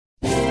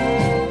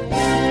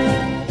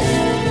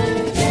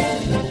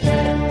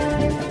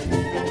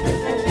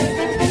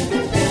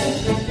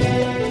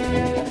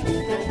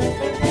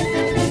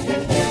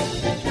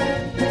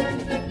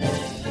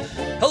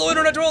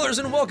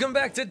welcome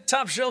back to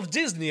Top Shelf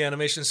Disney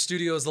Animation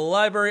Studios, the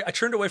library. I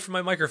turned away from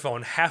my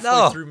microphone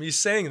halfway through me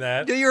saying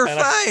that. You were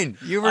fine.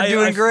 You were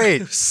doing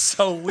great.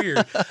 So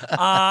weird.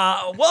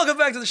 Welcome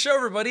back to the show,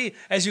 everybody.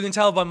 As you can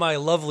tell by my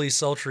lovely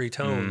sultry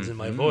tones in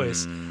my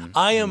voice,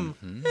 I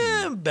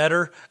am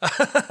better.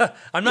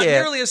 I'm not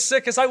nearly as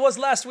sick as I was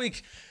last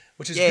week,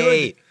 which is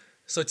good.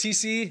 So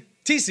TC,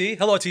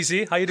 hello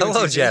TC. How you doing?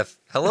 Hello, TC? Jeff.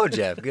 Hello,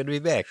 Jeff. Good to be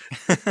back.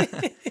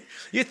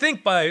 You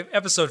think by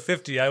episode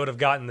 50 I would have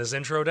gotten this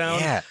intro down?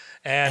 Yeah.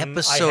 And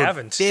episode I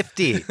haven't.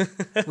 50.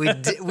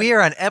 We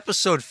are on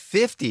episode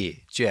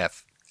 50,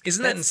 Jeff.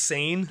 Isn't that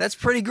insane? That's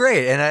pretty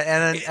great,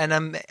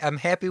 and I'm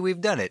happy we've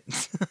done it.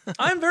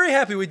 I'm very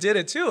happy we did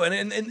it too,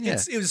 and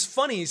it was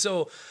funny.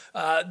 So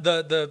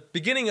the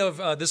beginning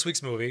of this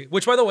week's movie,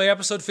 which by the way,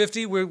 episode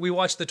 50, we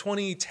watched the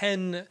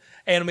 2010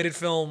 animated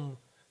film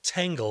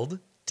Tangled.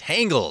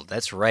 Tangled,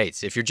 that's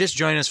right. If you're just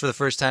joining us for the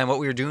first time, what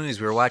we were doing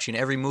is we were watching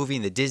every movie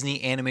in the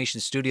Disney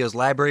Animation Studios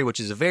library, which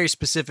is a very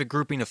specific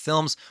grouping of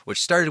films, which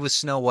started with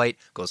Snow White,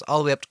 goes all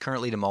the way up to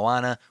currently to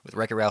Moana, with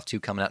Wreck-It Ralph 2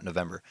 coming out in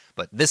November.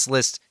 But this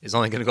list is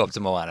only going to go up to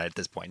Moana at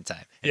this point in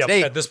time. Yeah,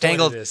 at this point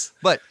Tangled, it is.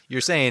 But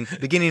you're saying,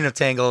 beginning of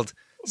Tangled,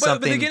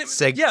 segue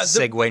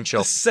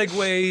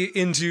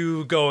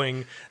into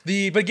going.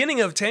 The beginning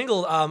of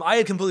Tangled, I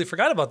had completely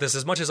forgot about this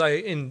as much as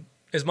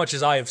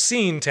I have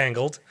seen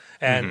Tangled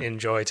and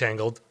enjoy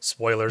Tangled.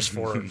 Spoilers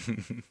for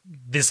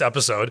this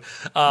episode.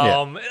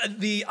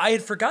 I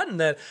had forgotten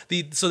that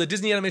the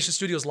Disney Animation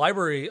Studios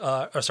library,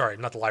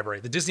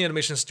 the Disney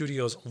Animation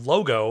Studios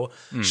logo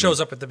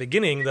shows up at the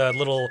beginning. The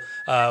little,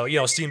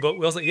 steamboat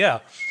wheels.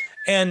 Yeah.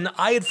 And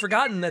I had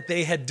forgotten that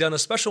they had done a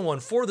special one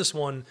for this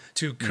one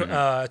to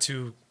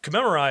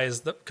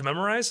commemorate. That's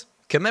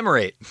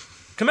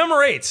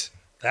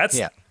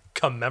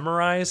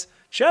commemorize.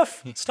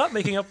 Jeff, stop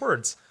making up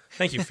words.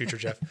 Thank you, future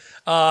Jeff.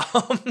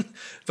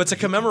 But to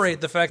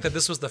commemorate the fact that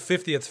this was the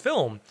 50th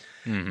film,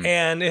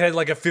 and it had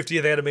like a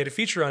 50th animated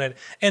feature on it,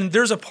 and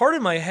there's a part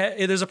of me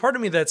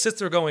that sits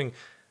there going,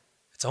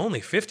 "It's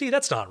only 50?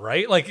 That's not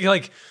right."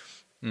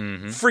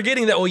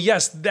 Forgetting that. Well,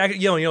 yes,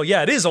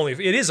 it is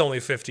only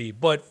 50.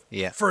 But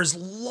for as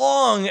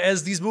long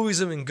as these movies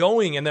have been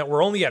going, and that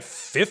we're only at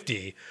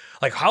 50,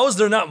 like how is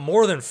there not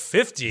more than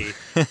 50?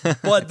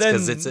 But then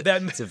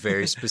it's a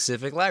very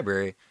specific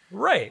library,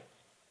 right?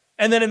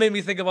 And then it made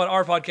me think about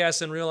our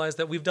podcast and realize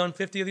that we've done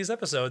 50 of these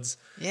episodes.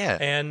 Yeah.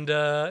 And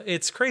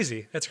it's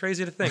crazy. It's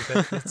crazy to think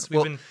that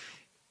we've been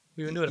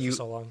doing it for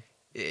so long.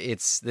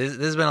 This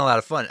has been a lot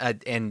of fun.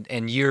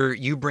 And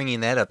you bringing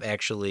that up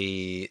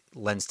actually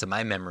lends to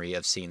my memory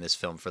of seeing this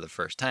film for the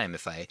first time,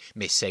 if I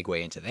may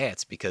segue into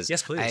that. Because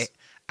yes, please.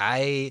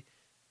 I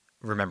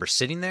remember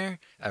sitting there.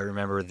 I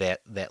remember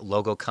that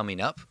logo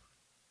coming up.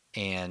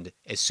 And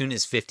as soon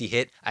as 50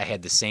 hit, I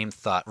had the same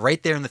thought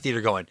right there in the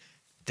theater going,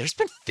 there's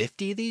been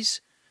 50 of these?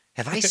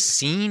 Have I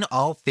seen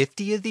all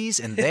 50 of these?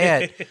 And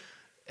that,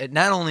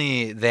 not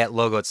only that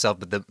logo itself,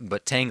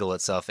 but Tangle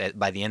itself,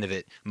 by the end of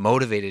it,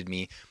 motivated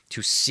me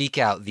to seek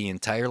out the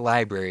entire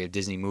library of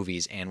Disney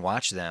movies and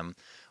watch them,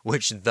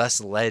 which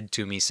thus led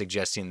to me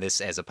suggesting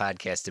this as a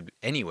podcast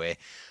anyway,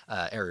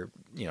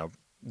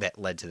 that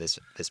led to this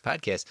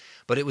podcast.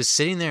 But it was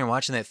sitting there and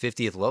watching that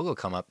 50th logo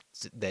come up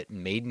that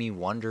made me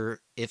wonder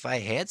if I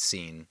had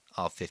seen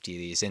all 50 of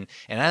these. And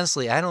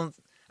honestly, I don't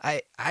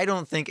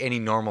think any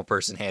normal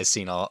person has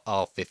seen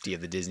all 50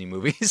 of the Disney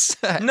movies.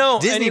 No,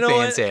 Disney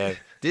fans have.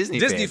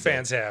 Disney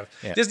fans have.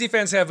 Yeah. Disney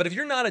fans have. But if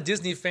you're not a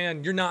Disney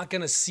fan, you're not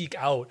going to seek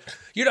out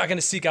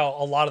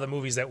a lot of the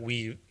movies that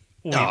we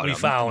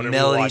found.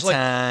 Melody and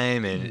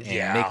Time and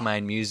Make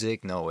Mine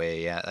Music. No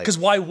way. Yeah. Because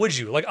why would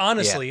you? Like,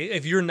 honestly,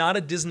 if you're not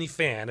a Disney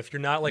fan, if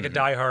you're not like a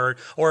diehard,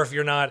 or if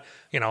you're not,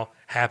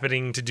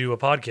 happening to do a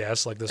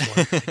podcast like this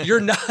one, you're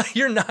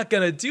not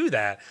going to do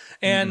that.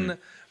 And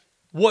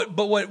what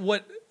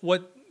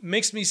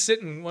makes me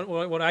sit and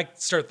what I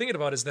start thinking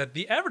about is that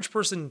the average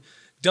person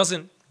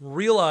doesn't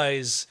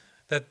realize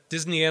that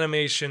Disney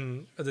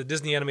animation, the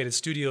Disney Animated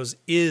Studios,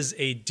 is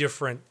a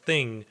different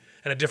thing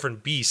and a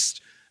different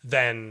beast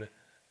than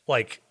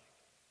like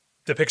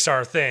the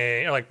Pixar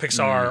thing, or like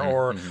Pixar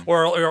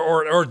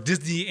or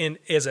Disney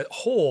as a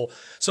whole.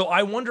 So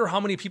I wonder how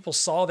many people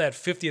saw that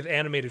 50th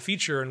animated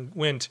feature and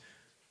went,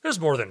 "There's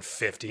more than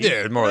 50.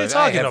 Yeah, more. What are you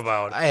talking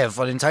about? I have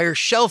an entire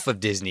shelf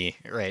of Disney,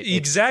 right?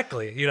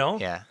 Exactly.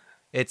 Yeah.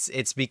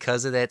 It's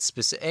because of that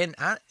specific,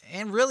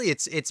 and really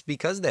it's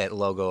because of that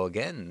logo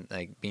again,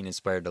 like being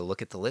inspired to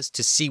look at the list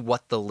to see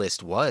what the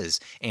list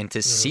was and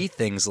to see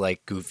things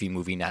like Goofy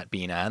Movie not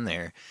being on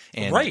there,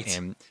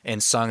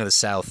 and Song of the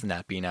South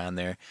not being on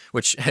there,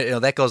 which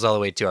that goes all the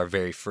way to our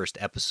very first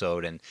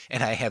episode, and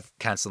I have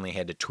constantly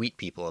had to tweet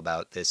people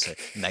about this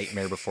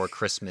Nightmare Before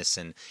Christmas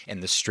and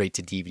the straight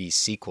to DVD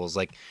sequels.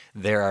 Like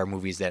there are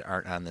movies that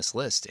aren't on this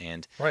list,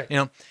 and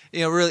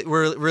really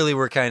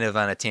we're kind of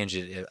on a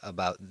tangent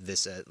about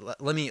this.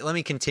 Let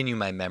me continue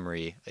my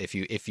memory if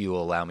you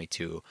will allow me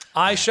to.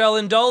 I shall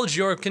indulge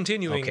your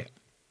continuing.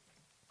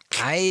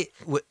 Okay.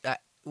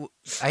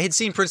 I had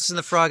seen Princess and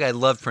the Frog. I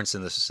loved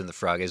Princess and the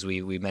Frog, as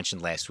we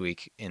mentioned last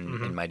week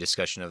in my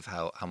discussion of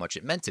how much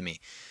it meant to me.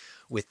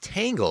 With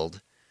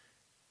Tangled,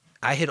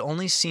 I had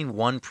only seen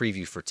one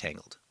preview for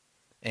Tangled.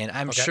 And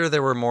I'm sure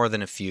there were more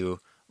than a few.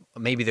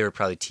 Maybe there were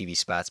probably TV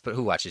spots, but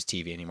who watches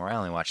TV anymore? I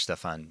only watch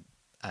stuff on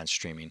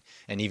streaming.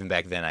 And even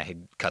back then, I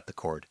had cut the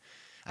cord.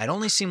 I'd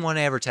only seen one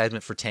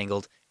advertisement for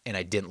Tangled, and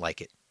I didn't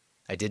like it.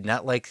 I did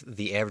not like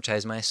the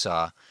advertisement I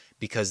saw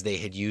because they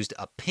had used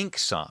a Pink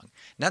song.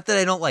 Not that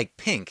I don't like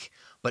Pink,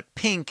 but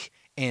Pink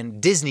and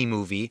Disney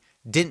movie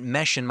didn't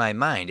mesh in my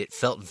mind. It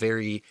felt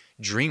very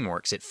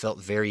DreamWorks. It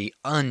felt very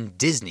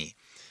un-Disney.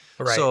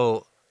 Right.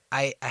 So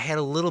I had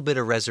a little bit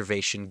of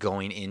reservation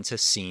going into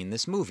seeing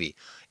this movie.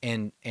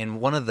 And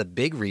one of the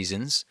big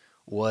reasons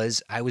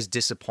was I was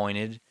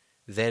disappointed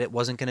that it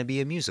wasn't going to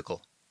be a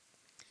musical.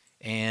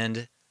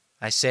 And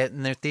I sat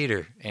in their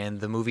theater,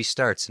 and the movie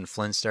starts, and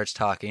Flynn starts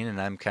talking,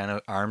 and I'm kind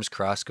of arms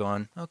crossed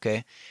going,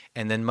 okay.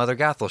 And then Mother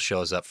Gothel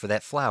shows up for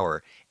that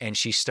flower, and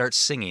she starts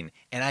singing.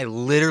 And I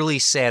literally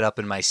sat up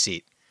in my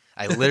seat.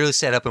 I literally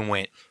sat up and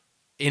went,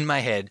 in my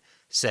head,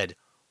 said,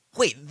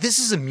 wait, this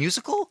is a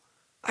musical?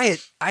 I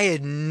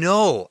had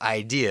no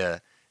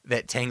idea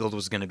that Tangled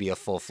was going to be a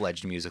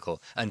full-fledged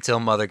musical until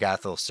Mother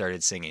Gothel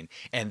started singing.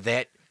 And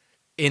that,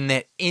 in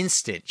that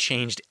instant,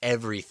 changed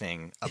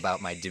everything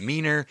about my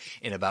demeanor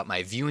and about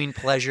my viewing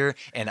pleasure.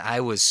 And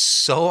I was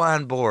so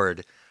on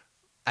board.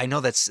 I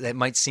know that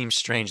might seem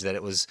strange that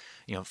it was,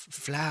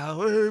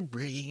 flower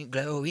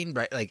glowing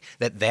bright, like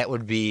that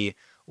would be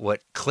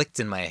what clicked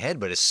in my head.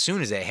 But as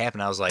soon as that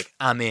happened, I was like,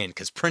 I'm in,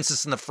 because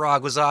Princess and the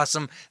Frog was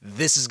awesome.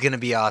 This is going to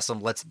be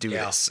awesome. Let's do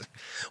this.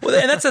 Well,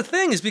 and that's the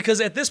thing, is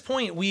because at this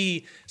point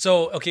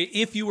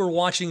if you were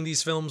watching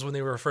these films when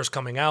they were first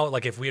coming out,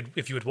 like if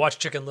you had watched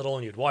Chicken Little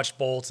and you'd watched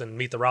Bolt and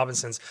Meet the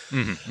Robinsons,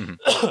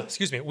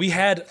 excuse me, we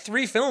had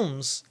 3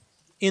 films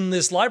in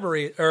this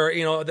library, or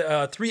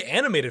 3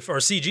 animated or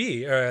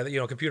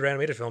CG, computer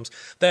animated films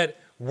that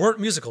weren't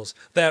musicals,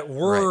 that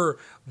were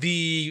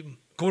the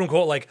quote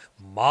unquote like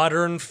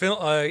modern film,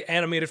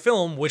 animated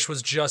film, which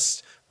was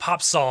just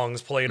pop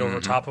songs played over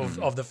top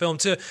of the film.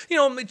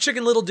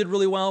 Chicken Little did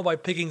really well by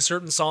picking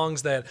certain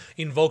songs that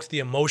invoked the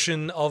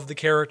emotion of the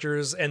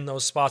characters and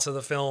those spots of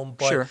the film.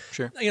 But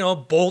sure.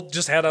 Bolt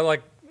just had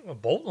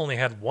Bolt only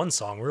had one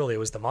song, really. It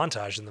was the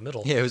montage in the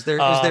middle. Yeah, it was their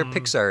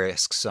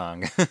Pixar-esque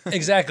song.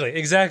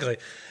 Exactly.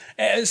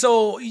 And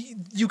so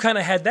you kind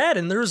of had that,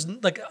 and there's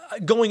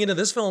going into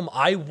this film,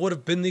 I would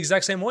have been the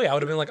exact same way. I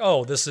would have been like,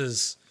 oh, this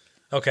is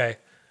okay.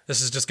 This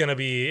is just going to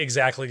be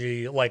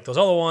exactly like those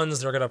other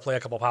ones. They're going to play a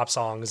couple pop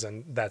songs,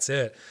 and that's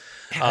it.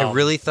 I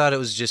really thought it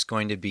was just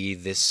going to be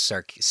this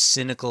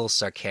cynical,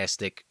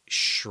 sarcastic,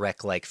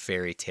 Shrek-like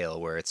fairy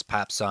tale where it's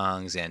pop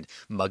songs and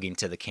mugging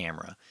to the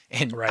camera.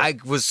 And I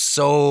was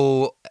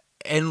so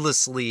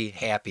endlessly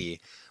happy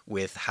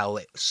with how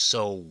it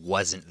so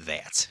wasn't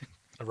that.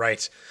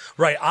 Right.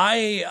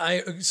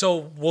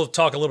 So we'll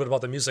talk a little bit about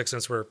the music,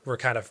 since we're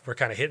kind of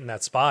hitting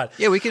that spot.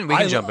 Yeah, we can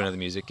jump into the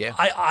music. Yeah,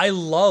 I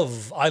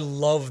love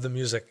the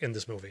music in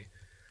this movie.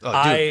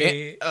 Oh,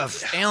 dude,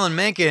 Alan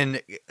Menken.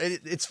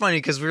 It's funny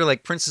because we were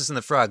like Princess and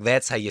the Frog.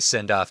 That's how you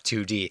send off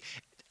 2D.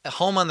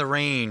 Home on the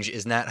Range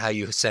is not how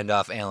you send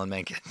off Alan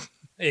Menken.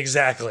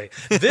 Exactly.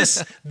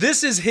 This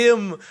is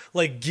him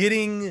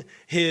getting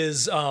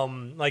his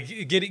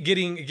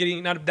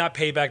getting not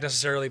payback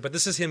necessarily, but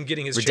this is him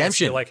getting his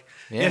redemption. Chance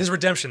to his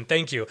redemption.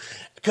 Thank you.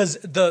 Because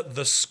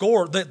the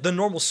score, the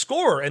normal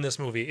score in this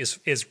movie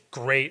is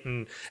great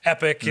and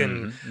epic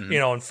and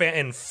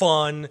and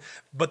fun,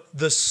 but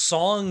the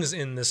songs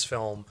in this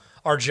film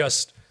are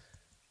just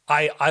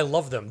I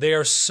love them. They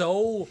are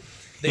so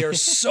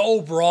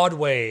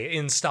Broadway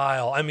in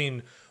style. I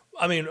mean,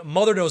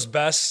 Mother Knows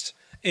Best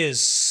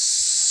is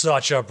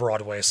such a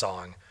Broadway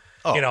song.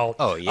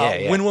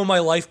 When Will My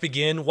Life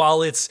Begin?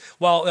 When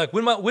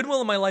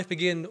Will My Life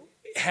Begin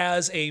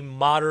has a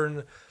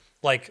modern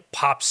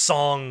pop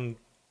song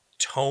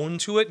tone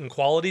to it and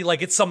quality.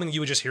 It's something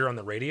you would just hear on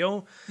the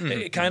radio,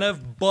 kind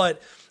of.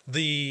 But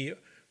the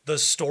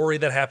story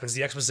that happens,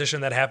 the exposition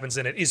that happens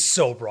in it is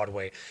so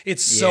Broadway.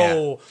 It's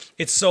so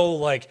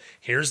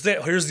here's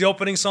the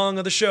opening song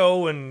of the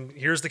show, and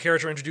here's the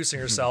character introducing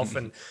herself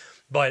and.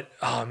 But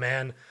oh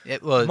man,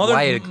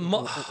 Wyatt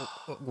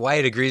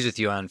agrees with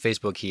you on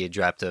Facebook. He had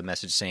dropped a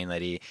message saying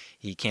that he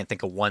can't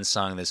think of one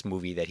song in this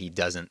movie that he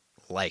doesn't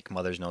like.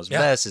 Mother Knows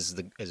Best is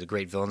a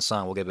great villain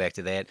song. We'll get back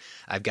to that.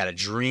 I've Got a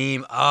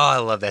Dream. Oh, I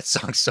love that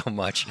song so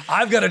much.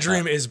 I've Got a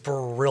Dream is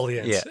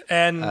brilliant,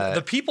 and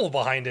the people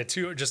behind it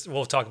too.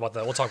 We'll talk about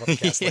that. We'll talk about the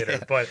cast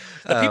later. But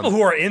the people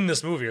who are in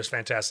this movie is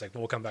fantastic. But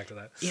we'll come back to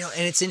that.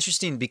 And it's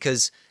interesting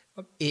because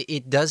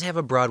it does have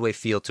a Broadway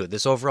feel to it.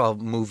 This overall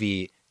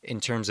movie, in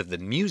terms of the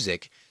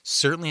music,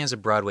 certainly has a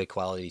Broadway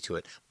quality to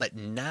it, but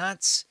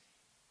not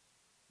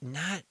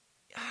I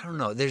don't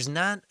know. There's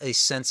not a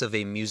sense of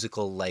a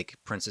musical like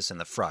Princess and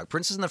the Frog.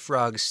 Princess and the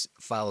Frog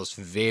follows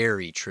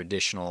very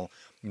traditional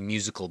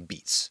musical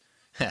beats.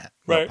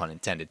 No pun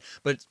intended.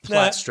 But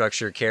plot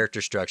structure,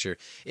 character structure,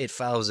 it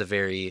follows a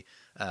very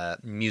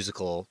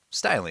musical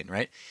styling,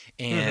 right?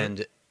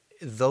 And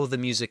though the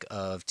music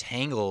of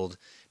Tangled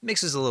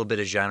mixes a little bit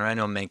of genre, I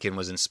know Menken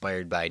was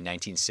inspired by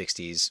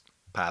 1960s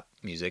pop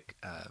music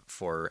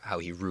for how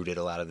he rooted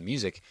a lot of the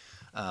music.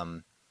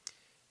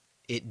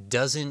 It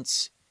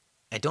doesn't.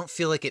 I don't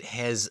feel like it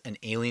has an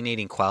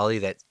alienating quality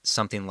that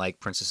something like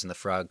Princess and the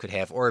Frog could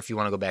have, or if you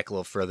want to go back a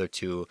little further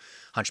to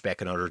Hunchback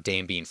of Notre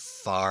Dame being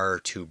far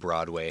too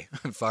Broadway,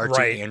 far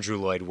too Andrew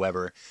Lloyd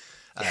Webber.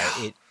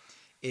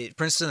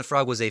 Princess and the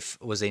Frog was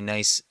a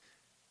nice,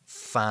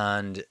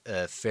 fond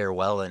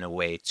farewell in a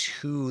way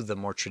to the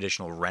more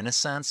traditional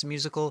Renaissance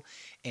musical,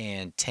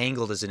 and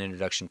Tangled is an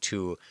introduction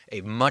to a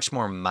much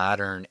more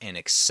modern and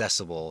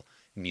accessible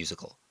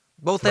musical.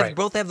 Both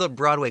have the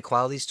Broadway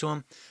qualities to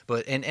them,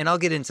 but and I'll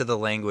get into the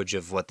language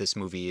of what this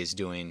movie is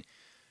doing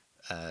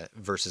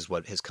versus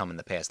what has come in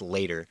the past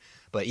later.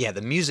 But yeah,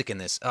 the music in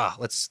this.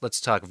 Let's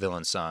talk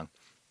villain song.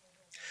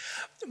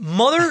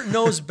 Mother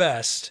Knows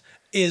Best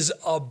is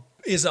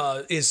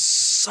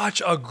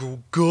such a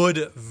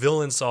good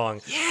villain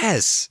song.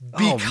 Yes,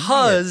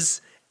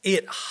 because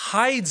it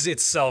hides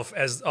itself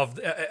as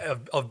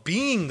of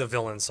being the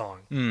villain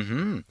song.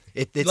 Mm-hmm.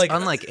 It's like,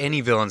 unlike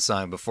any villain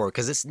song before,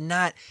 because it's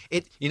not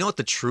it. You know what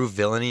the true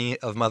villainy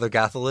of Mother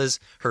Gothel is?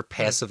 Her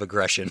passive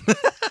aggression.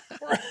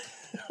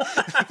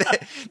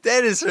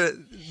 that is her.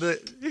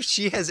 If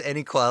she has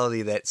any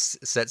quality that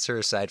sets her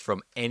aside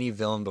from any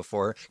villain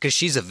before, because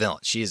she's a villain.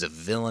 She is a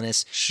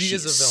villainess. She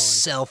is a villain.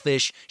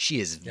 Selfish. She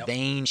is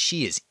vain.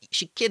 She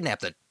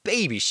kidnapped a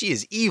baby. She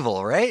is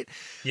evil, right?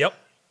 Yep.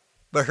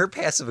 But her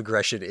passive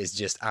aggression is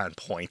just on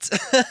point.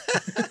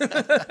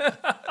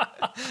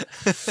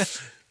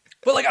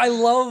 But I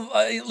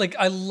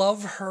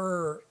love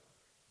her.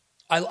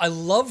 I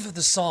love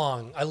the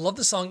song. I love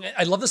the song.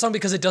 I love the song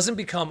because it doesn't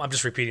become. I'm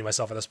just repeating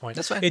myself at this point.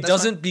 That's fine. It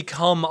doesn't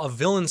become a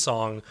villain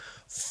song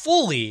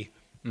fully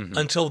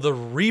until the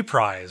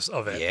reprise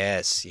of it.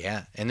 Yes,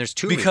 yeah. And there's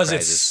two because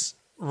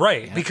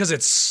reprises. Because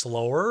it's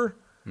slower.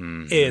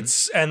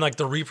 It's and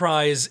the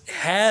reprise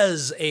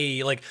has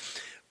a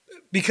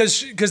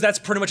because that's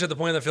pretty much at the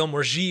point of the film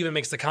where she even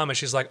makes the comment.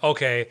 She's like,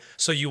 "Okay,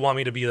 so you want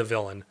me to be the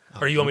villain,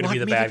 or you want me to be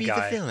the bad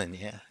guy?" The villain,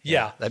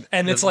 yeah.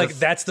 And it's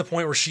that's the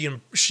point where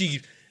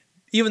she,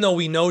 even though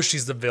we know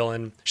she's the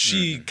villain,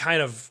 she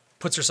kind of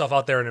puts herself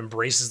out there and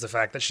embraces the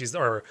fact that she's,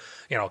 or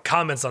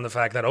comments on the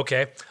fact that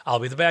okay, I'll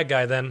be the bad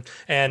guy then,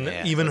 and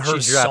even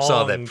her she drops song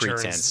all that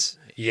pretense.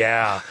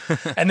 Yeah,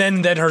 and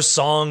then her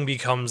song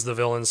becomes the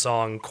villain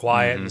song,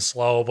 quiet and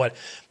slow, but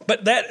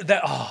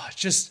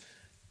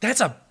that's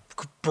a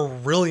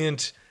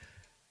brilliant.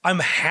 I'm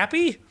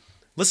happy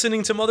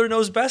listening to Mother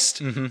Knows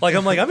Best.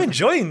 I'm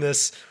enjoying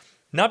this,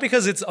 not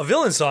because it's a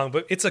villain song,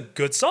 but it's a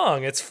good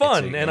song. It's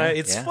fun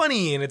it's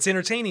funny and it's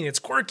entertaining. It's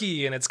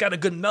quirky and it's got a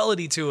good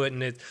melody to it,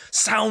 and it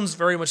sounds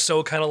very much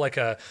so kind of like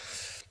a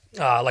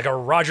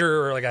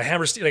Roger or a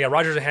Hammerstein, like a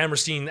Rodgers and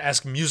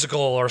Hammerstein-esque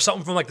musical or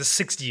something from the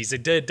 60s.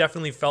 It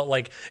definitely felt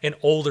like an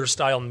older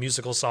style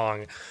musical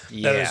song.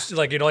 That is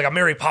like a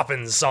Mary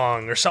Poppins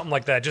song or something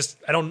like that.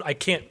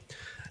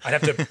 I'd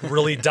have to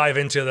really dive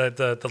into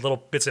the little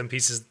bits and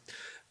pieces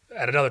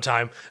at another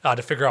time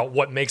to figure out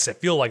what makes it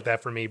feel like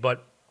that for me.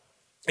 But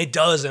it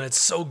does, and it's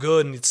so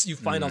good, and you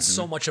find out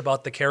so much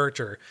about the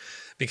character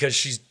because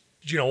she's,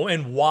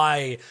 and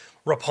why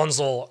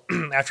Rapunzel,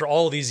 after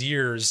all these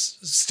years,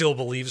 still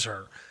believes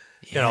her.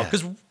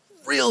 Because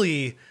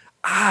really,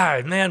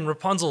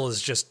 Rapunzel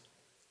is just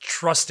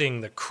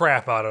trusting the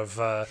crap out of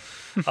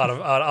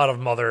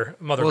Mother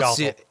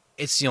Gothel.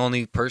 It's the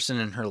only person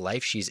in her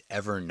life she's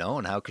ever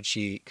known. How could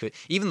she?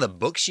 Even the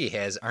books she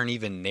has aren't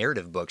even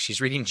narrative books.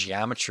 She's reading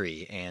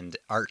geometry and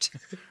art,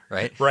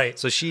 right? Right.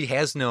 So she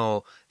has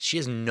no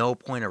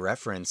point of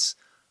reference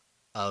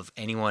of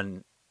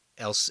anyone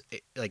else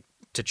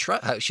to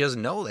trust. She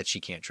doesn't know that she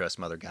can't trust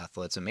Mother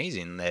Gothel. It's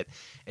amazing that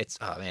it's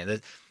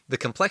the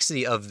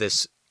complexity of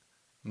this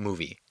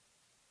movie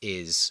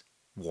is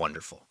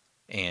wonderful,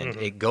 and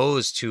it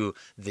goes to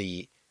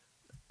the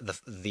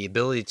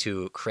ability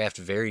to craft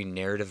very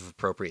narrative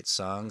appropriate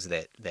songs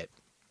that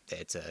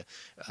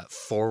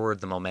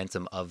forward the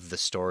momentum of the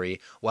story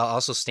while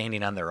also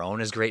standing on their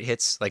own as great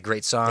hits, like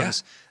great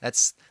songs.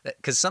 That's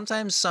because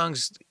sometimes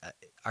songs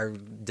are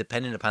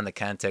dependent upon the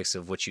context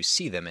of what you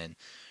see them in,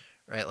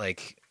 right?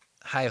 Like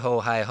Hi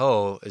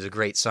Ho is a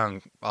great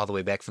song all the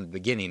way back from the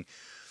beginning.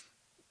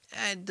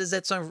 Does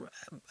that song,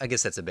 I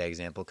guess that's a bad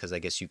example because I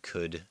guess you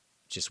could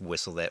just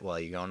whistle that while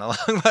you're going along.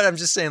 But I'm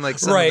just saying,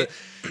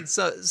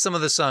 some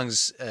of the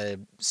songs,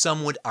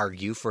 some would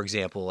argue, for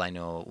example, I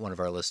know one of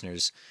our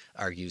listeners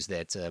argues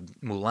that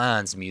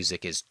Mulan's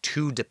music is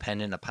too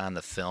dependent upon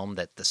the film,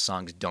 that the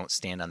songs don't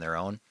stand on their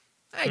own.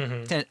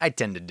 I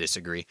tend to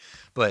disagree,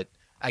 but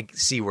I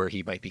see where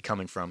he might be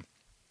coming from.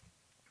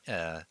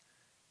 But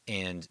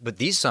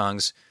these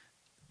songs,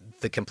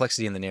 the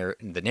complexity in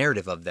the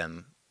narrative of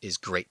them is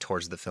great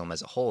towards the film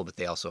as a whole, but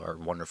they also are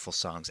wonderful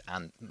songs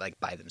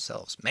by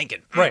themselves.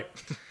 Menken. Right.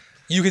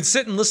 You can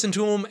sit and listen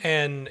to them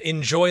and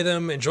enjoy the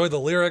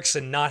lyrics,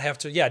 and not have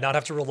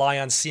to rely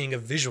on seeing a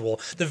visual.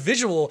 The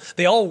visual,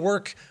 they all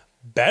work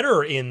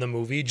better in the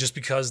movie just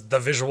because the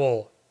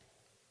visual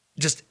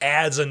just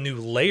adds a new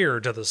layer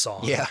to the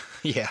song. Yeah,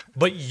 yeah.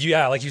 But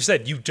yeah, like you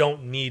said, you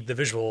don't need the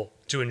visual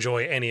to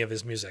enjoy any of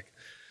his music.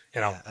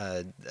 You know,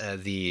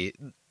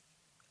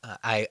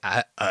 I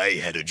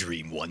had a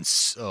dream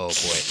once. Oh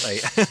boy,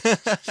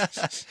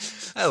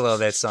 I love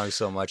that song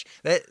so much.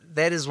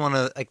 That is one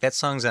of that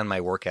song's on my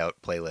workout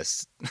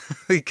playlist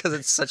because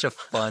it's such a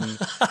fun,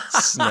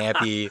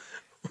 snappy,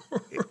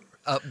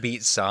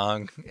 upbeat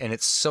song, and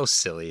it's so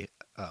silly.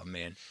 Oh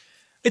man,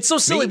 it's so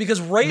silly because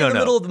in the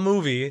middle of the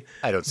movie,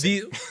 I don't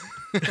see.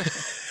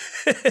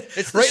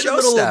 It's right in the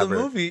middle of the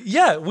movie.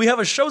 Yeah, we have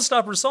a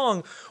showstopper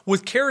song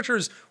with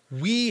characters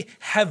we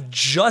have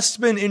just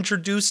been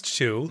introduced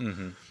to.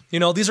 Mm-hmm. You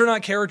know, these are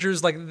not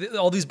characters like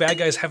all these bad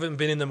guys haven't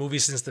been in the movie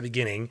since the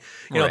beginning.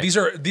 You know, these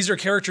are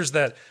characters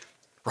that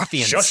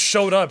ruffians just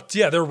showed up.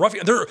 Yeah, they're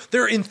ruffians.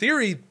 They're in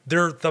theory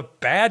they're the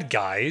bad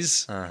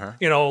guys. Uh-huh.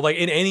 You know, like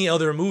in any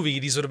other movie,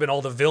 these would have been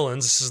all the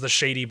villains. This is the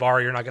shady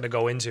bar you're not going to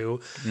go into.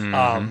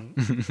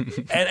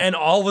 Mm-hmm. And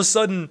all of a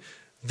sudden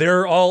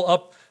they're all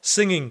up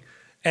singing.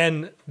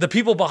 And the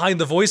people behind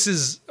the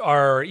voices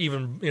are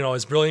even, you know,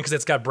 it's brilliant because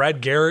it's got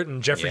Brad Garrett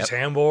and Jeffrey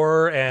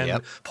Tambor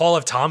and Paul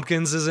F.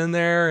 Tompkins is in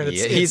there. And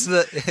Candace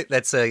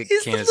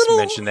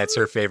mentioned that's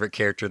her favorite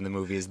character in the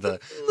movie is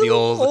the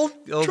old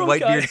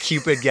white beard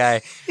Cupid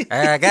guy.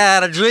 I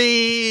got a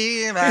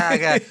dream.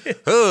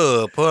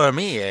 Pour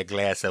me a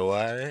glass of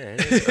water.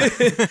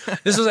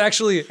 This was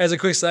actually, as a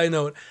quick side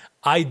note,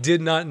 I did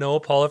not know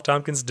Paul F.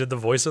 Tompkins did the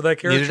voice of that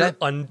character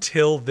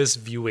until this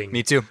viewing.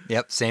 Me too.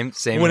 Yep, same.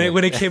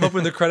 When it came up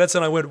in the credits,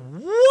 and I went,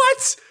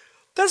 "What?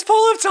 That's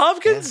Paul F.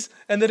 Tompkins?" Yeah.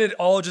 And then it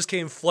all just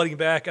came flooding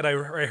back, and I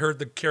heard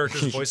the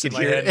character's voice in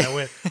my head, and I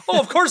went, "Oh,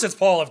 of course it's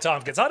Paul F.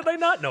 Tompkins. How did I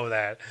not know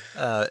that?"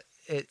 For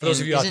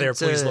those of you out there,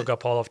 please look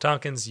up Paul F.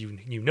 Tompkins.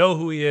 You know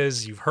who he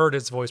is. You've heard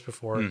his voice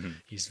before. Mm-hmm.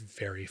 He's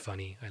very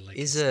funny. I like.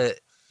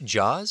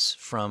 Jaws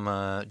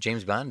from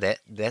James Bond?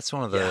 That's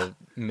one of the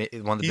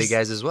big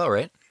guys as well,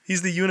 right?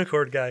 He's the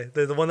unicorn guy,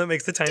 the one that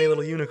makes the tiny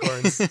little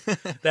unicorns.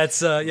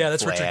 That's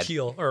Richard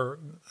Kiel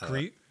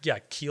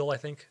Kiel, I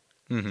think.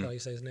 Mm-hmm. That's how you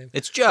say his name.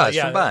 It's Jaws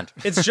from Bond.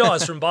 It's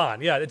Jaws from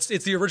Bond. Yeah, it's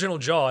the original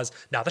Jaws,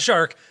 not the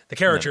shark, the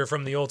character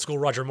from the old school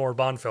Roger Moore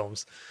Bond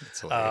films.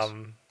 That's hilarious.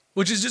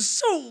 Which is just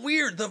so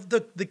weird.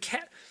 The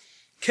cat.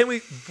 Can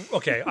we?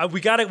 Okay, we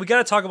got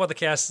to talk about the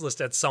cast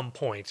list at some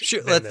point.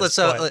 Sure.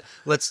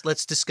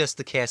 Let's discuss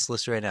the cast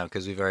list right now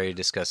because we've already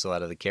discussed a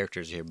lot of the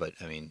characters here. But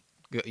I mean.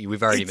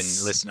 We've already been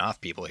listing off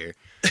people here.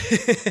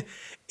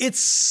 It's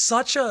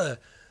such a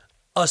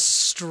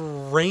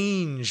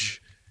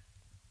strange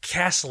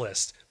cast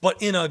list,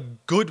 but in a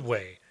good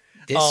way.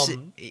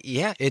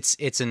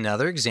 It's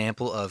another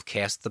example of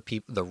cast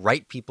the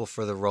right people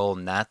for the role,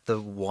 not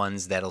the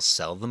ones that'll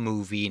sell the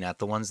movie, not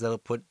the ones that'll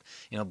put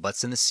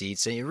butts in the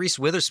seats. And Reese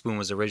Witherspoon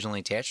was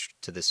originally attached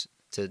to this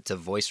to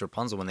voice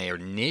Rapunzel when they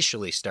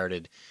initially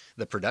started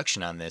the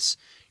production on this.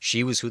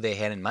 She was who they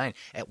had in mind.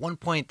 At one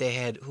point, they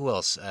had who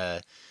else?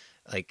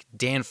 Like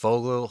Dan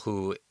Fogel,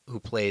 who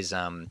plays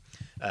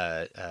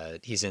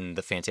he's in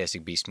the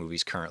Fantastic Beasts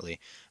movies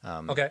currently.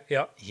 Okay,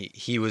 yeah.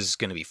 He was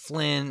going to be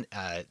Flynn.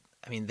 I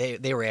mean,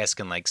 they were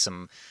asking like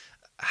some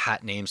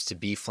hot names to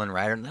be Flynn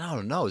Rider.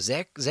 No.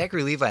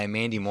 Zachary Levi and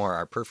Mandy Moore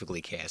are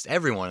perfectly cast.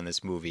 Everyone in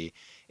this movie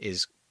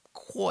is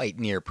quite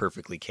near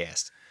perfectly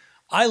cast.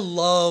 I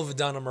love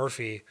Donna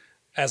Murphy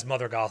as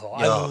Mother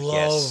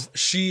Gothel.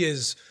 She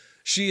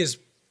is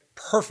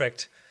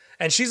perfect,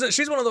 and she's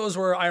one of those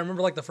where I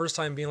remember like the first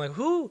time being like,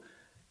 who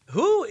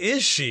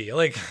is she?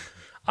 Like,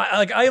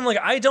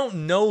 I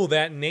don't know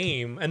that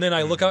name, and then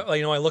I look up,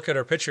 I look at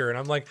her picture, and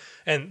I'm like,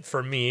 and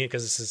for me,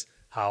 because this is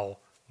how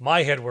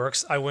my head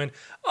works, I went,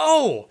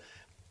 oh.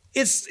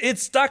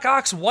 It's Doc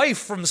Ock's wife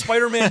from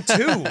Spider-Man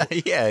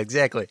 2. Yeah,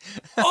 exactly.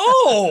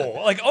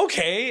 Oh, like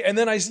okay, and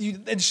then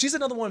and she's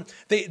another one.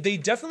 They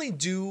definitely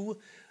do.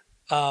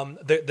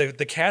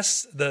 The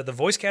cast, the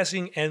voice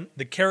casting, and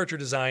the character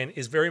design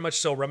is very much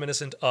so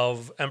reminiscent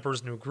of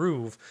Emperor's New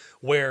Groove,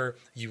 where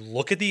you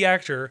look at the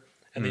actor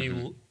and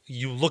then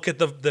you look at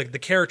the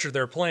character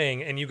they're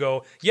playing, and you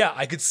go, yeah,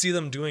 I could see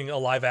them doing a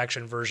live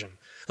action version.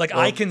 Like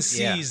I can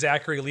see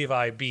Zachary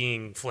Levi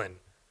being Flynn.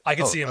 I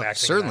can see him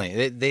acting.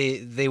 Certainly,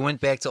 they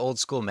went back to old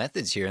school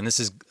methods here, and this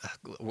is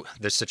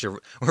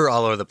we're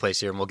all over the place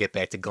here, and we'll get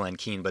back to Glenn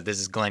Keane, but this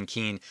is Glenn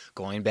Keane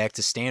going back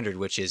to standard,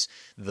 which is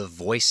the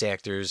voice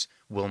actors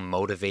will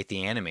motivate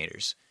the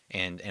animators,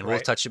 and we'll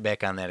touch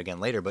back on that again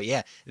later. But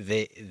yeah,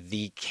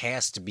 the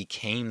cast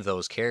became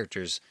those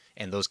characters,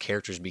 and those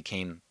characters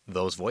became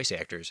those voice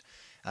actors.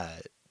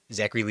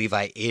 Zachary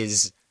Levi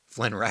is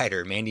Flynn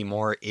Rider. Mandy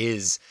Moore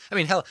is... I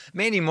mean, hell,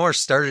 Mandy Moore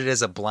started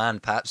as a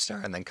blonde pop star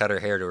and then cut her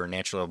hair to her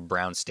natural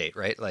brown state,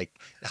 right? Like,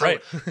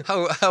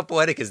 how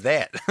poetic is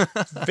that?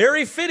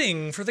 Very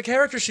fitting for the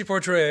character she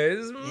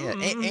portrays. Yeah,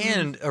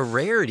 and a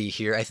rarity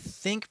here. I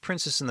think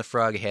Princess and the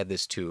Frog had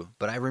this too,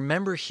 but I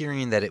remember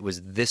hearing that it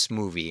was this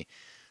movie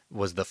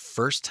was the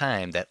first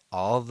time that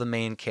all the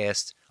main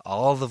cast,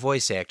 all the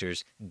voice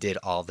actors, did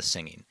all the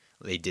singing.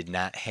 They did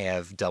not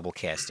have double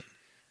casting.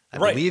 I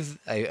Right. believe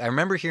I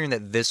remember hearing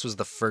that this was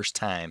the first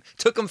time.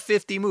 Took him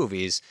 50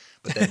 movies,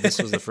 but that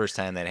this was the first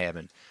time that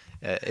happened.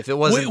 If it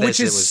wasn't Which this,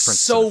 is it was Princess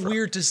so and the Frog.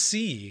 weird to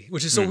see.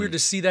 Which is so weird to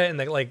see that, and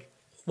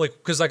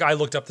because like I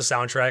looked up the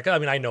soundtrack. I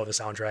mean, I know the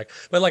soundtrack,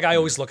 but like I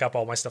always look up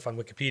all my stuff on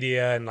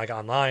Wikipedia and like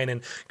online,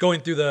 and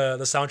going through the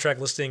soundtrack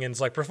listing, and it's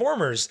like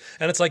performers,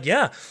 and it's like,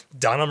 yeah,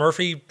 Donna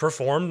Murphy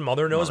performed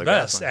 "Mother Knows Mother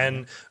Best," Gothel,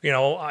 and you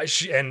know,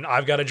 and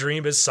 "I've Got a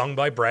Dream" is sung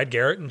by Brad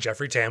Garrett and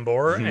Jeffrey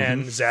Tambor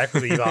and Zach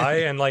Levi,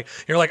 and like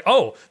you're like,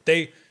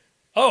 they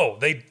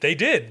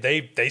did.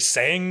 They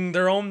sang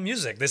their own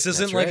music. This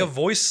isn't That's like a right.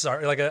 voice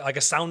like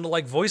a sound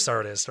alike voice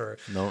artist or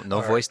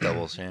No voice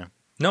doubles, yeah.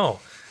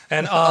 no.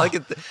 And I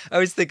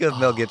always think of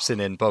Mel Gibson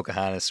in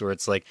Pocahontas, where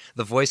it's like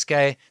the voice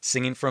guy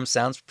singing from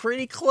sounds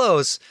pretty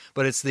close,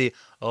 but it's the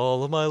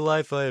 "all of my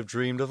life I have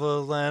dreamed of a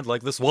land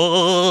like this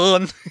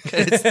one."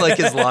 It's like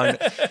his long.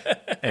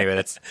 Anyway,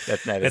 that's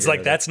neither. it's here like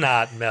nor there. that's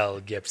not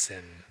Mel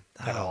Gibson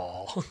at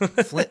all.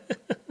 Flynn,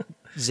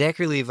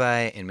 Zachary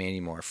Levi and Mandy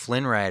Moore,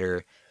 Flynn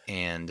Rider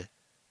and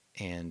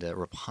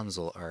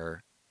Rapunzel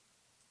are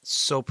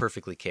so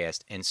perfectly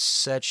cast and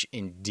such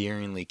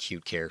endearingly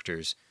cute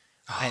characters.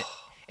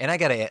 And I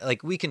gotta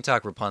like we can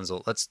talk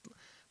Rapunzel.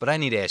 But I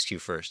need to ask you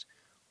first.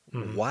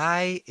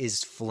 Why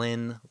is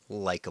Flynn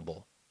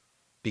likable?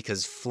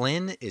 Because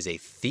Flynn is a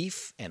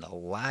thief and a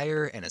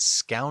liar and a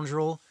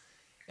scoundrel.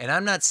 And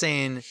I'm not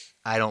saying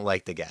I don't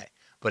like the guy,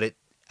 but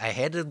I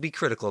had to be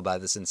critical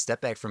about this and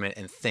step back from it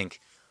and think,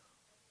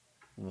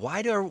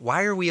 why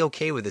are we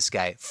okay with this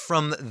guy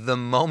from the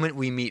moment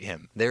we meet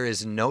him? There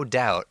is no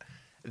doubt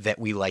that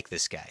we like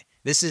this guy.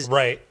 This is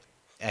Right.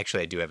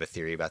 Actually, I do have a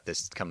theory about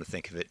this. Come to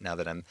think of it, now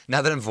that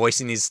I'm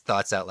voicing these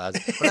thoughts out loud.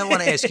 But I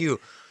want to ask you: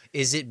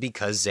 is it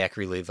because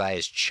Zachary Levi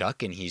is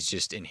Chuck and he's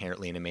just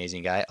inherently an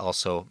amazing guy?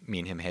 Also, me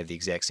and him have the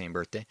exact same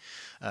birthday.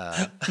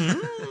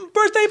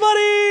 Birthday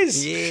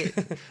buddies. Yeah.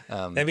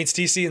 That means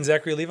TC and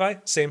Zachary Levi,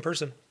 same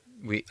person.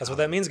 That's what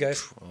that means,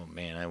 guys. Oh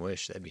man, I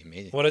wish that'd be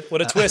amazing. What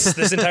a twist!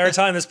 This entire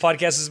time, this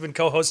podcast has been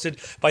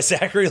co-hosted by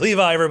Zachary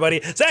Levi.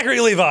 Everybody,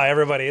 Zachary Levi.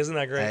 Everybody, isn't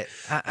that great?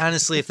 I,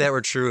 honestly, if that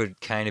were true, it'd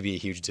kind of be a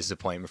huge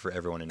disappointment for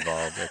everyone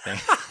involved. I think.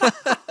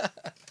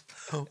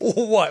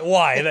 What?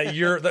 Why? That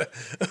you're the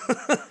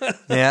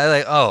Yeah,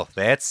 like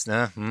that's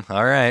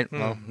all right.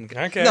 Well,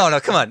 okay. No,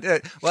 come on.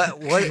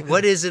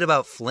 What is it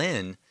about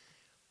Flynn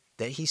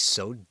that he's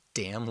so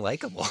damn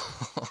likable?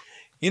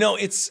 You know,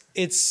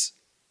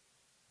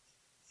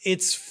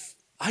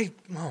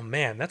 oh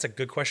man, that's a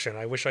good question.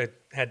 I wish I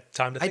had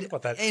time to think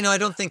about that. I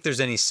don't think there's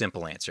any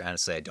simple answer.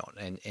 Honestly, I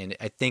don't. And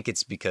I think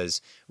it's because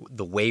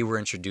the way we're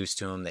introduced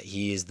to him, that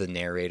he is the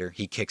narrator.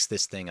 He kicks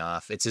this thing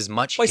off. It's as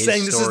much By his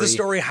saying story. this is the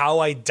story how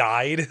I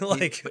died.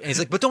 Like, And he's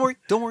like, but don't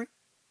worry.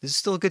 This is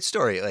still a good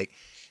story. Like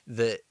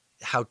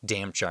how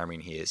damn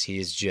charming he is. He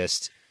is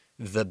just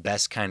the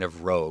best kind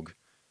of rogue,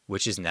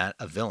 which is not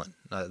a villain.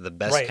 The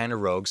best kind of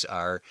rogues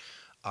are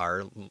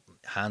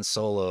Han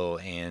Solo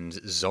and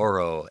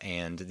Zorro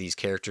and these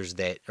characters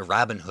that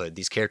Robin Hood,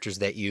 these characters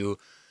that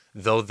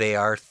though they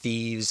are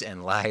thieves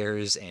and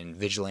liars and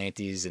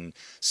vigilantes and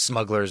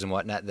smugglers and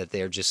whatnot, that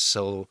they're just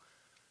so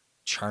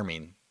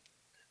charming.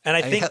 and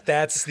I think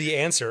that's the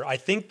answer. I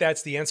think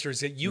that's the answer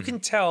is that you can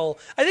tell.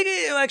 I think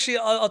actually,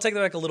 I'll take that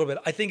back a little bit.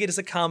 I think it is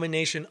a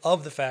combination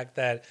of the fact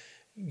that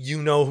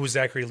you know who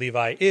Zachary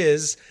Levi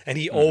is, and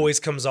he always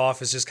comes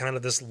off as just kind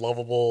of this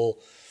lovable,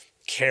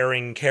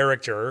 caring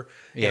character.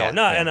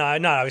 Not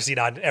obviously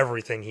not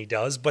everything he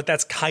does, but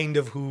that's kind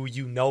of who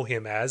you know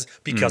him as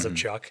because of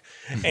Chuck.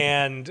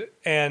 and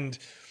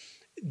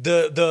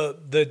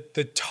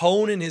the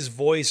tone in his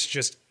voice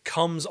just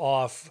comes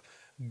off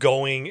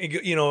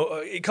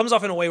it comes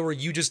off in a way where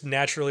you just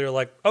naturally are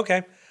like,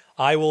 okay,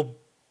 I will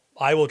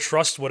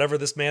trust whatever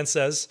this man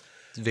says.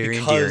 It's very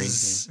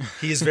because endearing.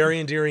 he is very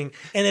endearing,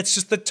 and it's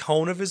just the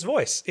tone of his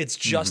voice. It's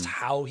just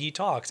how he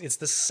talks. It's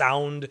the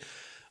sound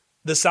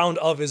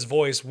of his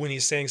voice when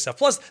he's saying stuff.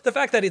 Plus, the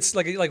fact that it's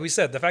like we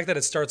said, the fact that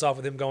it starts off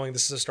with him going,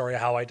 "This is a story of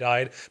how I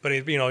died," but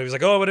he was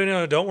like, "Oh,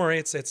 but don't worry,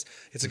 it's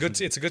a good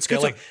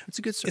scale." Like It's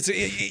a good story.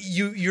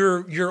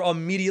 You're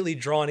immediately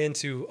drawn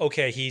into,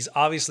 okay, he's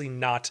obviously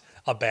not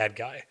a bad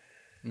guy.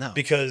 No,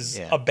 because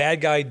a bad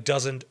guy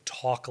doesn't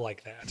talk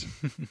like that.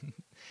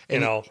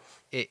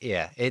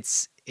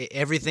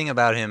 Everything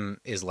about him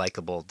is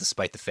likable,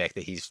 despite the fact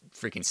that he's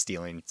freaking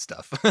stealing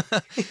stuff.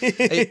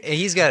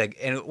 He's got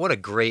what a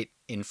great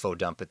info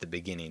dump at the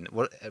beginning.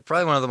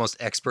 Probably one of the most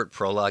expert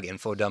prologue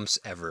info dumps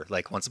ever.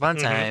 Like Once Upon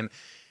a Time,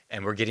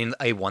 and we're getting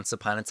a Once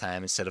Upon a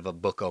Time instead of a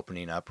book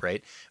opening up,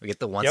 right? We get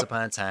the Once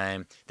Upon a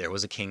Time. There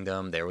was a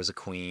kingdom. There was a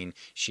queen.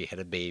 She had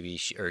a baby.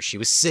 She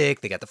was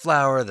sick. They got the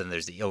flower. Then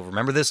there's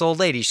remember this old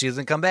lady? She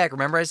doesn't come back.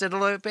 Remember I said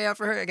to pay out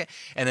for her again.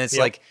 And then it's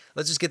like,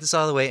 let's just get this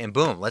all the way, and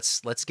boom,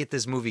 let's get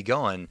this movie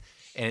going.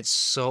 And it's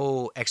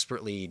so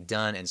expertly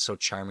done and so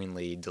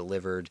charmingly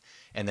delivered.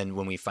 And then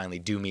when we finally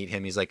do meet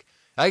him, he's like,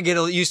 I get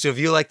used to a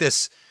view like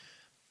this.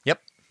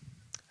 Yep,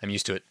 I'm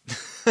used to it.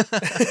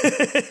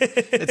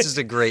 It's just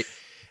a great.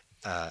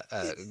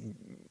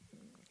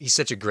 He's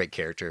such a great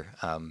character.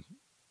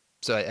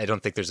 So I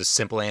don't think there's a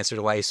simple answer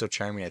to why he's so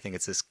charming. I think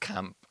it's this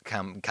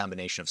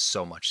combination of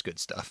so much good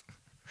stuff.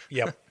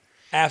 Yep,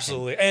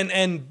 absolutely,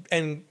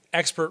 and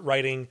expert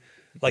writing,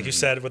 like you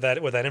said, with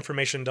that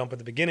information dump at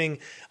the beginning.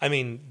 I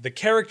mean, the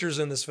characters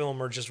in this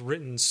film are just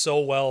written so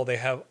well. They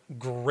have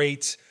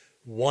great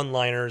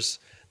one-liners.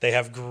 They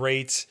have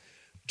great,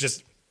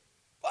 just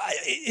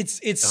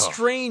it's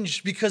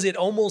strange because it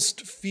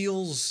almost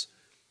feels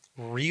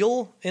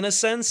real in a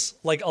sense.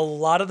 Like a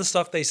lot of the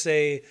stuff they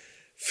say.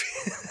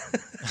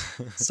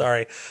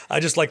 Sorry,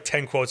 I just like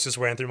 10 quotes just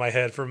ran through my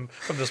head from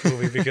this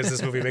movie because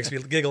this movie makes me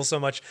giggle so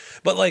much.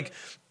 But like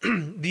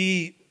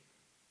the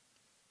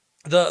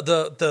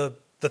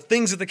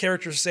things that the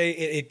characters say,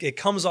 it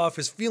comes off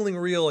as feeling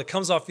real. It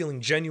comes off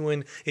feeling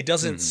genuine. It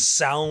doesn't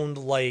sound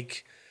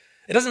like.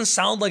 It doesn't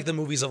sound like the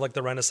movies of like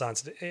the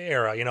Renaissance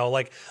era, you know,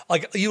 like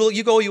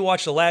you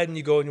watch Aladdin,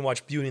 you go and you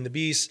watch Beauty and the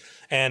Beast,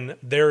 and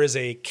there is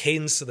a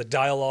cadence to the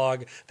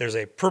dialogue. There's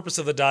a purpose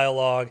of the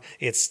dialogue.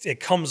 It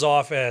comes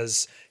off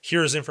as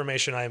here's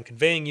information I am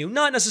conveying you,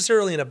 not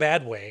necessarily in a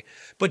bad way,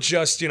 but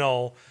just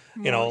more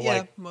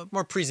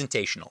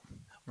presentational.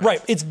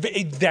 Right.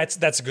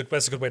 That's a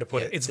good way to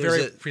put it. It's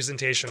very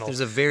presentational. There's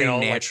a very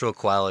natural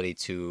quality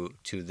to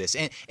this,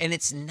 and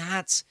it's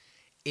not.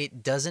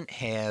 It doesn't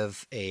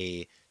have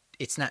a.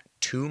 It's not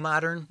too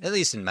modern, at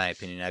least in my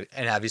opinion.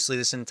 And obviously,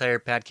 this entire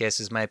podcast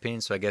is my opinion,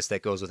 so I guess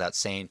that goes without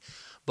saying.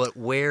 But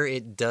where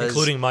it does,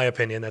 including my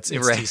opinion, it's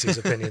right. TC's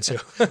opinion too.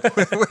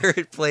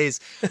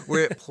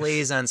 where it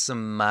plays on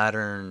some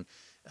modern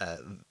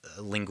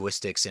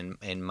linguistics and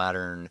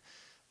modern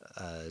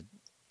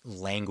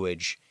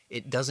language,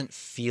 it doesn't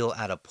feel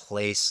out of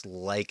place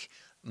like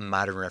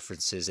modern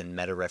references and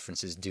meta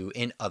references do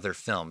in other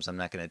films. I'm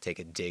not going to take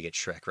a dig at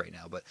Shrek right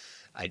now, but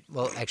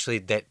actually,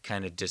 that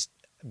kind of just.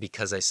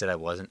 Because I said I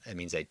wasn't, it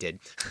means I did.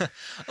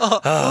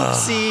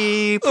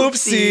 Oopsie.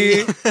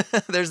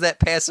 There's that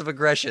passive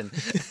aggression.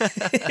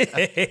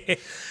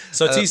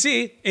 So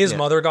TC is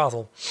Mother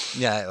Gothel.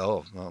 Yeah.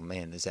 Oh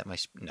man, is that my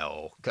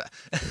no?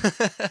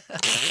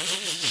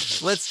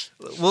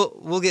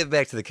 We'll get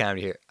back to the comedy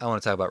here. I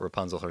want to talk about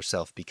Rapunzel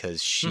herself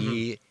because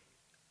she.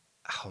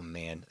 Oh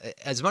man,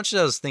 as much as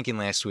I was thinking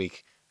last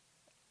week.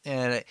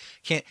 And I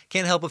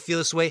can't help but feel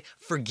this way.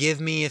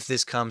 Forgive me if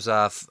this comes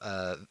off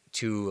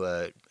too.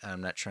 I'm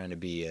not trying to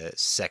be a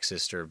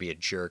sexist or be a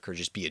jerk or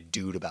just be a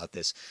dude about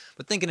this.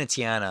 But thinking of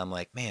Tiana, I'm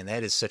like, man,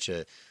 that is such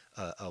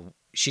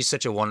she's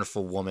such a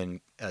wonderful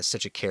woman,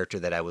 such a character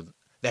that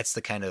that's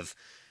the kind of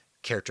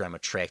character I'm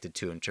attracted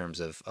to in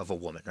terms of a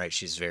woman, right?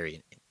 She's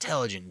very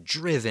intelligent,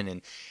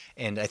 driven,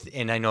 and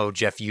I know,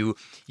 Jeff, you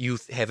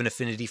have an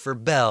affinity for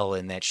Belle,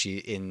 and that she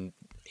in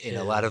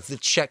a lot of the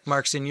check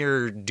marks in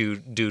your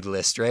dude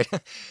list, right?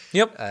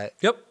 Yep.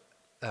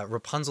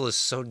 Rapunzel is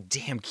so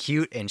damn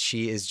cute, and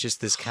she is just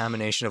this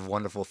combination of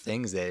wonderful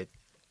things that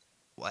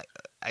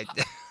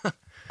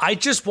I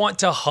just want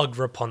to hug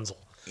Rapunzel.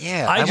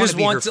 Yeah, I just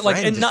want to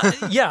friend.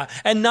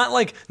 and not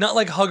like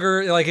hug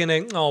her like in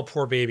a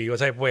poor baby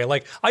type of way.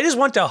 Like I just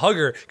want to hug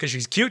her because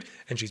she's cute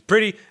and she's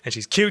pretty and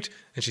she's cute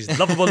and she's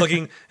lovable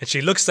looking and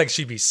she looks like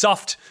she'd be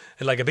soft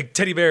and like a big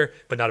teddy bear,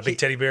 but not a big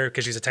teddy bear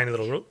because she's a tiny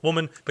little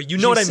woman. But you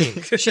know what I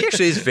mean. She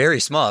actually is very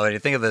small when you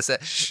think of this.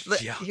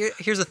 Yeah.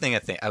 Here's the thing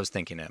I was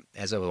thinking of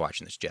as I was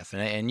watching this, Jeff,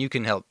 and you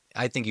can help.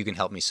 I think you can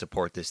help me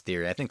support this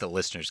theory. I think the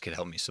listeners could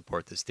help me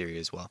support this theory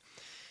as well.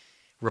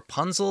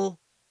 Rapunzel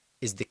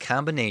is the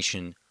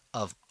combination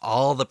of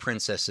all the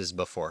princesses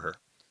before her.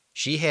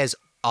 She has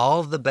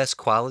all the best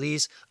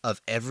qualities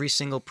of every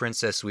single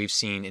princess we've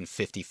seen in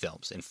 50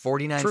 films. In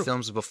 49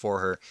 films before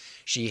her,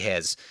 she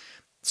has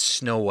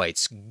Snow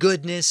White's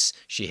goodness,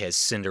 she has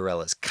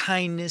Cinderella's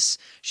kindness,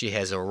 she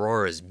has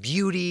Aurora's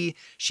beauty,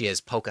 she has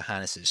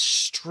Pocahontas'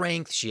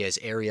 strength, she has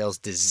Ariel's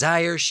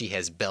desire, she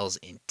has Belle's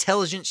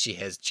intelligence, she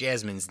has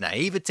Jasmine's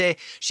naivete,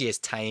 she has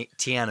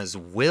Tiana's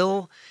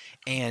will.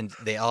 And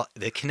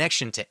the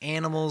connection to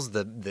animals,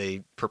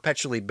 the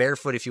perpetually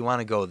barefoot, if you want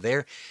to go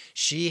there,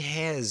 she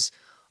has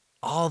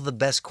all the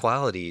best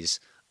qualities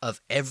of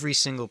every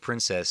single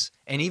princess,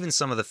 and even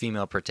some of the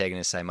female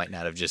protagonists I might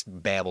not have just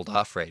babbled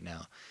off right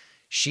now.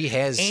 She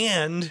has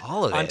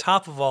all of it. On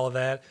top of all of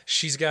that,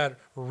 she's got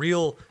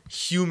real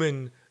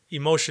human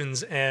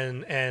emotions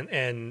and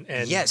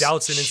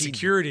doubts and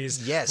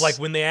insecurities. Yes. Like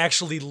when they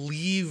actually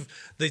leave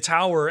the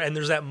tower and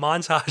there's that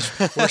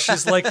montage where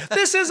she's like,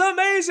 "This is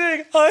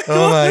amazing. I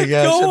want to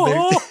go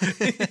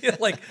home."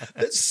 Like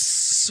it's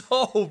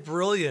so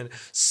brilliant.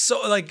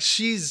 So like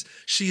she's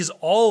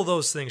all of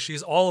those things.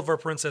 She's all of our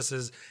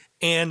princesses,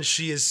 and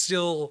she is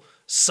still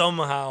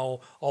somehow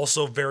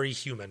also very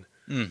human.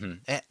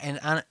 Mm-hmm.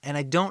 And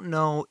I don't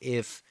know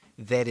if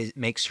that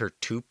makes her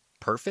too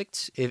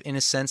perfect in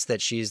a sense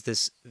that she's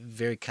this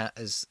very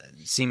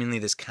seemingly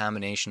this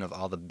combination of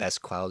all the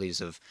best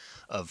qualities of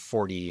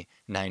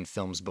 49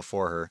 films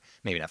before her.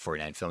 Maybe not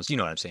 49 films, you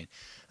know what I'm saying.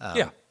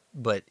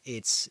 But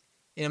it's,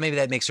 maybe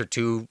that makes her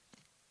too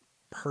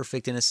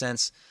perfect in a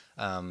sense,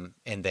 and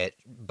that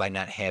by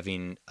not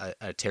having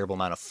a terrible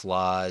amount of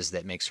flaws,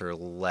 that makes her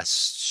less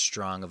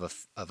strong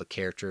of a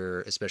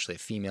character, especially a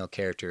female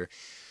character.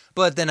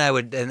 But then I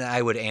would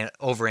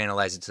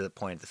overanalyze it to the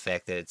point of the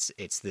fact that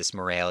it's this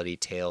morality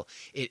tale.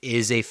 It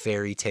is a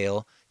fairy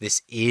tale.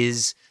 This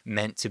is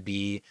meant to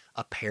be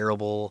a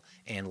parable,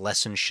 and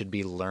lessons should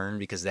be learned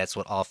because that's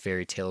what all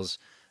fairy tales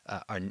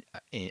are.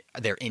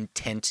 Their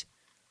intent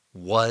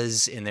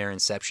was in their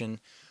inception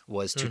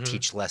was to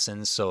teach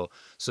lessons. So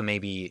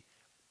maybe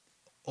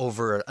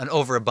an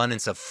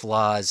overabundance of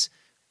flaws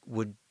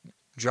would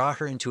draw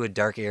her into a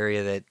dark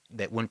area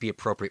that wouldn't be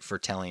appropriate for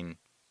telling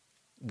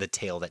the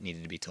tale that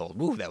needed to be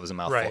told. Ooh, that was a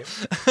mouthful.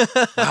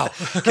 Right. Wow.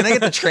 Can I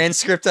get the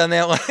transcript on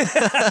that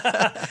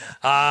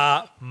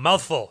one?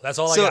 Mouthful. That's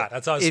all I got.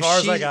 That's as far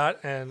as I got.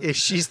 And if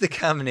she's the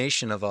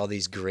combination of all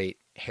these great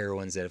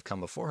heroines that have come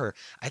before her,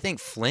 I think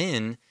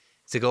Flynn,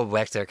 to go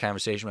back to our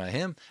conversation about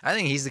him, I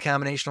think he's the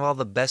combination of all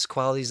the best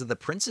qualities of the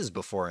princes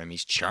before him.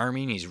 He's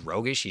charming, he's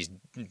roguish,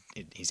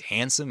 he's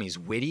handsome, he's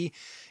witty.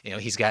 You know,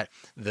 he's a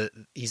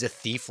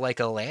thief like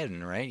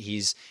Aladdin, right?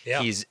 He's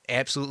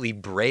absolutely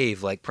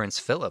brave like Prince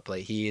Philip.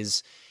 Like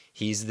he's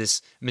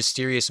this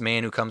mysterious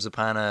man who comes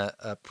upon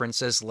a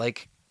princess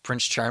like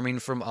Prince Charming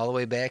from all the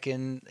way back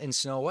in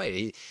Snow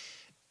White.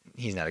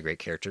 He's not a great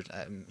character,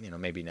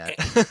 maybe not.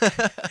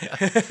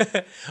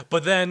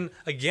 But then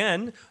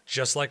again,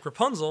 just like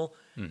Rapunzel,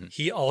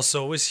 he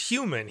also is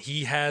human.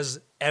 He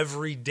has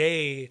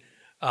everyday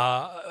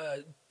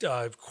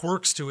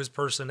quirks to his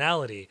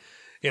personality.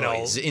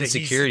 His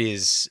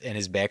insecurities and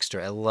his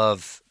backstory. I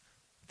love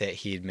that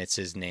he admits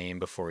his name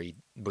before he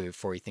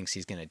thinks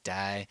he's going to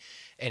die,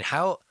 and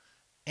how.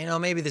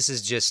 Maybe this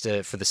is just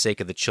for the sake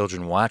of the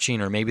children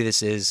watching, or maybe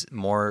this is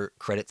more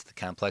credit to the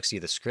complexity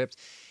of the script.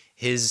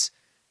 His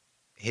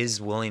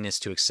willingness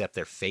to accept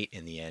their fate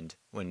in the end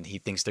when he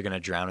thinks they're going to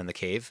drown in the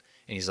cave,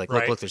 and he's like,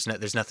 "Look,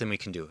 there's nothing we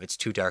can do. It's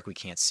too dark. We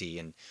can't see."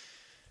 And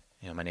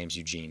my name's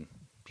Eugene.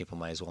 People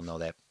might as well know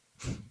that.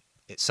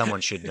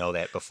 Someone should know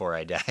that before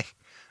I die.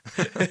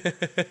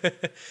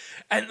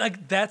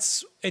 And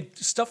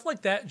stuff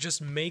like that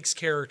just makes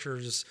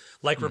characters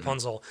like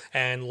Rapunzel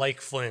and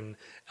like Flynn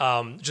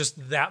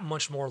just that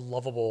much more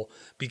lovable,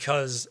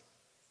 because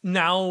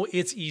now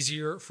it's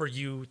easier for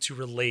you to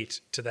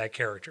relate to that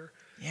character.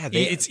 Yeah,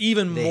 it's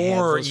even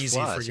more easy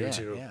for you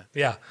to.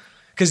 Yeah.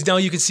 Because now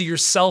you can see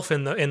yourself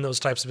in those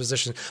types of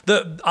positions.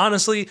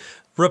 Honestly,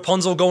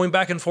 Rapunzel going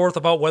back and forth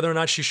about whether or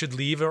not she should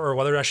leave or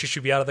whether or not she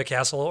should be out of the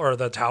castle or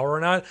the tower or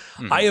not.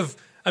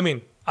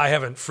 I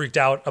haven't freaked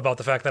out about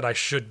the fact that I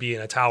should be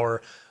in a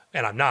tower,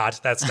 and I'm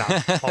not. That's not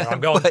where I'm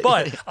going.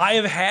 but I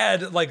have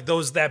had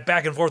that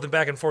back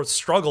and forth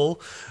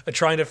struggle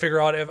trying to figure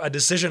out a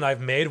decision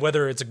I've made,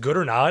 whether it's good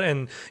or not.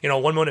 And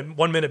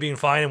 1 minute being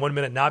fine and 1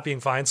 minute not being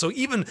fine. So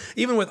even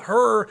with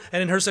her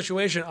and in her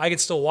situation, I could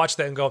still watch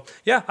that and go,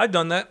 yeah, I've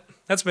done that.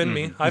 That's been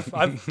me. I've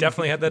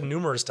definitely had that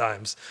numerous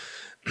times.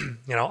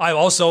 I've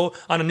also,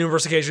 on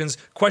numerous occasions,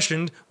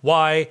 questioned,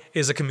 why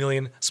is a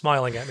chameleon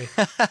smiling at me?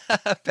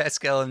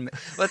 Pascal,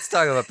 let's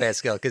talk about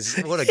Pascal, because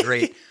what a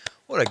great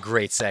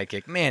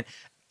sidekick, man.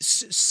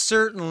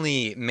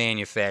 Certainly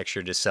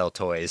manufactured to sell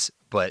toys,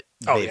 but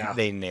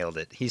they nailed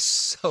it. He's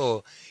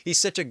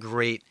such a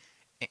great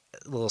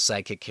little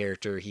sidekick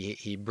character.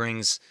 He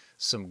brings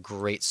some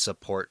great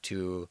support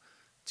to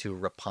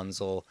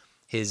Rapunzel.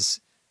 His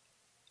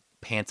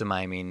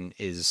pantomiming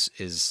is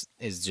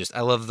just, I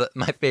love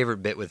my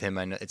favorite bit with him.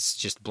 I know it's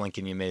just blink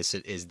and you miss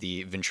it, is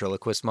the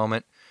ventriloquist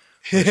moment.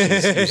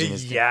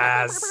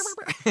 Yes.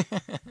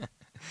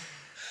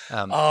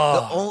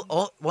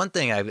 One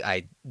thing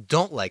I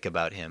don't like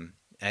about him,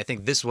 and I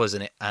think this was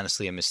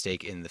honestly a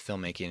mistake in the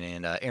filmmaking,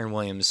 and Aaron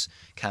Williams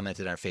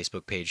commented on our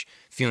Facebook page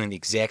feeling the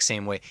exact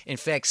same way. In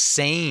fact,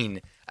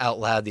 saying out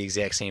loud the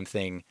exact same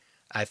thing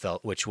I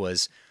felt, which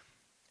was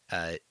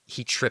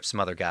he trips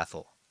Mother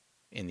Gothel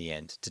in the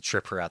end to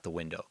trip her out the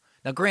window.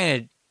 Now,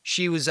 granted,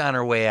 she was on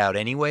her way out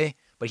anyway,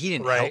 but he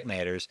didn't help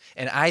matters.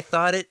 And I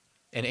thought it,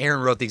 and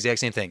Aaron wrote the exact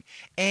same thing.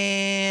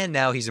 And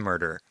now he's a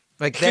murderer.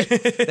 Like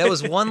that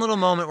was one little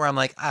moment where I'm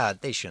like,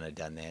 they shouldn't have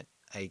done that.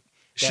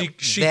 She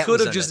could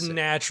have just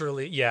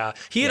naturally,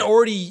 He had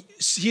already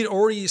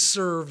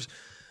served.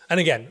 And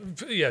again,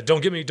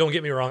 don't get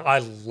me wrong. I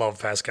love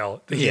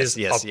Pascal. He is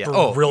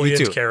a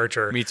brilliant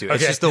character. Me too. Okay.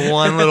 It's just the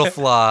one little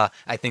flaw.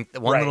 I think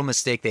the one little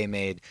mistake they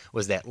made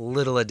was that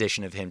little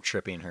addition of him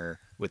tripping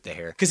her with the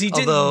hair. Because he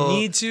didn't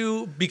need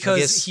to,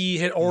 because he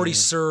had already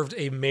served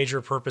a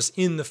major purpose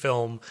in the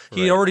film.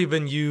 He had already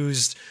been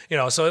used,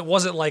 so it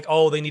wasn't like,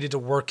 they needed to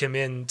work him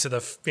into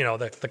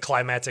the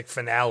climactic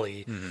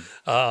finale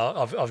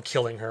of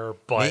killing her.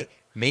 But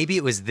maybe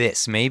it was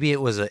this. Maybe it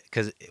was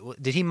because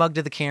did he mug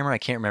to the camera? I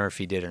can't remember if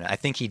he did or not. I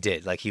think he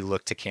did. Like he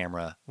looked to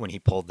camera when he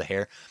pulled the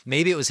hair.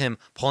 Maybe it was him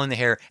pulling the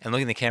hair and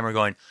looking at the camera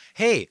going,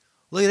 "Hey,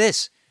 look at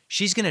this.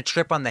 She's going to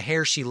trip on the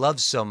hair she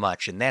loves so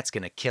much, and that's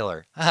going to kill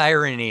her."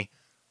 Irony.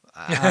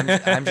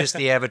 I'm just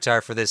the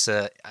avatar for this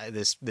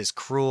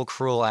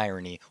cruel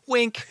irony.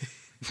 Wink.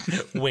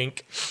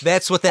 Wink.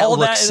 That's what that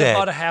look said. In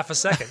about a half a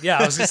second. Yeah,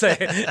 I was going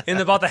to say, in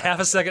about the half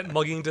a second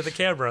mugging to the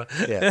camera.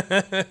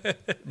 Yeah.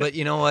 But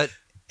you know what?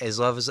 As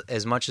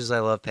much as I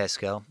love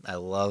Pascal, I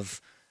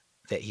love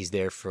that he's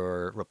there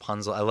for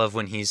Rapunzel. I love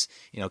when he's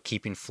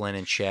keeping Flynn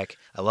in check.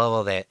 I love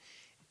all that.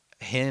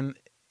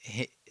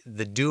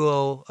 The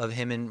duo of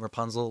him and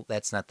Rapunzel,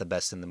 that's not the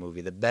best in the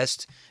movie. The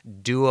best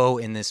duo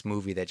in this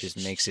movie that just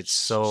makes it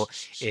so,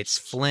 it's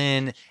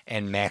Flynn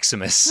and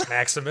Maximus.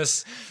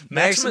 Maximus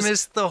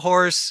the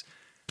horse.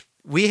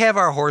 We have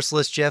our horse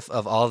list, Jeff,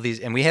 of all of these,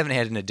 and we haven't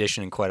had an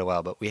edition in quite a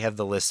while, but we have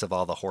the list of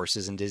all the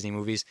horses in Disney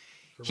movies.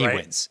 He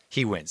wins.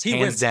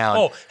 Hands down.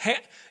 Oh,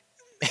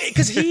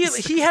 because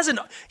he has an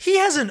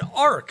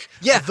arc.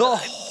 Yeah, the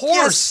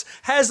horse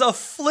has a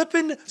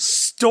flippin'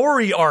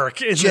 story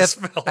arc in Jeff,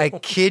 this film. I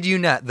kid you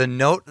not. The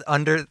note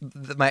under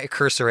my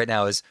cursor right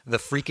now is the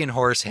freaking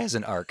horse has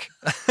an arc,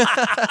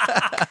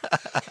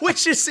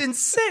 which is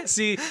insane.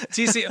 See,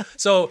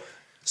 so.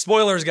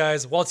 Spoilers,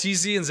 guys. While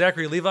TC and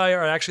Zachary Levi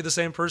are actually the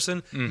same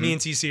person, me and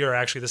TC are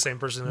actually the same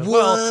person as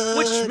well,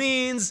 which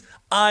means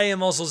I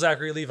am also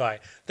Zachary Levi.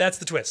 That's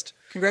the twist.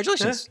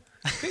 Congratulations.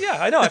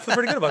 Yeah, I know. I feel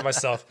pretty good about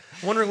myself.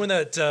 I'm wondering when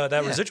that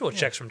residual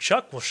checks from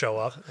Chuck will show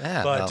up.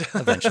 Yeah, but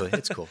well, eventually.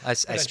 It's cool. I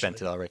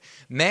spent it already.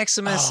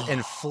 Maximus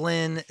and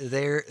Flynn,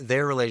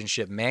 their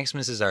relationship,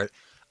 Maximus's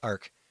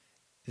arc,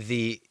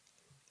 he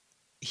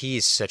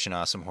is such an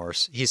awesome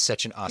horse. He's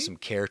such an awesome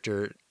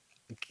character.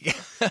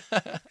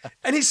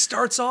 And he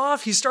starts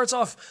off as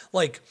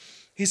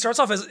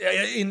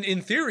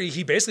in theory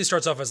he basically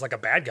starts off as like a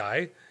bad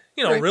guy,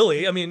 right.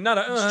 Really. I mean, not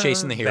a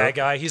chasing the hero. Bad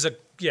guy. He's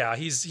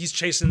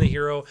chasing the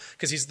hero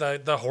because he's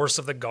the horse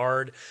of the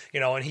guard,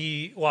 and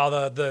while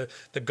the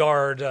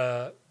guard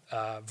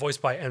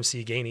voiced by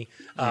MC Gainey,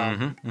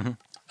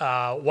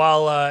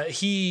 while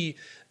he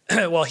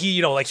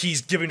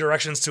he's giving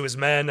directions to his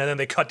men, and then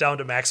they cut down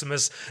to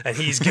Maximus, and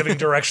he's giving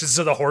directions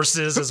to the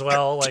horses as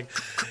well.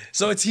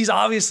 So he's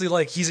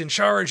obviously he's in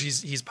charge.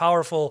 He's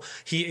powerful.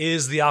 He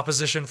is the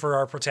opposition for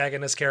our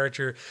protagonist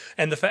character,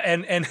 and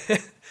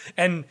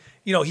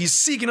he's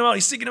seeking him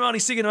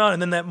out,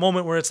 and then that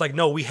moment where it's like,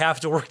 no, we have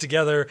to work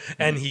together,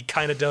 and he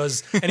kind of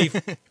does, and he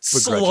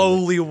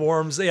slowly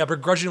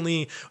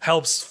begrudgingly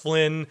helps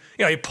Flynn.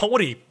 He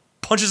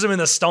punches him in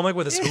the stomach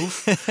with his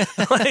hoof,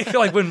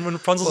 like when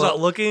Rapunzel's not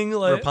looking.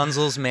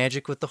 Rapunzel's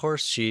magic with the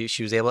horse. She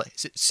was able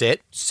to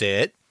sit,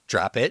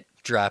 drop it.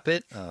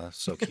 Oh,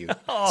 so cute,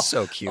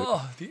 so cute.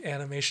 Oh, the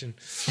animation.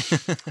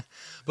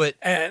 But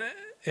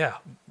yeah,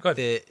 go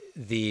ahead.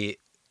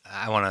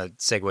 I want to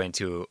segue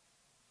into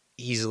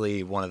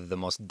easily one of the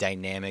most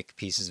dynamic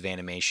pieces of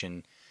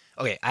animation.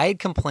 Okay, I had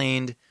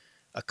complained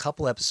a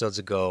couple episodes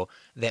ago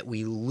that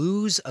we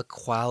lose a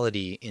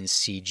quality in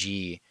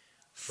CG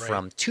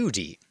from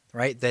 2D.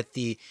 Right, that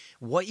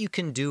what you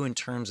can do in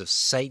terms of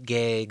sight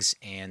gags,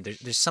 and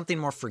there's something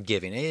more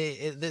forgiving.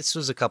 This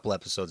was a couple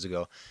episodes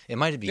ago. It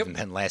might have even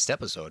been last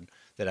episode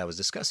that I was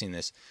discussing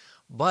this,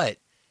 but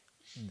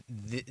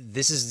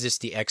this is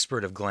just the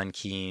expert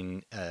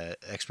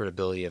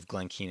ability of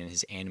Glenn Keane and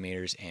his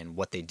animators and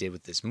what they did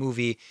with this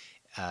movie.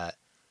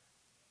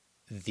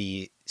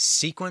 The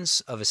sequence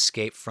of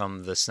escape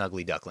from the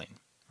Snuggly Duckling,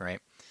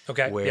 right?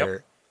 Okay.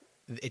 Where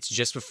it's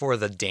just before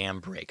the dam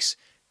breaks.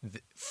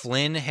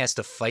 Flynn has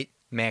to fight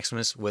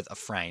Maximus with a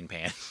frying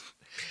pan.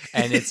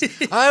 And it's,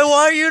 I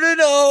want you to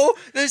know,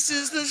 this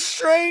is the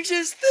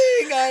strangest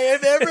thing I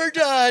have ever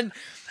done.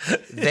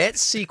 That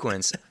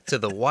sequence, to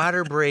the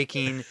water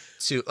breaking,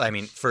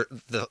 for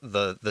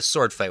the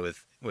sword fight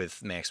with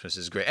Maximus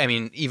is great. I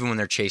mean, even when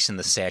they're chasing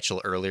the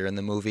satchel earlier in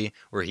the movie,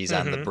 where he's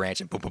on the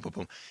branch and boom, boom, boom,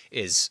 boom,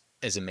 is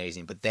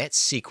amazing. But that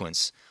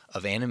sequence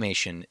of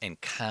animation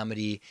and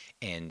comedy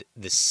and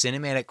the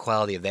cinematic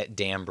quality of that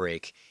dam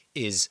break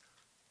is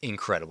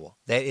incredible.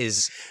 That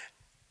is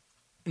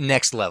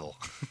next level.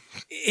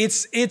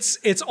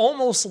 It's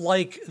almost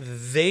like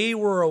they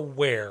were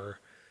aware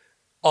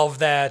of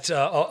that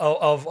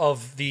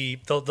of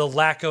the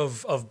lack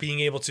of being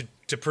able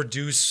to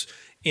produce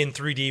in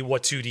 3D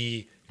what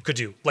 2D could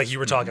do, like you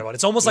were talking about.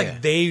 It's almost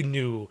like they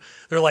knew.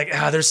 They're like,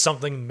 there's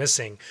something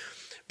missing.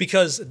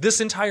 Because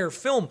this entire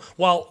film,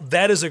 while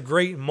that is a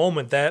great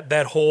moment,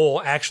 that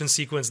whole action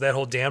sequence, that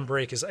whole dam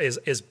break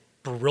is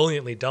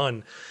brilliantly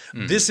done.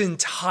 This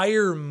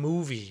entire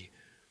movie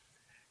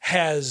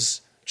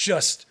has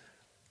just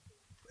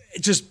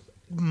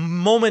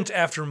moment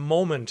after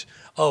moment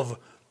of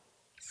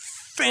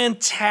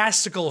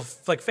fantastical,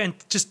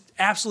 just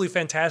absolutely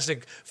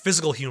fantastic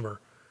physical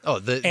humor. Oh,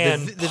 the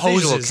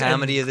visual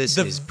comedy of this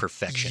is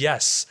perfection.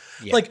 Yes.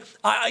 Yeah.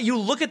 You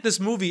look at this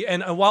movie,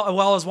 and while I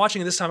was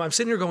watching it this time, I'm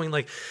sitting here going,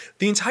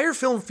 the entire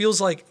film feels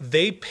like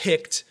they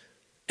picked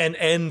an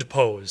end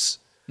pose.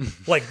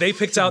 They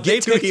picked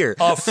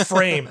a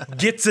frame.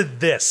 Get to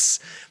this.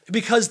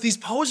 Because these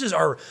poses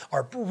are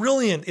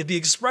brilliant. The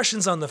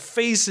expressions on the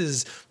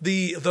faces,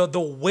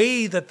 the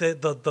way that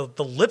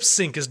the lip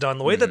sync is done,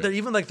 the way that they're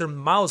even their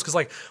mouths,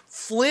 because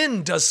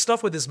Flynn does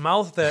stuff with his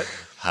mouth that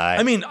Hi.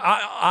 I mean,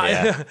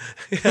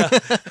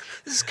 this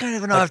is kind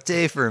of an off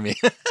day for me.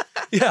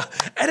 Yeah,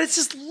 and it's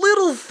just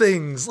little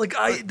things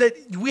that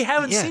we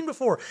haven't seen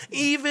before,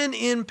 even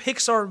in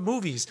Pixar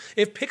movies.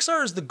 If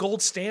Pixar is the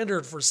gold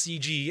standard for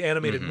CG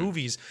animated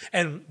movies,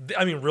 and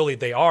I mean, really,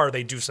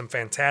 they do some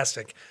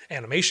fantastic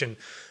animation. animation.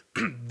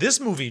 This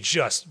movie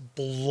just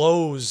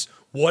blows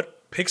what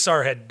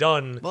Pixar had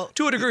done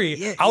to a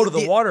degree out of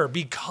the water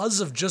because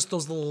of just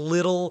those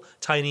little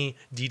tiny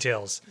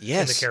details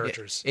in the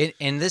characters.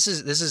 And this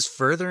is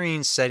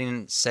furthering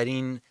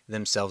setting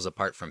themselves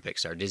apart from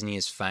Pixar. Disney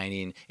is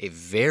finding a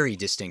very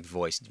distinct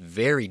voice,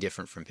 very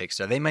different from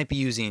Pixar. They might be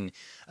using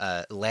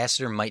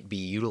Lasseter might be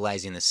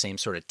utilizing the same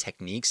sort of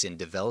techniques in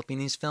developing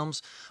these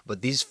films,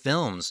 but these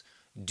films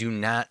do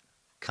not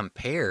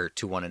compare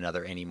to one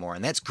another anymore,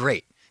 and that's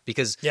great.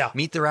 Because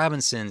Meet the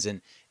Robinsons and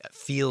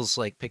feels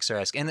like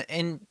Pixar-esque.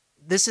 And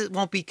this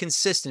won't be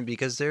consistent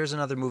because there's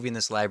another movie in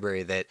this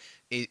library that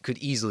it could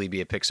easily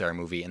be a Pixar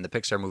movie. And the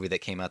Pixar movie that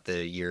came out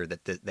the year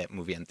that that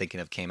movie I'm thinking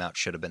of came out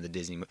should have been the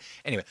Disney movie.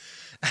 Anyway,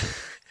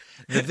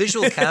 the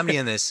visual comedy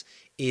in this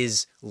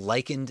is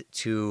likened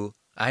to,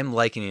 I'm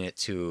likening it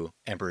to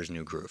Emperor's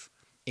New Groove.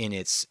 In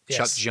its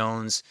Chuck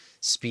Jones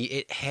speed,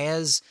 it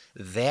has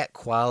that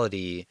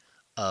quality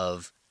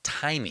of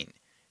timing.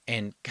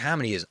 And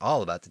comedy is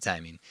all about the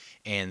timing.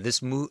 And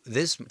this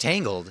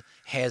Tangled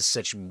has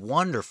such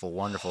wonderful,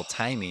 wonderful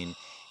timing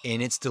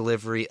in its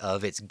delivery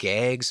of its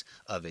gags,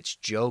 of its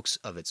jokes,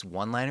 of its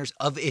one-liners,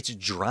 of its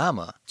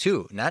drama,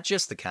 too. Not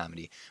just the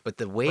comedy, but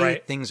the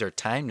way things are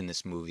timed in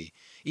this movie.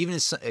 Even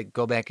as,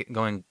 going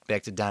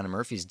back to Donna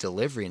Murphy's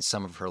delivery and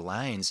some of her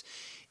lines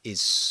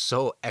is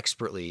so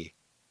expertly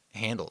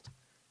handled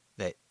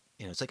that,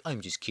 you know, it's like,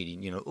 I'm just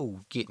kidding, you know,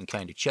 oh, getting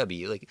kind of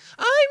chubby. Like,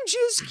 I'm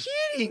just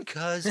kidding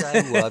because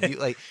I love you.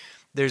 Like,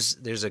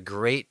 there's a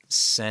great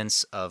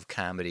sense of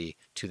comedy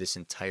to this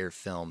entire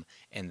film.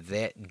 And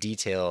that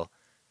detail,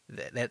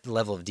 that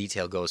level of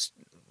detail goes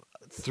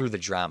through the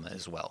drama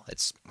as well.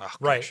 It's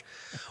right.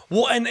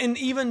 Well, and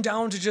even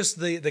down to just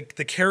the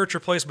character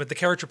placement, the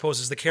character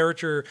poses, the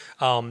character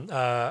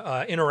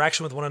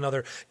interaction with one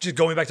another. Just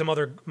going back to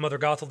Mother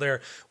Gothel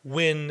there,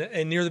 when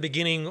near the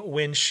beginning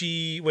when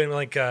she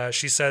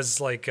says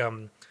like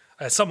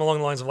something along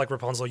the lines of like,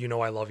 Rapunzel, you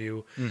know I love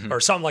you, or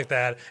something like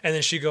that, and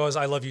then she goes,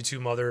 I love you too,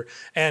 Mother.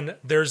 And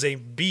there's a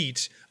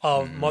beat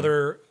of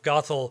Mother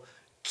Gothel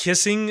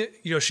kissing.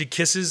 You know, she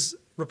kisses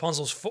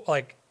Rapunzel's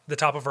like the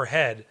top of her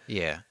head.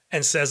 Yeah.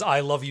 And says,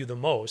 I love you the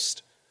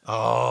most.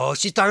 Oh,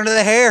 she's talking to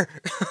the hair.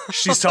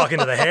 She's talking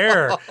to the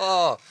hair.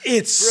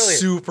 It's brilliant.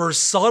 Super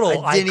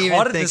subtle. I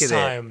caught it this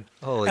time.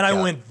 And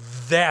I went,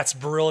 that's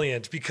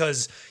brilliant.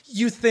 Because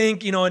you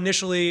think, you know,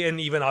 initially, and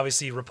even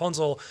obviously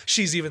Rapunzel,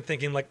 she's even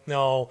thinking like,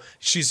 no,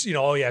 she's, you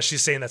know, oh yeah,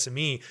 she's saying that to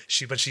me.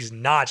 But she's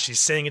not. She's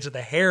saying it to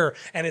the hair.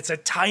 And it's a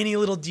tiny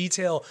little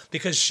detail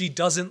because she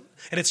doesn't,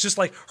 and it's just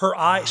like her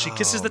eye, she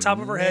kisses the top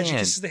of her head, she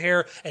kisses the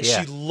hair, and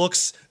she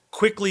looks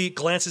quickly,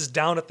 glances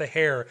down at the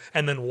hair,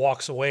 and then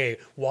walks away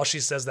while she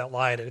says that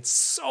line. And it's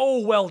so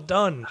well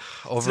done.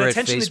 It's an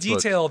attention to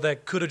detail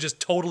that could have just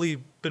totally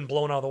been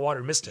blown out of the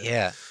water, missed it.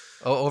 Yeah.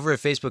 Over at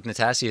Facebook,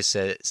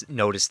 Natasha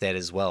noticed that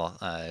as well.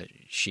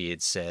 She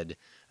had said,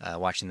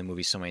 watching the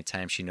movie so many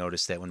times, she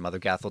noticed that when Mother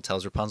Gothel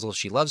tells Rapunzel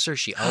she loves her,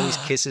 she always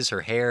kisses her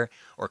hair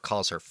or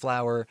calls her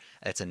flower.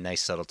 That's a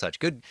nice, subtle touch.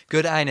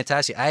 Good eye,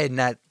 Natasha. I had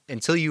not,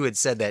 until you had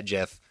said that,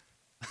 Jeff.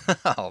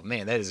 Oh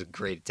man, that is a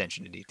great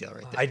attention to detail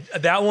right there.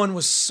 That one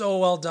was so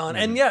well done.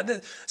 And yeah,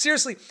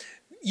 seriously,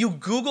 you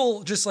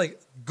Google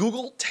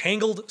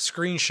Tangled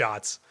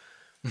screenshots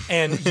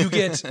and you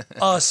get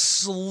a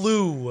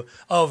slew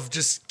of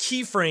just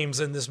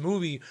keyframes in this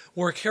movie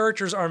where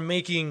characters are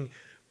making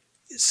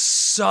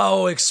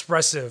so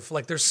expressive.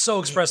 Like they're so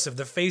expressive.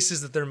 The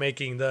faces that they're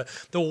making, the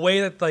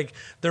way that like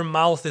their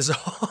mouth is.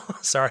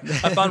 Sorry,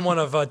 I found one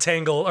of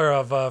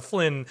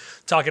Flynn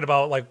talking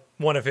about like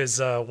one of his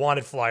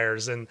wanted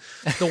flyers and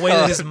the way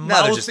that his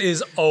mouth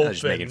is open. They're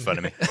just making fun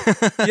of me.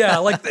 Yeah,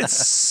 like it's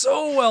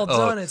so well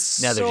done.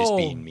 It's now they're just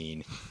being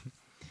mean.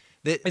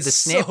 The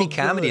snappy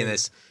comedy in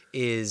this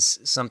is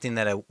something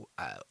that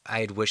I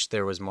had wished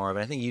there was more of,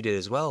 and I think you did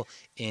as well,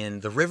 in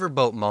the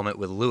riverboat moment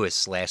with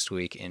Lewis last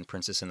week in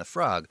Princess and the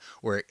Frog,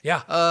 where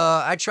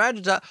I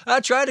tried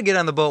to get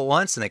on the boat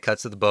once, and it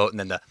cuts to the boat, and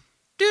then the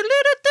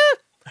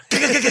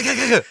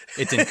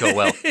it didn't go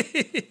well.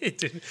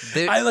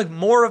 I like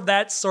more of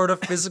that sort of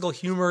physical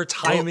humor,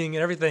 timing,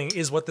 and everything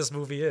is what this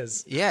movie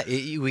is. Yeah,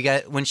 we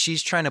got when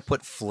she's trying to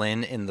put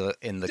Flynn in the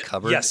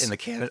cupboard in the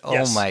cabinet.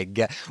 Oh my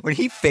god, when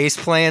he face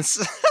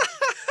plants.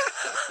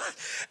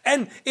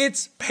 And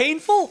it's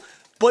painful,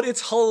 but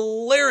it's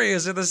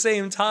hilarious at the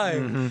same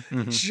time.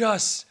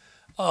 Just,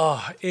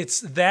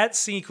 it's that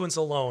sequence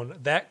alone,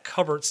 that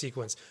cupboard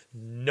sequence,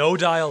 no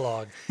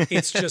dialogue.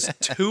 It's just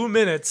 2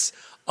 minutes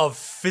of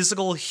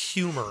physical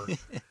humor.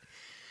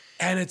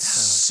 And it's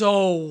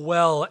so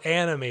well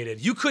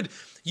animated. You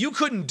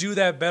couldn't do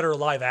that better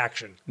live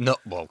action. No,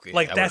 well,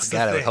 like that's the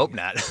thing. I would hope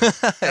not.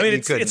 I mean,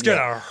 it's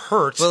gonna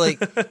hurt. Well,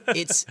 like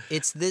it's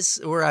this.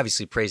 We're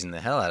obviously praising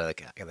the hell out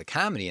of the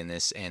comedy in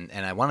this, and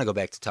I want to go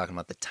back to talking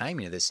about the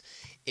timing of this.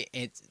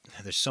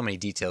 There's so many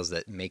details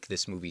that make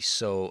this movie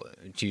so,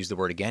 to use the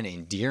word again,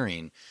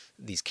 endearing.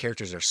 These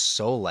characters are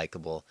so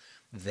likable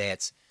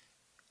that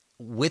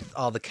with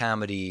all the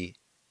comedy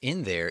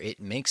in there,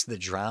 it makes the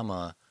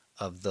drama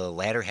of the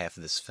latter half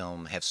of this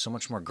film have so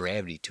much more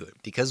gravity to it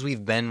because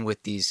we've been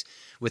with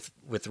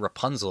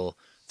Rapunzel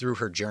through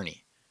her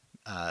journey.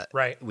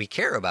 Right. We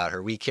care about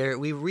her. We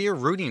are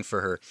rooting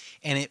for her,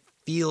 and it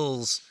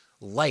feels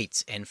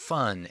light and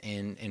fun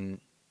and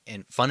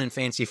fun and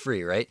fancy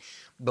free, right?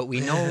 But we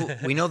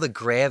know the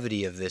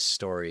gravity of this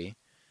story,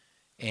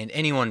 and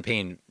anyone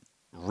paying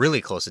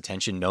really close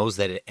attention knows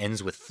that it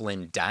ends with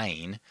Flynn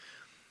dying.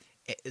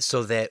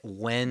 So that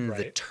when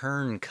the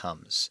turn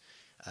comes,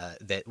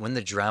 that when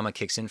the drama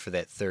kicks in for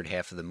that third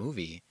half of the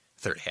movie,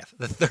 the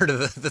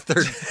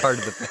third part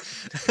of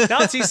the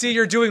now TC,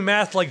 you're doing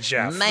math like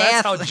Jeff.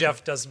 That's how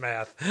Jeff does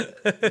math.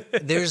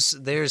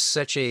 there's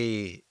such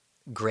a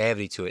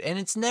gravity to it, and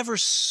it's never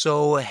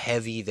so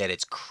heavy that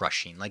it's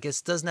crushing. Like it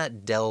does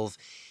not delve.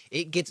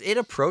 It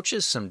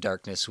approaches some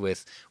darkness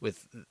with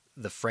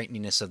the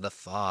frighteningness of the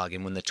fog,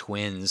 and when the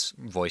twins,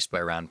 voiced by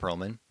Ron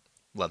Perlman,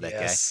 love that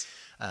guy.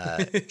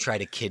 Try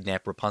to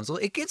kidnap Rapunzel.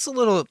 It gets a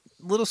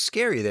little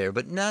scary there,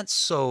 but not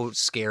so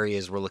scary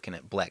as we're looking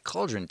at Black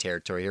Cauldron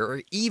territory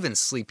or even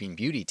Sleeping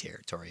Beauty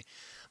territory.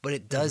 But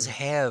it does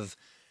have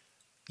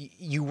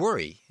you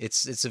worry.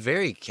 It's a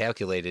very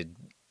calculated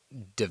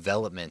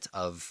development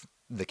of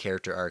the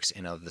character arcs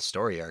and of the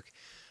story arc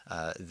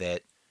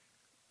that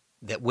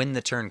when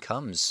the turn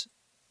comes,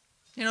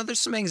 there's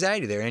some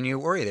anxiety there and you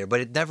worry there,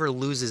 but it never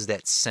loses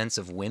that sense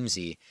of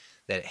whimsy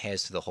that it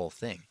has to the whole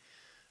thing.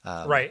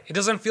 Right. It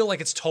doesn't feel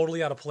like it's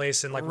totally out of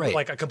place and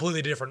like a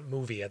completely different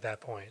movie at that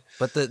point.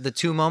 But the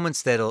two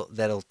moments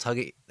that'll tug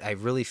it, I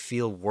really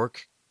feel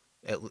work,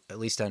 at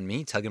least on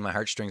me, tugging my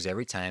heartstrings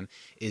every time,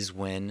 is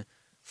when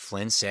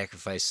Flynn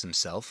sacrificed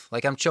himself.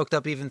 Like I'm choked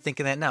up even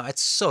thinking that now.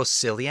 It's so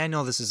silly. I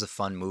know this is a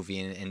fun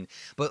movie,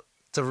 but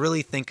to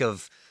really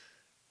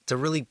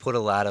put a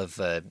lot of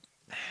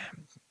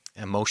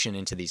emotion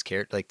into these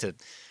characters, like to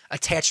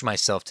attach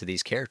myself to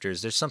these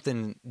characters, there's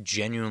something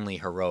genuinely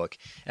heroic.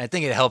 And I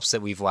think it helps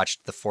that we've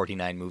watched the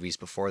 49 movies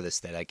before this,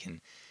 that I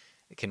can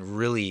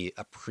really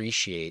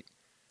appreciate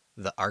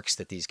the arcs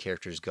that these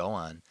characters go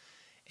on.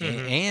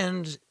 Mm-hmm.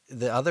 And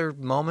the other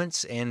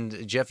moments,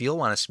 and Jeff, you'll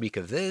want to speak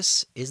of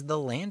this, is the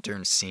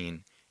lantern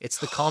scene. It's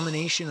the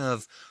culmination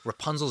of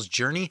Rapunzel's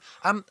journey.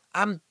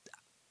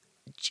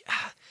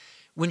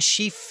 When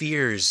she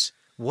fears,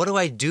 what do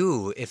I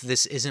do if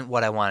this isn't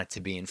what I want it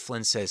to be? And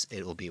Flynn says,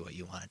 it will be what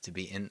you want it to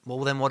be. And well,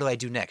 then what do I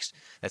do next?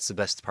 That's the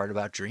best part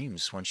about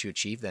dreams. Once you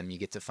achieve them, you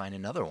get to find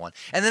another one.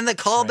 And then the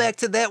callback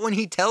to that when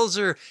he tells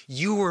her,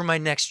 you were my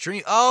next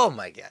dream. Oh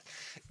my God.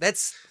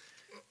 That's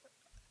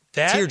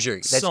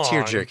tear-jerking. That's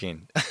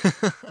tear-jerking.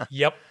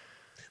 Yep.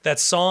 That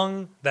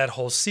song, that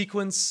whole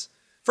sequence.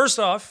 First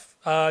off,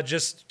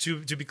 just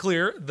to be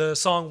clear, the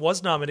song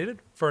was nominated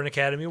for an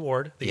Academy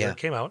Award the year it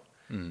came out.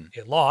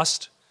 It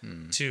lost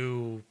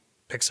to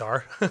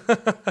Pixar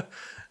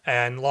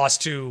and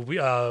lost to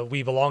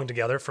We Belong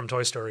Together from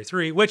Toy Story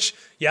 3, which,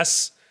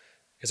 yes,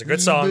 is a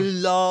good song. We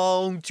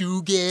belong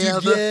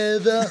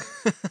together.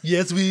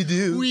 Yes, we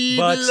do. We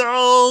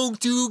belong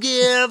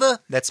together.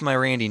 That's my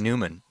Randy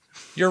Newman.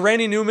 Your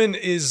Randy Newman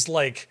is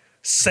like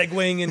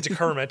segueing into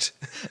Kermit.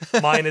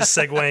 Mine is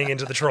segueing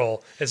into the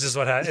troll. This is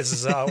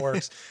how it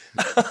works.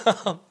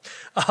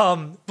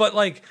 But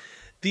like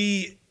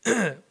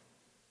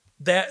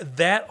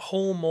that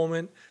whole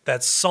moment,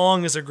 that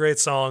song is a great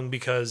song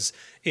because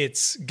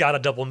it's got a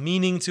double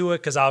meaning to it.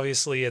 Because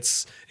obviously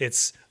it's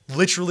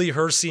literally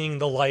her seeing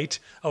the light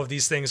of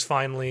these things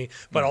finally,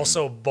 but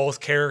also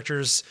both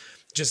characters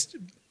just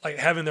like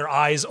having their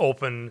eyes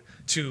open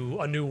to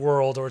a new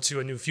world or to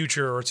a new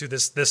future or to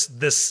this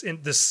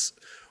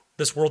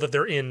world that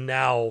they're in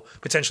now,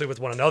 potentially with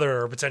one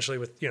another or potentially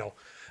with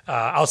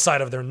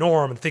outside of their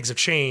norm, and things have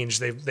changed.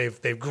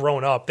 They've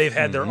grown up. They've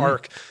had their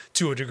arc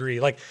to a degree.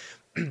 Like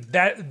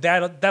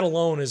that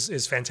alone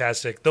is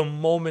fantastic. The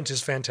moment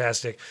is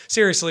fantastic.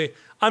 Seriously,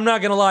 I'm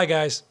not gonna lie,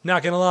 guys.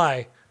 Not gonna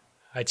lie.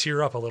 I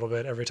tear up a little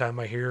bit every time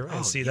I hear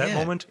and see that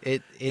moment.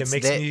 It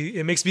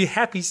makes me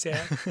happy,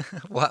 sad.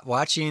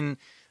 Watching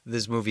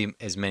this movie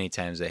as many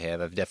times as I have,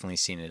 I've definitely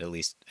seen it at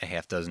least a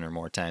half dozen or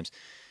more times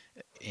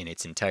in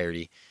its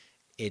entirety.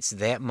 It's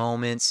that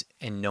moment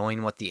and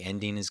knowing what the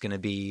ending is going to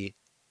be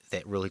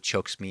that really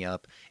chokes me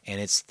up, and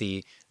it's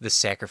the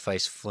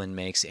sacrifice Flynn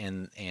makes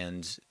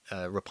and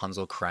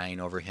Rapunzel crying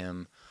over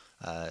him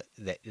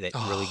that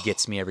really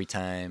gets me every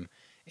time.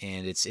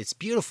 And it's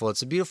beautiful.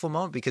 It's a beautiful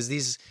moment because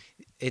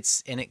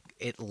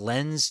it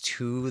lends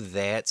to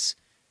that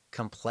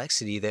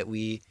complexity that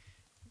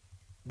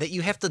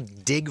you have to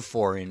dig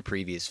for in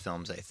previous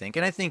films, I think.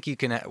 And I think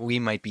we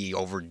might be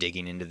over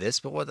digging into this,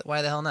 but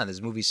why the hell not?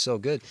 This movie's so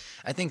good.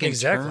 I think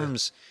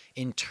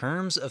in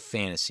terms of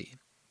fantasy,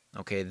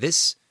 okay,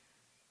 this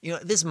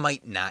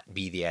might not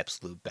be the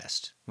absolute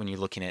best when you're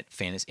looking at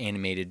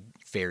animated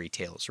fairy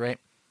tales, right?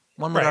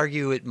 One would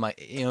argue it might,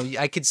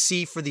 I could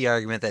see for the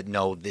argument that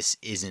no, this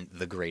isn't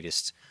the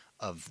greatest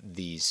of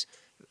these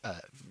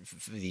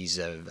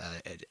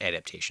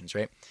adaptations,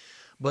 right?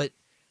 But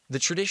the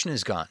tradition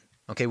is gone.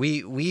 Okay,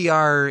 we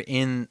are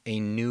in a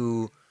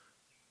new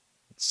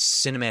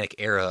cinematic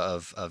era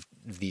of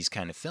these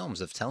kind of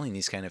films, of telling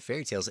these kind of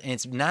fairy tales. And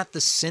it's not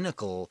the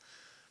cynical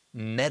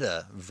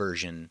meta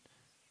version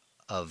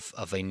of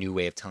a new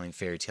way of telling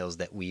fairy tales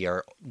that we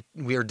are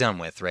done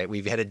with, right?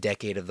 We've had a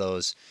decade of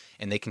those,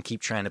 and they can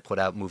keep trying to put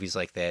out movies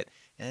like that,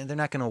 and they're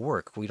not going to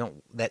work.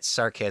 That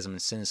sarcasm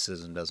and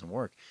cynicism doesn't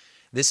work.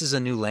 This is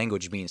a new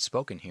language being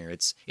spoken here.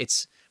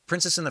 It's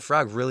Princess and the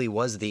Frog really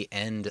was the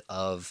end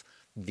of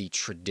the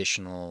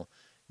traditional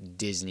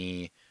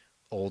Disney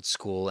old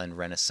school and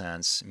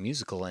Renaissance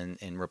musical,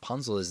 and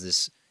Rapunzel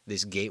is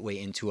this gateway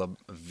into a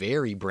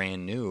very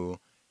brand new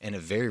and a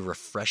very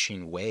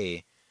refreshing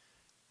way.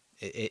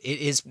 It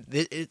is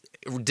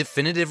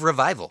definitive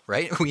revival,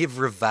 right? We have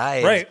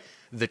revived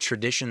the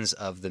traditions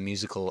of the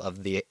musical,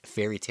 of the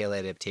fairy tale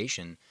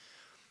adaptation.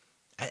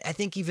 I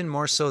think even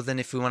more so than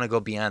if we want to go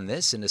beyond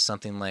this into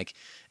something like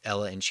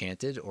Ella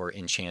Enchanted or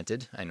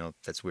Enchanted. I know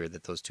that's weird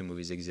that those two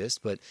movies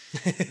exist, but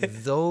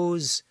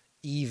those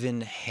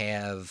even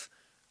have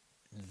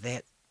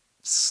that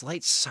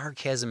slight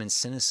sarcasm and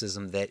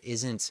cynicism that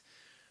isn't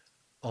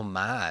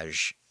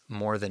homage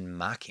more than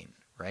mocking,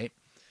 right?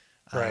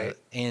 Right.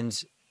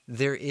 And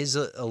there is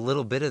a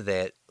little bit of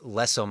that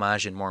less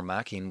homage and more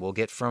mocking we'll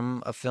get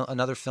from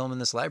another film in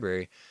this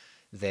library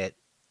that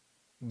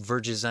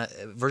verges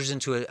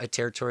into a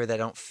territory that I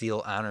don't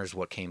feel honors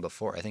what came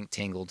before. I think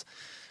Tangled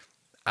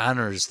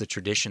honors the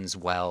traditions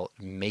while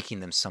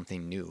making them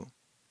something new.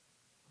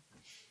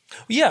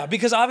 Yeah,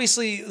 because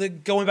obviously,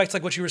 going back to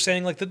like what you were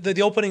saying, like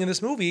the opening of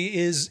this movie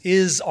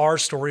is our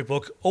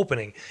storybook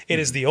opening. It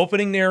is the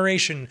opening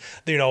narration.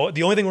 The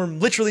only thing we're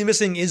literally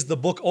missing is the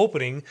book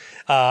opening,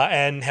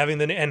 and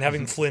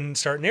having Flynn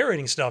start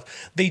narrating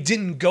stuff. They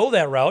didn't go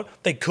that route.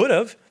 They could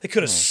have. They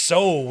could have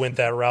so went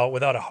that route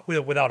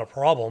without a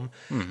problem.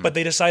 But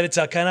they decided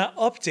to kind of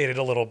update it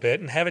a little bit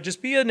and have it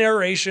just be a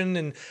narration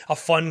and a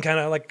fun kind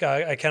of like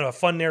a kind of a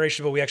fun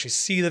narration. But we actually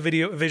see the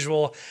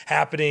visual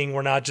happening.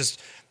 We're not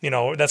just.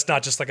 That's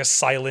not just like a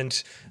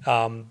silent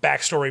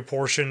backstory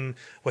portion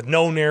with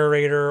no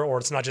narrator, or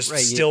it's not just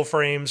still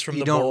frames from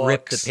the books. You don't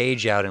rip the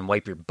page out and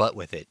wipe your butt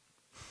with it.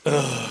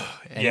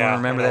 Anyone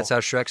remember that's how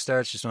Shrek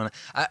starts? Just want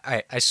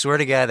to. I swear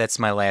to God, that's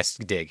my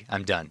last dig.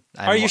 I'm done.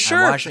 Are you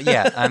sure?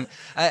 Yeah, I'm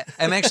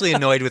actually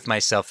annoyed with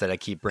myself that I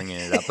keep bringing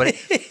it up.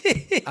 But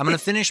I'm going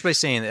to finish by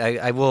saying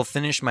I will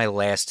finish my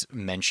last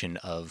mention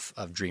of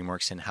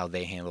DreamWorks and how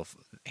they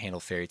handle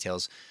fairy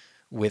tales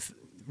with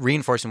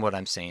reinforcing what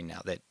I'm saying now,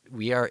 that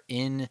we are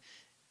in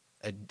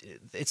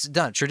it's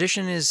done.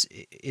 Tradition is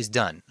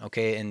done,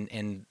 okay?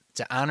 And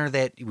to honor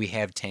that, we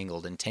have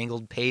Tangled, and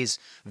Tangled pays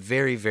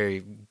very,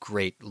 very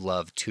great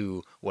love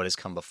to what has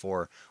come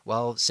before,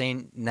 while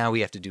saying now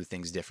we have to do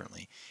things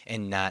differently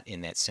and not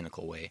in that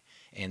cynical way.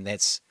 And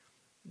that's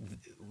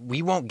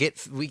we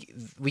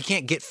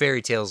can't get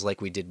fairy tales like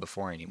we did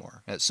before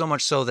anymore. So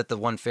much so that the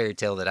one fairy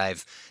tale that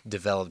I've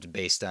developed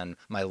based on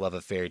my love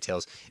of fairy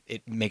tales,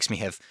 it makes me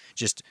have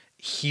just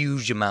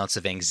huge amounts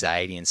of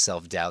anxiety and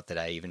self-doubt that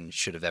I even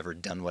should have ever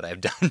done what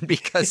I've done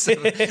because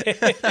of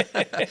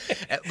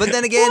But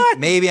then again,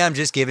 maybe I'm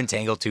just giving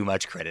Tangled too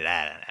much credit.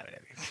 I don't know.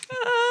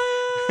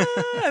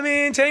 I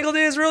mean, Tangled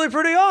is really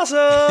pretty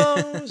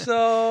awesome.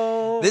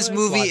 So this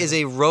movie is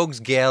a rogues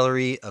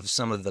gallery of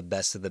some of the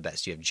best of the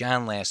best. You have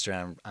John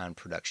Lasseter on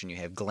production. You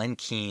have Glenn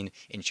Keane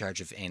in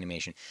charge of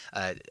animation.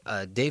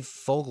 Dave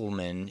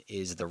Fogelman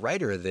is the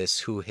writer of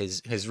this, who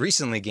has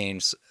recently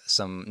gained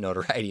some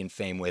notoriety and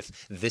fame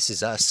with This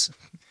Is Us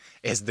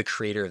as the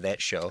creator of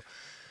that show.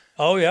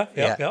 Oh, yeah.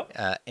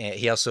 And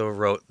he also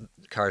wrote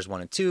Cars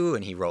 1 and 2,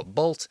 and he wrote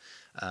Bolt.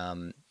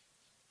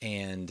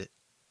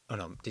 Oh,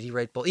 no, did he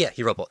write Bolt? Yeah,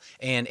 he wrote Bolt.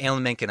 And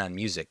Alan Menken on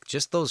music.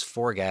 Just those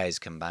four guys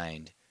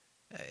combined.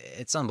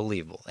 It's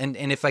unbelievable. And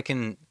if I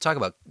can talk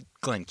about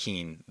Glenn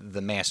Keane,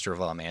 the master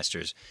of all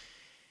masters,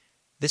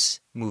 this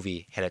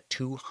movie had a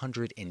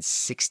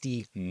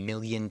 $260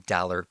 million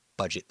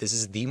budget. This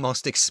is the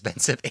most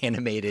expensive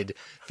animated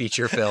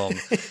feature film.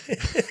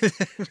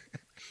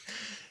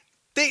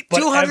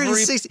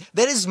 260.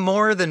 That is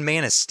more than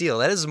Man of Steel.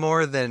 That is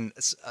more than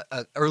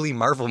early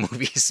Marvel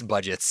movies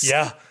budgets.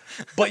 Yeah.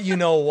 But you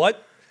know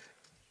what?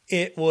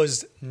 It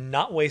was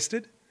not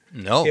wasted.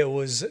 No. It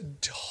was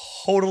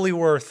totally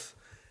worth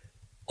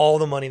all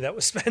the money that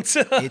was spent.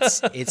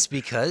 It's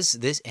because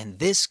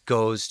this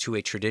goes to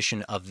a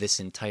tradition of this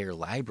entire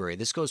library.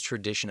 This goes to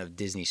tradition of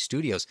Disney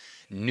Studios.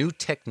 New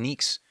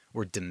techniques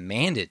were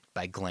demanded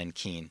by Glenn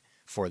Keane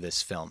for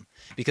this film.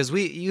 Because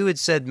you had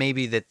said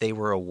maybe that they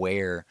were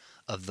aware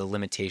of the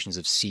limitations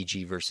of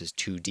CG versus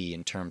 2D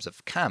in terms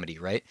of comedy,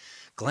 right?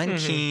 Glenn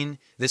Keane,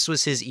 this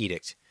was his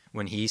edict.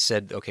 When he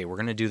said, okay, we're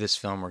going to do this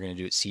film, we're going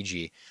to do it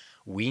CG,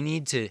 we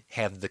need to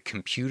have the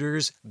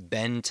computers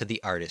bend to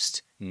the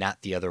artist,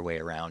 not the other way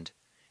around.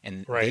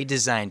 And they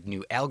designed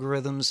new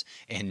algorithms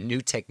and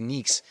new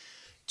techniques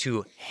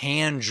to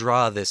hand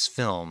draw this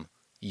film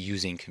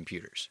using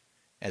computers,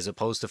 as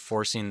opposed to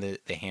forcing the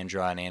hand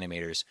drawn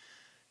animators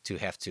to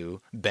have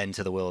to bend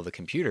to the will of the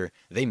computer.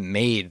 They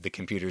made the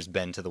computers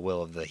bend to the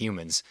will of the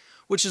humans,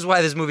 which is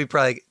why this movie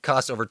probably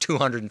cost over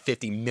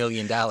 $250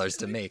 million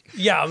to make.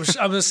 Yeah, I'm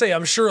going to say,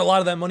 I'm sure a lot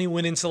of that money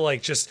went into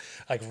like just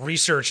like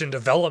research and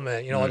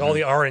development, you know, like all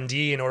the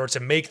R&D in order to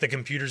make the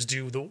computers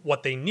do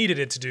what they needed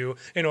it to do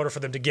in order for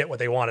them to get what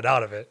they wanted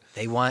out of it.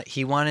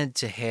 He wanted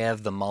to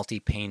have the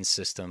multi-pane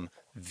system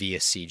via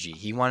CG.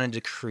 He wanted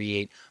to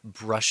create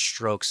brush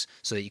strokes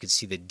so that you could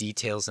see the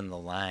details in the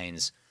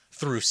lines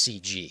through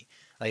CG.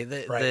 Like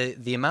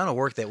the amount of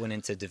work that went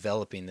into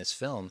developing this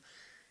film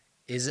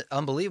is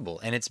unbelievable,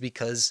 and it's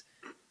because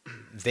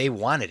they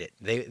wanted it.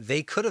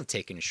 They could have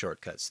taken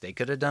shortcuts. They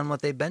could have done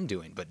what they've been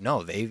doing, but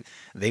no,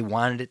 they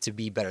wanted it to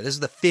be better. This is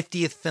the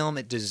 50th film.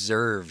 It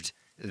deserved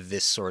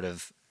this sort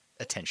of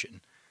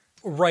attention.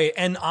 Right.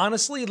 And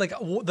honestly, like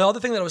the other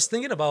thing that I was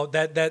thinking about,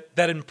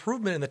 that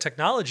improvement in the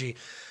technology,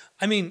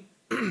 I mean,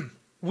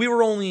 we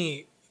were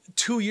only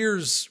 2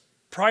 years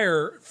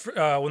prior,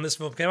 when this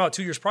film came out,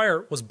 2 years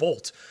prior was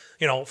Bolt.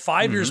 You know,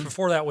 5 years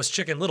before that was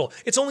Chicken Little.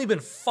 It's only been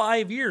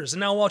 5 years. And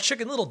now while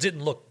Chicken Little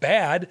didn't look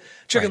bad,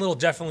 Chicken Little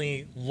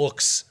definitely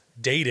looks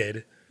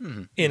dated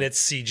in its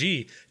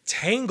CG.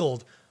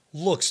 Tangled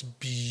looks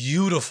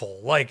beautiful.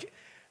 Like,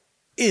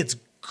 it's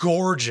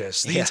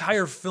gorgeous. The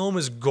entire film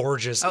is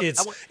gorgeous.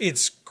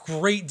 It's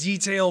great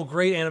detail,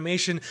 great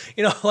animation.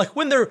 You know, like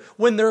when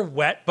they're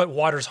wet, but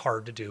water's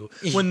hard to do.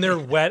 When they're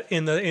wet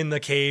in the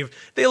cave,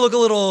 they look a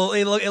little.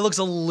 It looks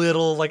a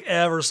little like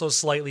ever so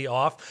slightly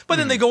off. But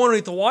then they go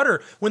underneath the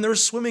water when they're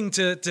swimming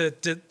to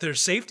their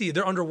safety.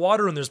 They're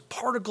underwater and there's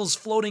particles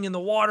floating in the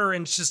water,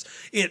 and it's just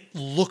it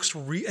looks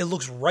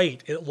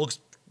right. It looks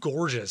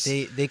gorgeous.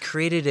 They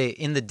created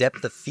in the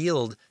depth of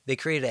field. They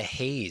created a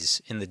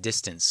haze in the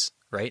distance.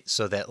 Right,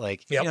 so that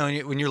like you know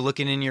when you're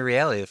looking in your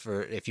reality,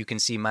 if you can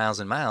see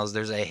miles and miles,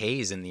 there's a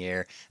haze in the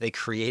air. They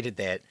created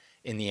that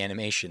in the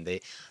animation.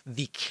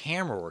 The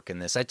camera work in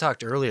this. I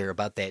talked earlier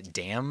about that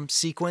dam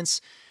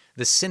sequence.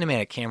 The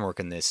cinematic camera work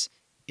in this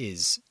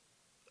is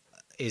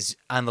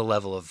on the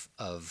level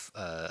of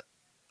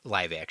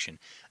live action.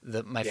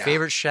 My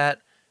favorite shot.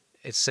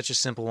 It's such a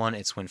simple one.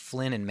 It's when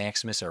Flynn and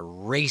Maximus are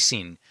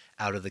racing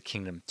out of the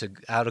kingdom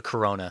out of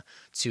Corona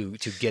to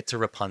get to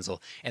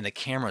Rapunzel, and the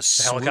camera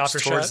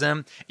swoops towards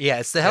them. Yeah,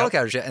 it's the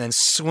helicopter shot, and then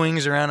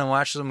swings around and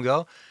watches them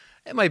go.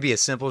 It might be a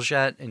simple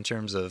shot in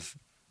terms of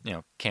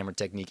camera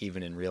technique,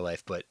 even in real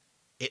life, but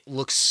it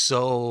looks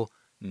so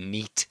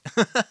neat.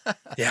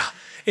 Yeah,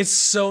 it's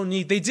so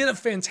neat. They did a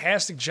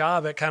fantastic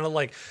job at kind of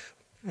like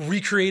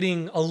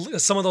recreating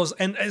some of those,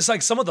 and it's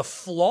like some of the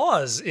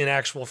flaws in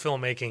actual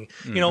filmmaking,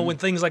 you know, when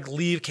things like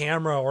leave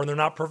camera or they're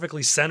not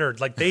perfectly centered,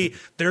 like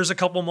there's a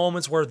couple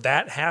moments where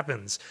that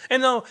happens.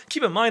 And now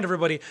keep in mind,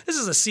 everybody, this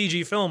is a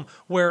CG film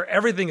where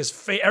everything is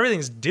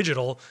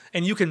digital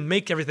and you can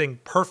make everything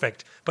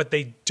perfect, but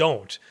they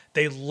don't.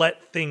 They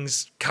let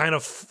things kind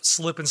of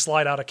slip and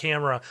slide out of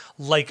camera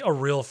like a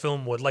real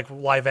film would, like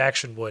live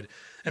action would.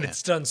 And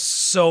it's done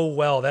so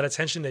well. That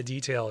attention to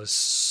detail is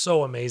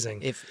so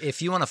amazing.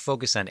 If you want to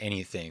focus on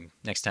anything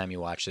next time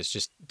you watch this,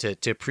 just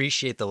to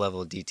appreciate the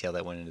level of detail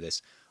that went into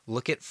this,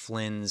 look at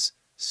Flynn's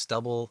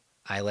stubble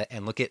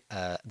and look at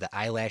the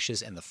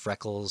eyelashes and the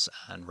freckles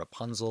on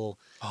Rapunzel.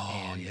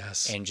 Oh,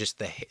 yes. And just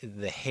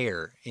the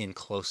hair in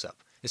close up.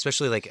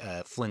 Especially like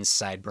Flynn's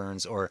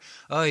sideburns, or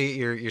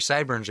your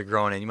sideburns are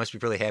growing and you must be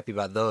really happy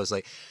about those.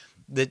 Like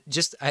and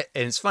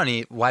it's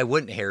funny, why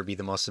wouldn't hair be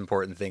the most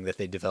important thing that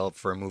they developed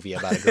for a movie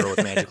about a girl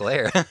with magical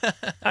hair?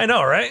 I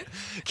know, right?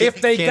 If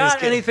they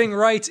got anything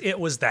right, it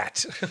was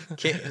that.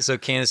 So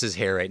Candace's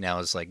hair right now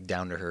is like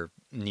down to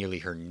nearly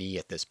her knee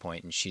at this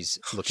point, and she's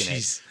looking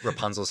at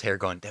Rapunzel's hair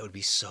going, that would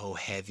be so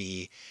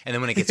heavy. And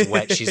then when it gets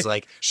wet, she's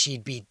like,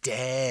 she'd be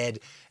dead.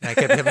 And I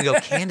kept having to go,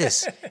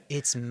 Candace,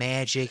 it's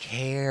magic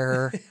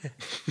hair.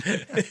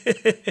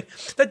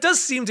 That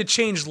does seem to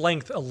change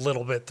length a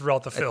little bit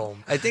throughout the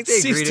film. I think they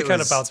agreed seems to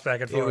kind of bounce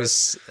back and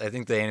forth. I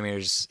think the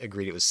animators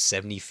agreed it was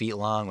 70 feet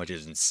long, which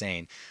is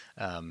insane.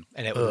 And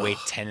it would weigh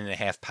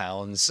 10.5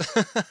 pounds.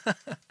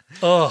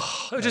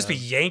 It would just be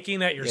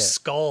yanking at your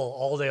skull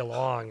all day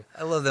long.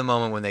 I love the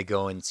moment when they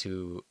go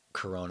into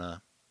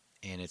Corona,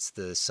 and it's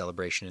the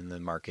celebration in the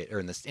market or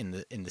in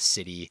the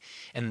city,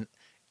 and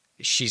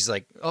she's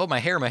like, "Oh, my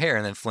hair!"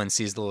 And then Flynn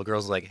sees the little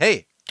girl's like,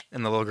 "Hey!"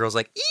 and the little girl's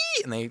like,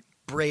 "Ee!" and they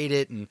braid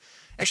it. And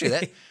actually,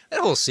 that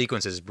whole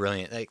sequence is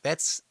brilliant. Like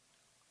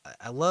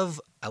I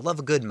love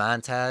a good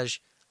montage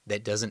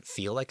that doesn't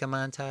feel like a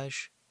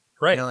montage.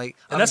 Right.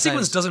 And that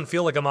sequence doesn't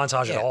feel like a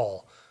montage at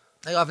all.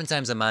 Like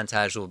oftentimes a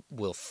montage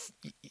will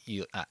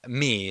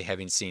me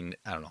having seen,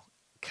 I don't know,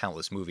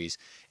 countless movies,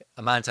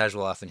 a montage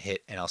will often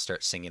hit and I'll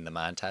start singing the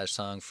montage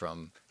song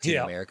from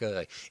Team America.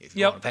 Like, if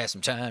you want to pass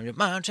some time, your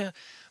montage.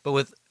 But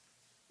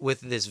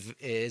with this,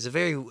 it's a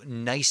very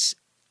nice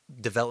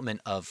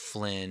development of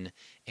Flynn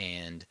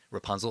and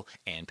Rapunzel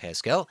and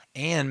Pascal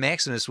and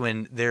Maximus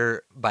when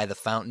they're by the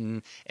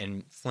fountain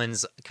and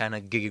Flynn's kind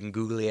of giggling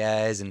googly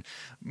eyes and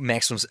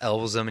Maximus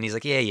elbows him and he's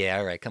like, yeah,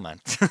 all right, come on.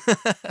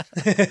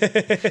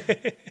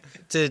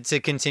 To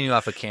continue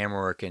off of camera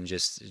work and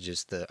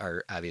just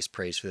our obvious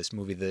praise for this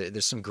movie,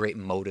 there's some great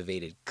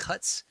motivated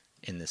cuts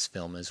in this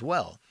film as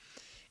well.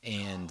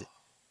 And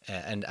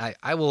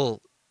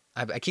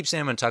I keep saying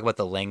I'm going to talk about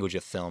the language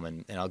of film,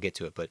 and I'll get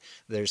to it, but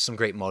there's some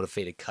great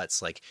motivated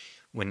cuts, like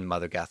when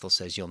Mother Gothel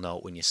says, you'll know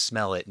it when you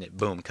smell it, and it,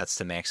 boom, cuts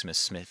to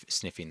Maximus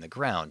sniffing the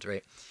ground,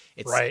 right?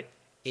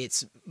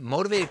 It's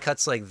motivated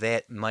cuts like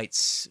that might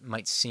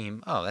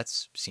seem, oh, that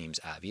seems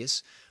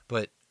obvious,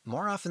 but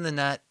more often than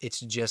not, it's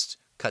just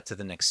cut to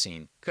the next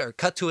scene. Or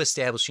cut to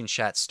establishing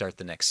shot, start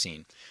the next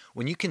scene.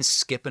 When you can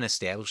skip an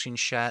establishing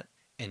shot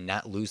and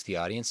not lose the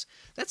audience,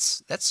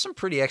 that's some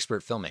pretty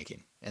expert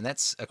filmmaking. And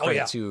that's a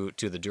credit to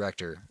the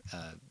director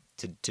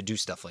to do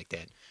stuff like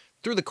that.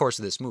 Through the course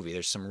of this movie,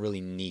 there's some really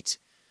neat,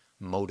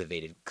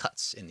 motivated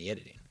cuts in the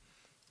editing.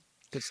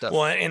 Good stuff.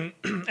 Well, and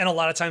a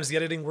lot of times the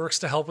editing works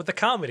to help with the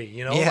comedy,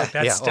 you know? Like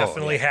that's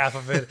definitely half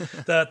of it.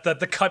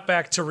 The cut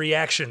back to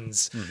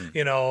reactions,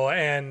 you know,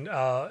 and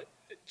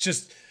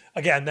just...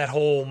 Again, that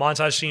whole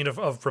montage scene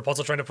of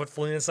Rapunzel trying to put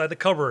Flynn inside the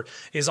cupboard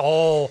is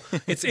all...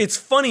 It's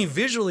funny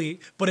visually,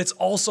 but it's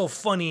also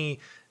funny,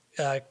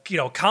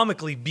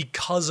 comically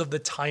because of the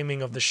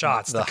timing of the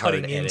shots, the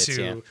cutting edits,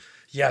 into...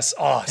 Yeah. Yes,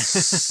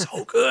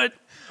 so good.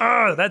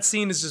 That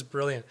scene is just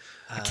brilliant.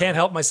 I can't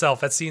help myself.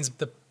 That scene's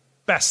the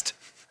best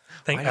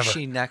thing ever.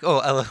 She knock? Oh,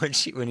 I love when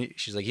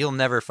she's like, "You'll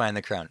never find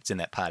the crown. It's in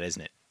that pot,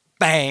 isn't it?"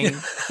 Bang. And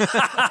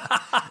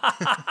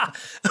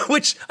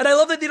I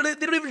love that they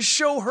don't even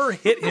show her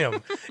hit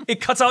him.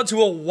 It cuts out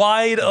to a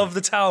wide of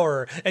the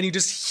tower, and you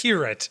just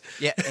hear it.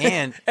 Yeah,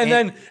 and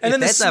then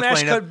the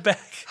smash cut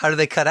back. How do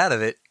they cut out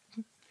of it?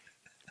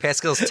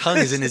 Pascal's tongue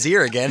is in his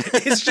ear again.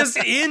 It's just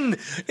in.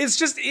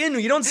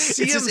 You don't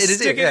see him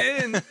stick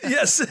it in.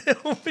 Yes,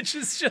 which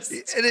is just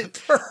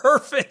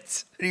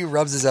perfect. And he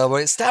rubs his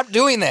elbow. Stop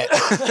doing that.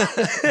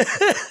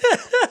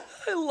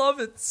 I love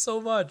it so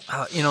much.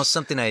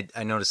 Something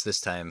I noticed this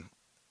time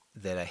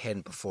that I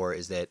hadn't before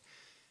is that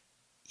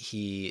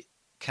he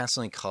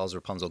constantly calls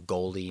Rapunzel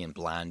Goldie and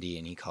Blondie,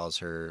 and he calls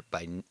her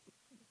by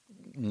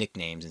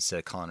nicknames instead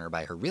of calling her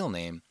by her real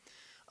name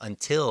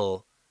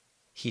until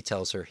he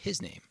tells her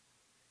his name.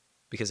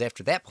 Because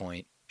after that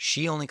point,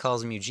 she only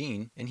calls him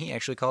Eugene, and he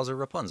actually calls her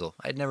Rapunzel.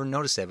 I'd never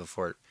noticed that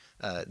before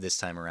this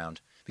time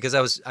around. Because I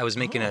was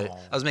making a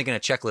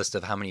checklist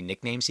of how many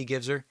nicknames he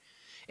gives her,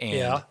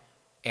 and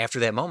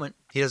after that moment,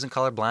 he doesn't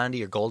call her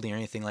Blondie or Goldie or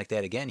anything like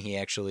that again. He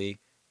actually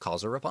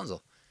calls her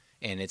Rapunzel.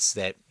 And it's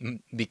that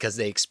because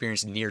they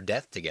experienced near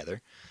death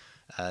together,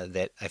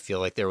 that I feel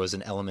like there was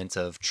an element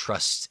of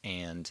trust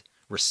and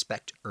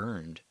respect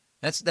earned.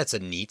 That's a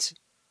neat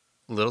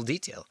little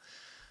detail.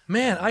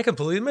 Man, I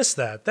completely missed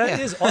that. That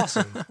is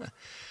awesome.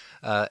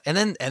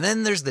 And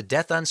then there's the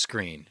death on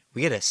screen.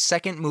 We get a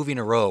second movie in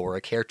a row where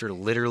a character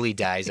literally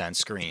dies on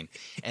screen.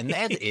 And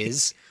that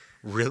is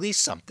really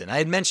something. I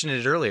had mentioned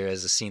it earlier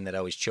as a scene that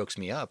always chokes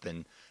me up,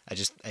 and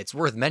it's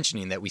worth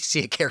mentioning that we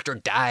see a character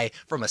die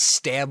from a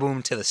stab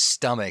wound to the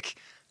stomach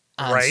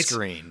on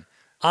screen.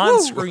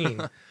 On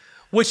screen.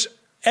 Which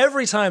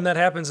every time that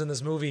happens in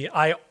this movie,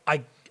 I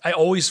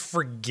always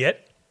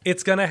forget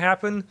it's going to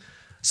happen.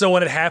 So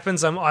when it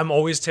happens, I'm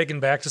always taken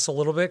back just a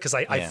little bit because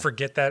I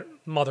forget that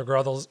Mother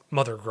Gruddle.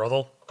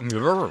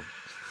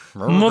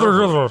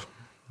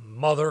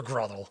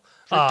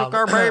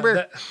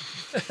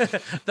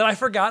 That I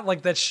forgot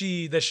like that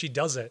she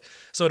does it.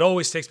 So it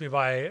always takes me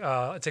by.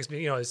 It takes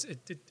me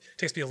it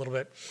takes me a little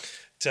bit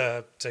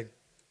to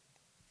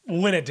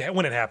when it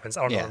happens.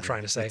 I don't know what I'm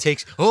trying to say.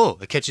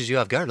 It catches you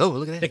off guard. Oh,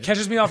 look at that. It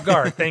catches me off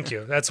guard. Thank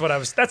you. That's what I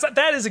was.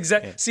 That is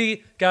exact. Yeah.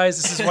 See,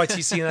 guys, this is why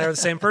TC and I are the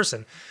same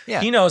person.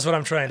 Yeah. He knows what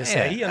I'm trying to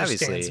say. He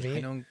understands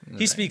me.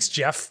 He speaks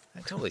Jeff.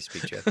 I totally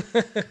speak Jeff.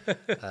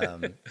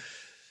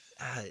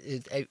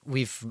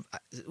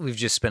 We've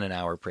just spent an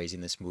hour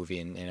praising this movie,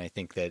 and I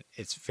think that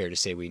it's fair to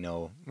say we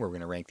know where we're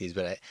going to rank these.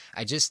 But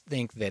I just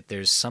think that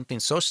there's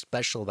something so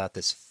special about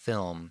this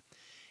film,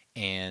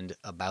 and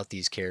about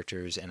these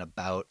characters, and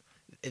about.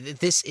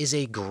 This is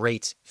a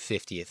great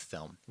 50th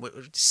film.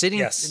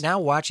 Sitting now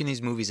watching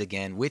these movies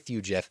again with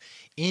you, Jeff,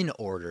 in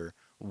order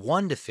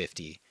 1 to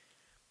 50.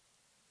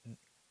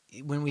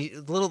 When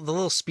the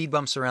little speed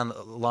bumps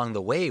along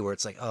the way where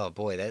it's like, oh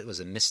boy, that was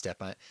a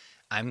misstep.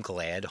 I'm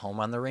glad Home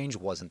on the Range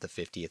wasn't the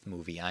 50th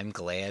movie. I'm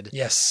glad.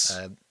 Yes.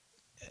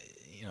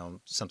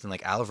 Something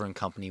like Oliver and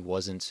Company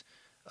wasn't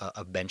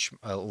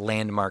a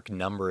landmark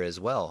number as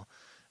well.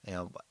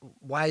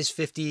 Why is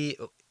 50?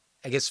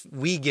 I guess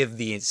we give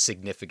the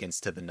significance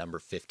to the number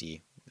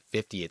 50.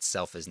 50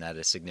 itself is not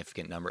a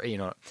significant number,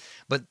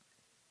 but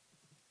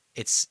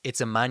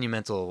it's a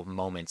monumental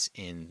moment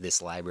in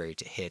this library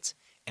to hit,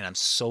 and I'm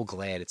so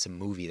glad it's a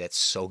movie that's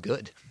so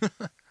good.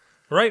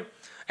 Right.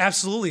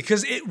 Absolutely,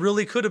 because it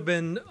really could have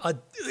been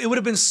it would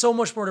have been so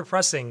much more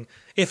depressing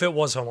if it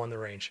was Home on the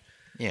Range.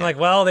 Yeah. Like,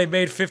 well, they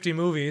made 50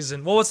 movies,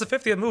 and well, what's the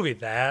 50th movie?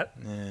 That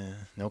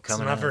No it's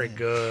coming. not very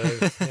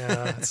good.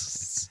 Yeah,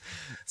 it's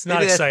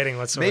not exciting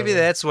whatsoever. Maybe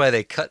that's why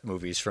they cut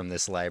movies from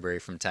this library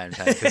from time to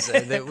time, because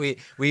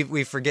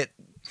we forget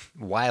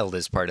Wild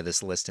is part of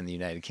this list in the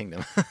United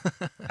Kingdom.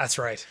 That's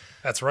right.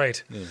 That's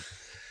right. Yeah.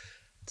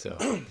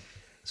 So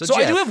So Jeff,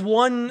 I do have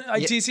one,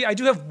 TC, I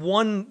do have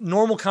one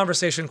normal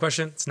conversation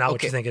question. It's not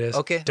what you think it is.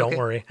 Okay. Don't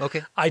worry.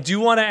 Okay. I do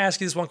want to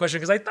ask you this one question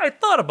because I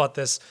thought about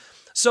this.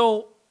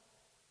 So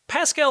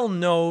Pascal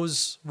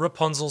knows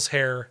Rapunzel's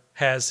hair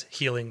has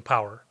healing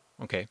power.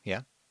 Okay.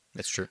 Yeah,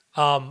 that's true.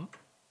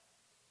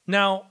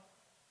 Now,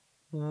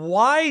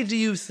 why do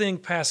you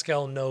think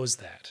Pascal knows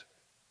that?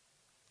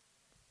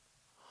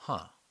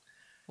 Huh.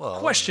 Well,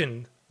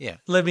 Question. Yeah.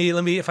 Let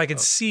me if I can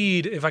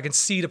seed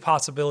a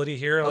possibility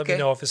here. Let me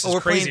know if this is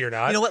crazy or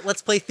not. You know what?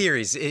 Let's play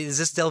theories. Is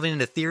this delving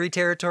into theory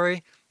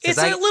territory? It's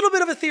a little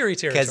bit of a theory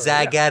territory. Because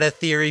I got a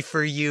theory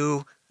for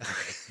you.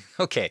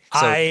 Okay.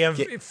 So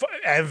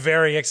I'm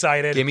very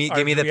excited. Give me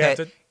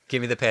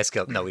the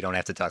Pascal. No, we don't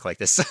have to talk like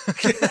this.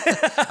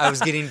 I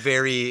was getting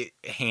very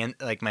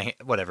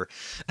whatever.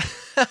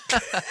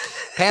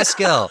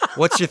 Pascal,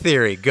 what's your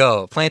theory?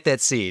 Go. Plant that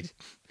seed.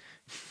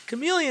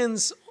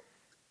 Chameleons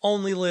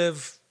only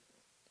live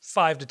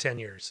 5 to 10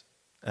 years.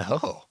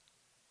 Oh.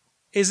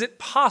 Is it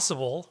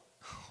possible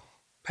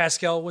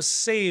Pascal was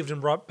saved and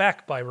brought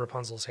back by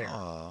Rapunzel's hair?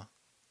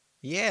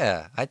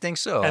 Yeah, I think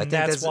so. And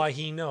that's why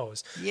he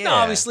knows. Yeah. Now,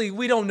 obviously,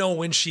 we don't know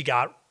when she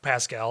got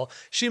Pascal.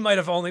 She might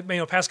have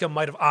Pascal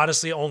might have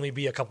honestly only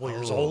be a couple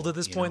years old at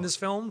this point in this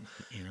film.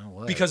 You know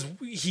what? Because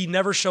he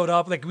never showed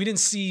up. Like, we didn't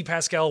see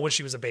Pascal when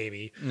she was a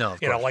baby. No,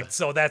 of course not.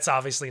 So that's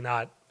obviously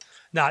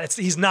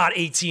he's not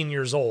 18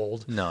 years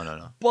old.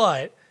 No.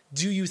 But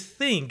do you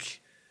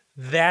think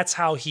that's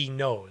how he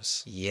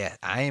knows? Yeah,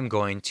 I am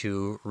going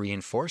to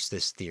reinforce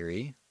this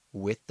theory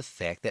with the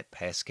fact that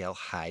Pascal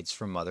hides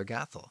from Mother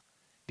Gothel.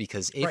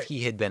 Because if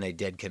he had been a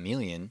dead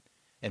chameleon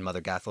and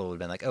Mother Gothel would have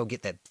been like, oh,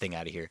 get that thing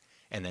out of here,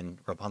 and then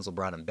Rapunzel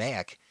brought him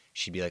back,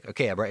 she'd be like,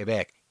 okay, I brought you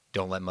back.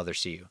 Don't let Mother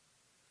see you.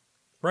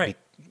 Right.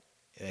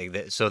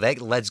 So that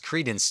lends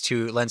credence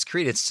to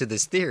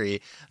this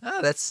theory.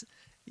 Oh, that's,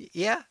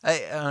 yeah.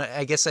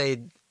 I guess I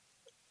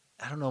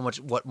don't know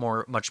much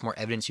more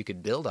evidence you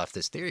could build off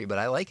this theory, but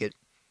I like it.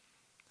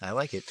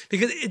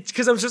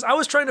 Because I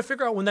was trying to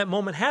figure out when that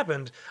moment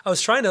happened. I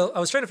was trying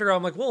to figure out.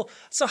 I'm like, well,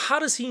 so how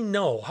does he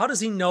know? How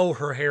does he know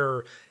her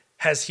hair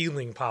has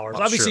healing powers?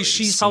 Well, obviously,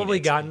 she's probably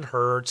gotten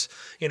hurt.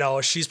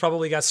 She's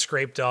probably got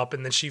scraped up,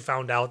 and then she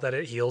found out that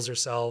it heals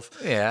herself.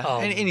 Yeah,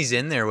 and he's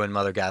in there when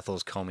Mother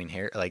Gothel's combing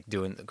her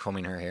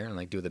hair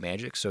and doing the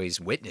magic, so he's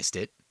witnessed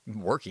it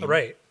working.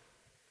 Right.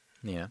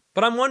 Yeah.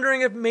 But I'm wondering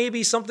if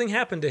maybe something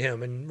happened to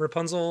him, and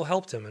Rapunzel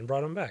helped him and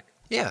brought him back.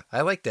 Yeah,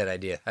 I like that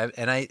idea,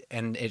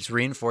 and it's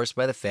reinforced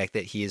by the fact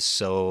that he is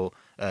so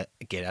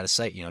get out of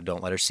sight.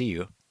 Don't let her see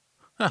you.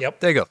 Huh, yep,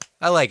 there you go.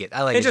 I like it.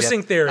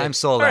 Interesting theory. I'm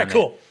sold. All right,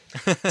 cool.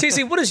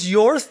 TC, what is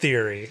your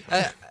theory?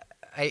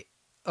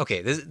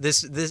 Okay.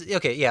 This.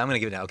 Okay, yeah, I'm gonna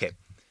give it now. Okay,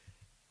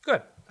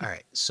 good. All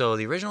right. So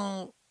the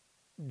original,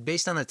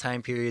 based on the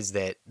time periods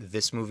that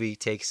this movie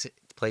takes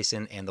place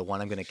in, and the one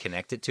I'm going to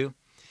connect it to.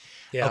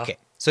 Yeah. Okay.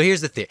 So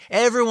here's the theory.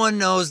 Everyone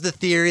knows the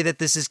theory that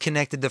this is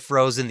connected to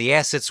Frozen. The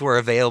assets were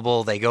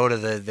available.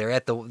 They're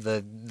at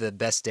the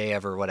best day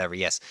ever, whatever.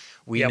 Yes,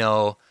 we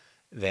know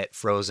that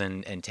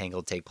Frozen and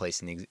Tangled take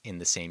place in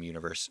the same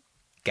universe.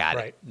 Got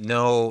it.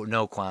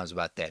 No qualms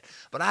about that.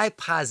 But I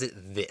posit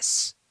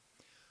this.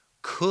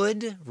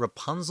 Could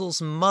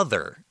Rapunzel's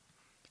mother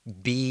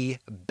be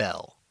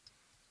Belle?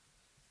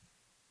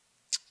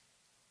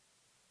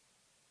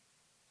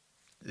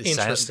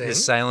 Interesting. The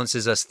silence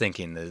is us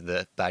thinking.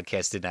 The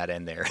podcast did not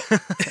end there.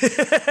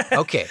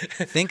 Okay.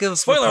 Think of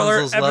Spoiler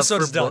Rapunzel's alert, love for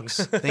episode's done.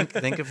 books.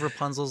 Think of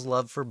Rapunzel's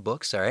love for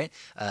books, all right?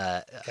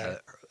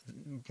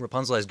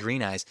 Rapunzel has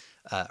green eyes.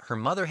 Her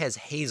mother has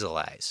hazel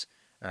eyes,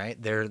 all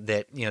right? They're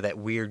that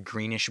weird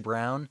greenish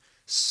brown.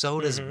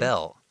 So does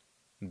Belle.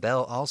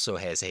 Belle also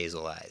has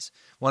hazel eyes.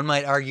 One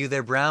might argue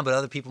they're brown, but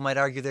other people might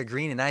argue they're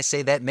green, and I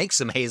say that makes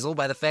them hazel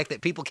by the fact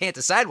that people can't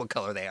decide what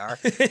color they are.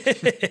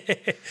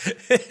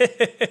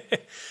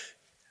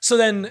 So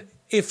then,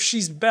 if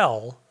she's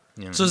Belle,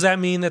 so does that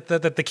mean that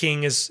the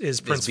king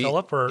is Prince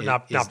Philip, or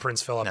not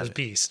Prince Philip, is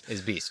Beast?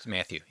 Is Beast,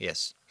 Matthew,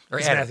 yes. Or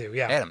it's Adam. Matthew,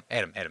 yeah.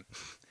 Adam.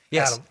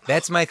 Yes, Adam.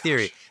 that's my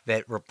theory,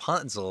 that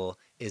Rapunzel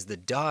is the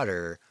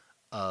daughter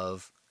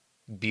of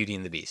Beauty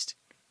and the Beast.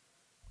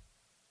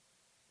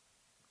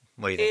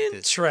 What do you think?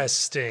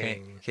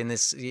 Interesting. Can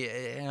this?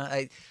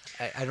 I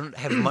don't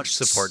have much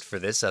support for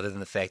this, other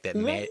than the fact that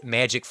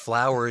magic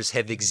flowers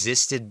have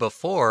existed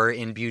before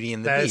in Beauty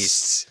and the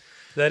Beast.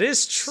 That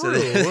is true.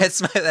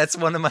 So that's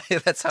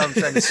how I'm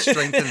trying to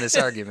strengthen this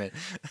argument.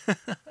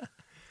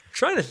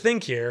 Trying to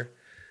think here,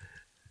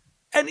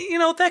 and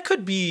that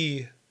could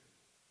be,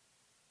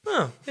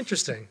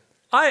 interesting.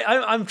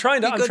 I'm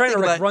trying to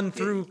like run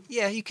through.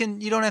 Yeah, you can.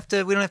 You don't have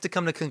to. We don't have to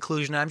come to a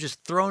conclusion. I'm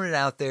just throwing it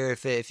out there.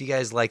 If you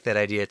guys like that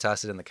idea,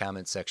 toss it in the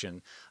comments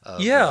section.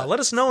 Let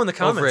us know in the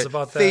comments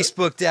about that.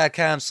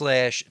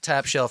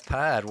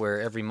 Facebook.com/TopShelfPod,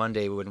 where every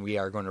Monday when we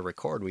are going to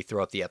record, we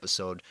throw up the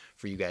episode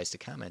for you guys to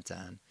comment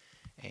on,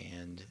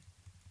 and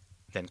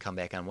then come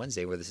back on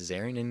Wednesday where this is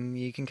airing, and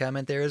you can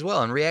comment there as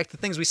well and react to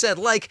things we said.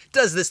 Like,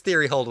 does this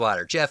theory hold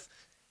water, Jeff?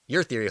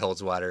 Your theory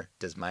holds water.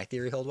 Does my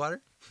theory hold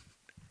water?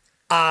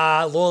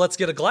 Well, let's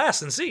get a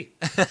glass and see.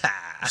 Bad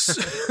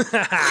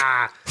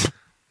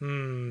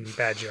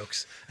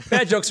jokes.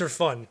 Bad jokes are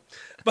fun.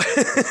 But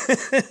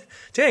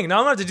dang, now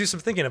I'm gonna have to do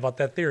some thinking about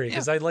that theory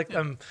because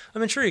I'm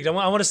intrigued. I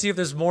want to see if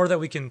there's more that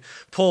we can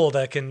pull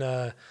that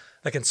can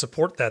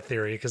support that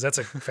theory because that's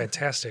a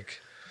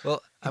fantastic.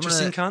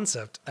 Interesting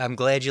concept. I'm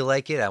glad you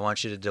like it. I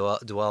want you to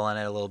dwell on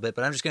it a little bit,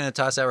 but I'm just going to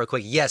toss out real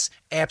quick. Yes,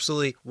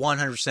 absolutely,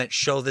 100%.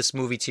 Show this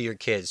movie to your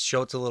kids.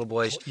 Show it to little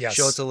boys. Yes.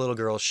 Show it to little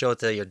girls. Show it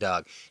to your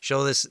dog.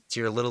 Show this to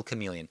your little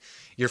chameleon.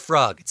 Your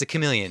frog. It's a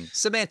chameleon.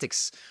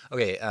 Semantics.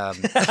 Okay.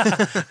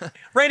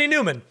 Randy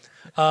Newman.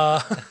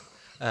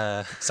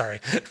 Sorry.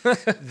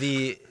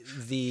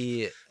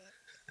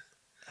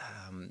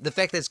 The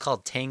fact that it's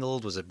called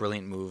Tangled was a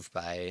brilliant move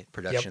by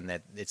production.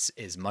 That it's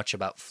as much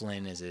about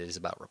Flynn as it is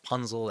about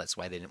Rapunzel. That's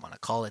why they didn't want to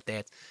call it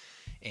that.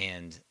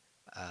 And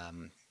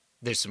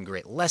there's some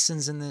great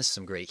lessons in this,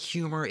 some great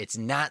humor. It's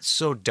not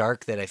so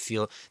dark that I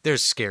feel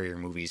there's scarier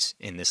movies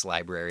in this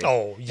library.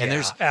 Oh, yeah, and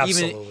there's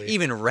absolutely.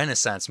 Even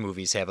Renaissance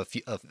movies have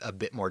a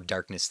bit more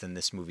darkness than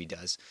this movie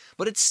does.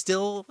 But it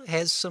still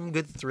has some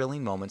good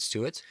thrilling moments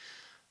to it.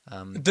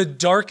 The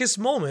darkest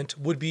moment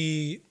would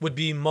be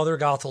Mother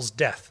Gothel's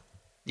death.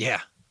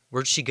 Yeah.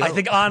 Where'd she go? I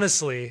think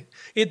honestly,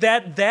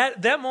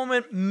 that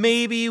moment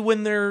maybe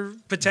when they're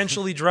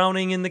potentially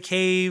drowning in the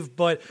cave,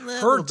 but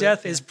her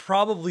death is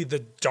probably the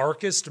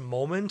darkest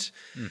moment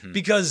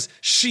because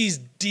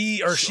she's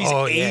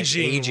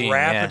aging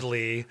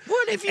rapidly. Yeah.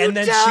 What have you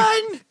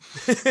done?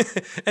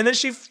 And then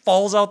she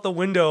falls out the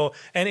window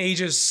and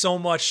ages so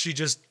much she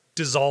just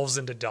dissolves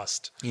into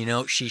dust. You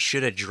know, she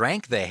should have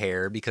drank the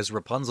hair because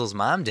Rapunzel's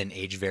mom didn't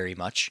age very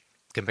much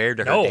compared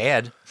to her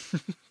dad.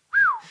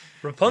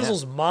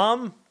 Rapunzel's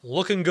mom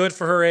looking good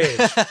for her age,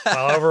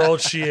 however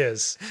old she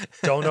is.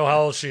 Don't know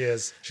how old she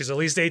is. She's at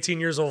least 18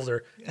 years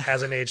older.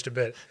 Hasn't aged a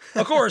bit.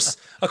 Of course.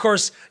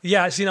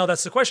 Yeah. See, now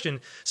that's the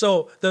question.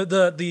 So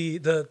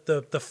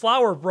the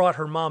flower brought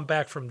her mom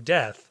back from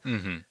death.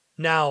 Mm-hmm.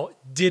 Now,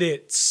 did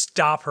it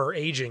stop her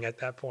aging at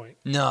that point?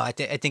 No, I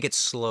think it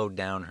slowed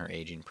down her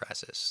aging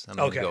process. I'm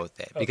going to go with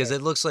that because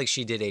it looks like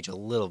she did age a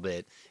little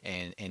bit,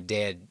 and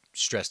Dad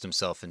stressed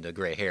himself into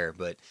gray hair,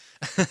 but.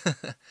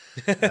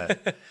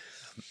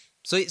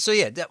 So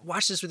yeah,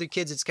 watch this with your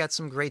kids. It's got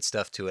some great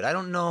stuff to it. I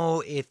don't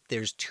know if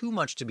there's too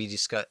much to be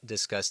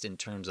discussed in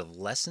terms of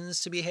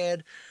lessons to be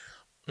had,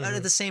 but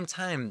at the same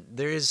time,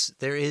 there is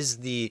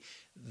the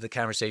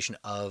conversation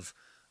of,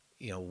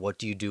 you know, what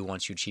do you do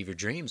once you achieve your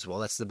dreams? Well,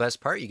 that's the best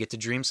part. You get to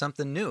dream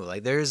something new.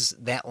 Like there's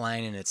that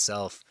line in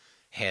itself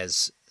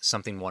has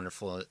something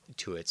wonderful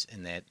to it,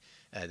 in that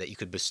you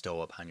could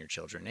bestow upon your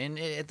children, and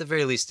at the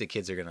very least, the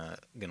kids are gonna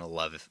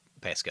love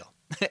Pascal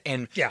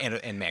and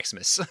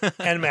Maximus.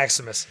 And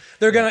Maximus.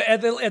 They're gonna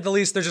at the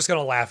least they're just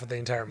gonna laugh at the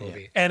entire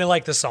movie and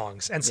like the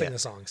songs and sing the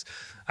songs.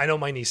 I know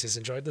my nieces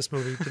enjoyed this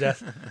movie to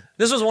death.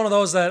 This was one of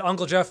those that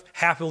Uncle Jeff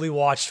happily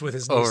watched with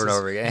his nieces over and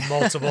over again.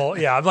 Multiple.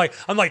 Yeah,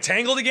 I'm like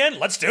Tangled again.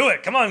 Let's do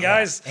it. Come on,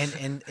 guys.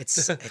 And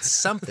it's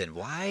something.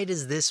 Why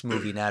does this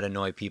movie not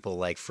annoy people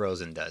like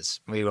Frozen does?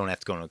 We don't have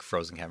to go into a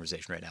Frozen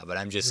conversation right now, but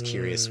I'm just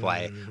curious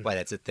why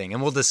that's a thing,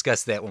 and we'll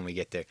discuss that when we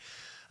get there.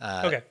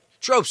 Okay.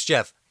 Tropes,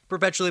 Jeff.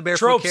 Perpetually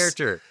barefoot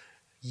character.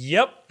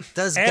 Yep.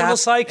 Does animal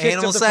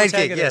sidekick of the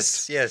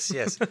protagonist. Yes.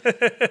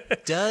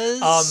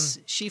 Does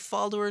she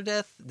fall to her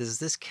death? Does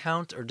this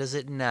count or does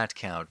it not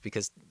count?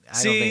 Because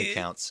I don't think it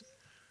counts.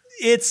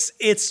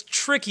 It's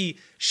tricky.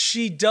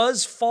 She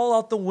does fall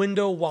out the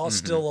window while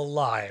still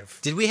alive.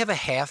 Did we have a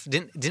half?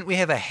 Didn't we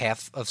have a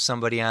half of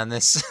somebody on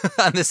this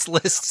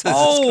list? So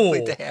this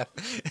complete the half.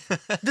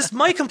 This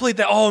might complete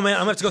that. Oh man, I'm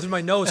gonna have to go through my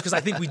notes because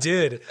I think we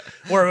did.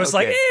 Where it was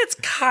like it's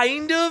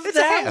kind of it's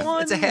that a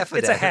one. It's a half.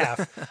 It's a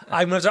half.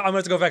 I'm gonna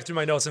have to go back through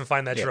my notes and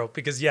find that trope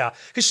because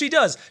she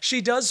does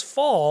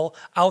fall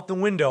out the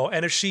window,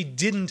 and if she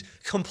didn't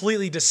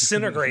completely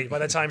disintegrate by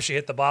the time she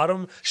hit the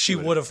bottom, she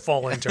would have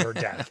fallen to her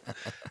death.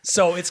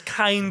 So it's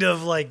kind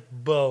of like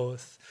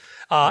both.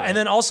 And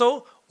then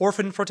also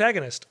orphan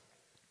protagonist.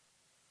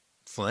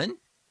 Flynn?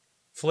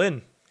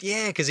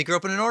 Yeah, because he grew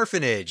up in an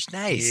orphanage.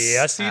 Nice.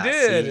 Yes, he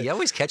did. See, you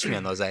always catch me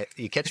on those.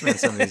 You catch me on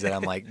some of these that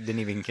I'm like, didn't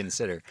even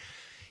consiber.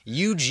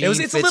 Eugene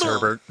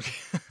Fitzherbert.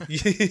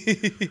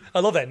 I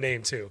love that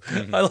name too.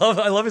 Mm-hmm. I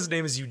love his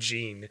name is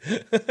Eugene.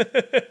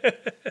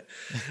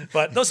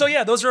 But those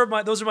are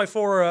my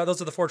four.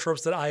 Those are the four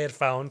tropes that I had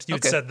found. You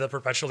had said the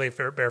perpetually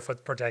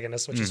barefoot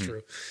protagonist, which is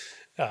true.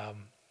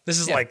 This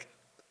is like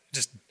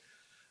just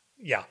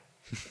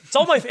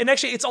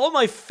it's all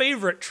my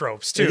favorite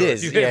tropes too. It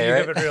is. If you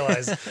haven't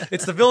realized,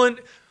 it's the villain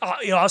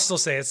I'll still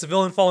say it's the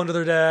villain falling to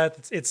their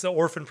death. It's the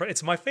orphan.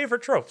 It's my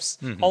favorite tropes,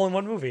 all in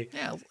one movie.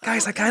 Yeah,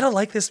 guys, I kind of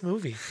like this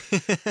movie.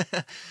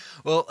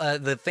 Well,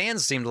 the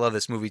fans seem to love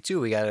this movie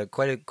too. We got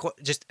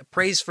just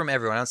praise from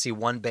everyone. I don't see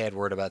one bad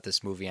word about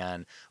this movie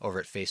over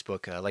at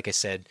Facebook. Like I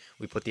said,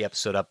 we put the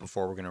episode up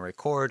before we're going to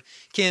record.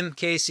 Kim,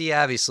 Casey,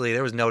 obviously,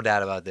 there was no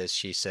doubt about this.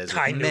 She says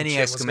with many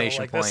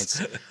exclamation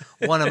points,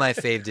 one of my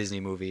fave Disney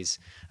movies.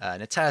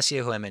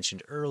 Natasha, who I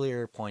mentioned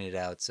earlier, pointed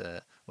out.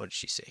 What did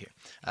she say here?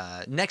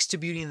 Next to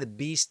Beauty and the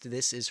Beast,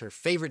 this is her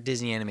favorite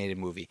Disney animated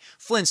movie.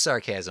 Flynn's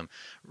sarcasm,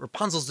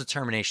 Rapunzel's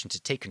determination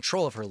to take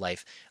control of her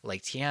life,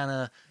 like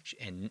Tiana,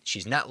 and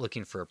she's not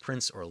looking for a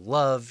prince or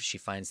love. She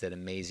finds that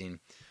amazing.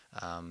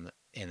 And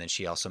then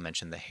she also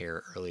mentioned the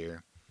hair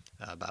earlier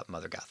about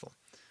Mother Gothel,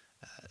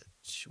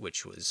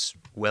 which was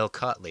well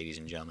caught, ladies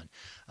and gentlemen.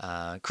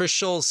 Chris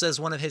Scholl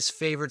says one of his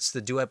favorites,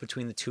 the duet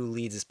between the two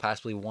leads, is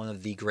possibly one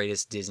of the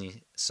greatest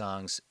Disney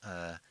songs.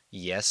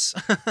 Yes.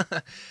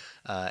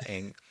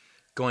 And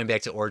going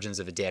back to origins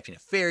of adapting a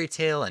fairy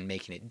tale and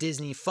making it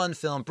Disney, fun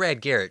film, Brad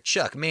Garrett,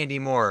 Chuck, Mandy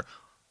Moore.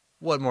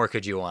 What more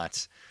could you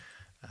want?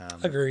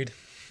 Agreed.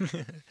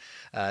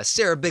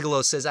 Sarah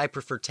Bigelow says, I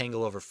prefer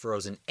Tangled over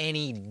Frozen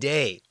any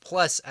day.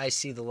 Plus, I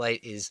See the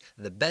Light is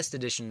the best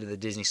addition to the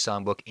Disney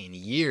songbook in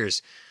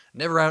years.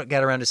 Never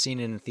got around to seeing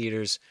it in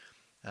theaters,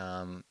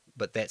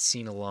 but that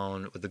scene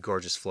alone with the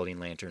gorgeous floating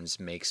lanterns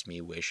makes me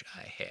wish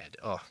I had.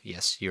 Oh,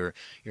 yes, you're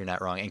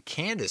not wrong. And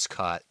Candace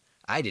caught,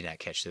 I did not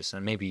catch this,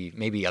 and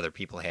maybe other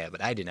people have,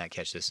 but I did not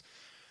catch this.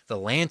 The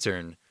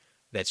lantern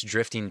that's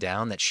drifting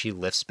down that she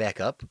lifts back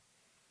up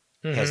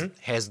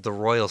has the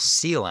royal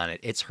seal on it.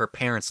 It's her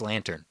parents'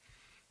 lantern.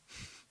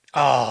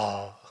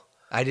 Oh,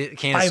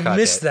 Candace I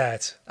missed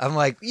that. I'm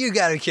like, you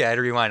got to kid. I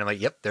rewind. I'm like,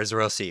 yep, there's a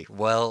royal seal.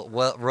 Well,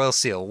 royal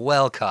seal.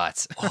 Well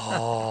caught.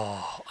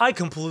 Oh, I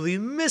completely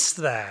missed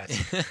that.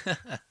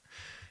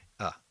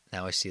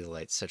 Now I See the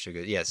Light. Such a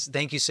good. Yes.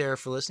 Thank you, Sarah,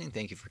 for listening.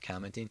 Thank you for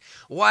commenting.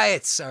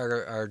 Wyatt's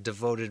our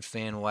devoted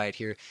fan, Wyatt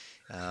here.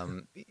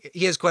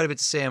 He has quite a bit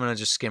to say. I'm going to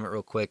just skim it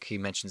real quick. He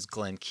mentions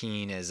Glenn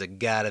Keane as a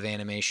god of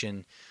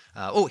animation.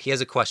 He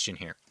has a question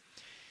here.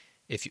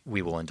 If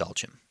we will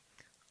indulge him.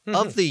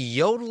 Of the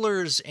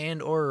yodelers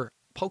and or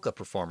polka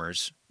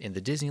performers in the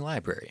Disney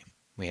library,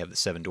 we have the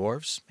Seven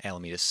Dwarfs,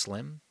 Alameda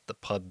Slim, the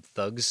Pub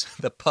Thugs,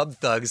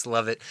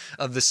 love it,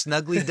 of the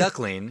Snuggly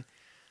Duckling,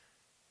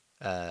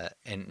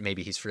 and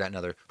maybe he's forgotten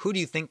another. Who do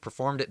you think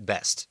performed it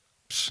best?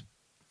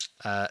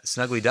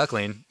 Snuggly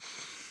Duckling.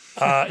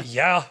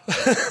 Yeah.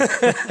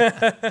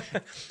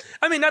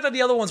 I mean, not that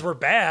the other ones were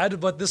bad,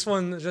 but this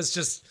one was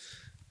just,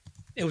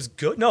 it was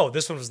good. No,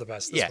 this one was the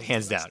best.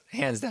 Hands down.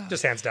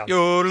 Just hands down.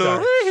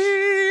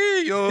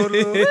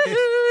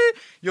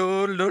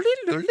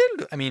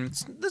 I mean,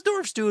 the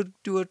dwarfs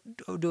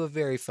do a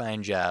very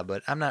fine job,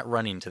 but I'm not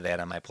running to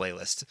that on my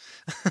playlist.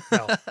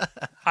 No.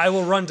 I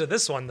will run to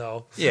this one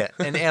though. Yeah,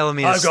 and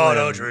Alameda Slim. I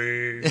got a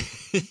dream.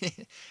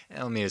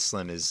 Alameda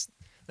Slim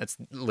that's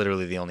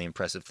literally the only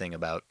impressive thing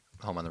about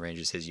Home on the Range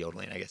is his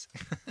yodeling, I guess.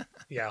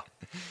 Yeah,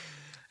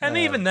 and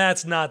even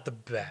that's not the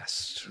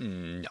best.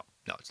 No,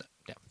 it's not.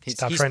 No.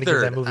 Stop trying to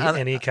give that movie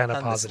any kind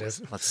of positive.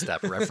 Let's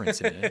stop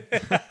referencing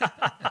it.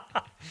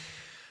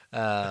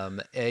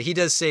 He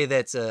does say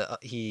that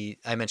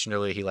I mentioned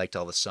earlier he liked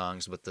all the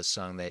songs, but the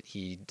song that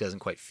he doesn't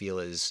quite feel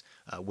is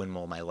When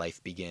Will My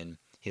Life Begin?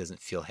 He doesn't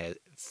feel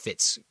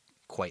fits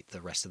quite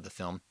the rest of the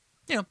film.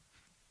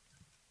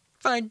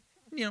 Fine.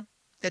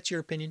 That's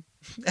your opinion.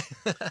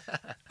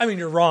 I mean,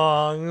 you're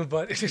wrong,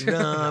 but...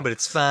 No, but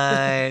it's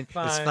fine.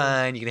 It's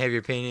fine. You can have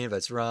your opinion, but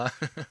it's wrong.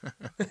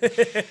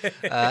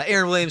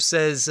 Aaron Williams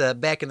says,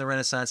 back in the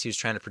Renaissance, he was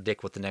trying to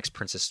predict what the next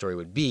princess story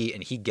would be,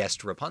 and he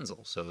guessed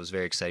Rapunzel. So it was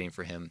very exciting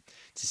for him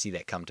to see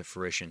that come to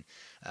fruition.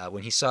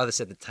 When he saw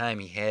this at the time,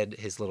 he had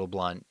his little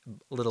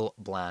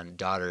blonde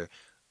daughter,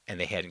 and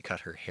they hadn't cut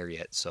her hair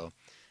yet. So...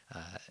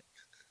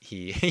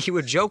 He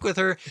would joke with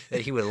her that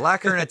he would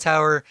lock her in a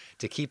tower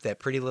to keep that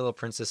pretty little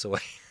princess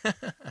away.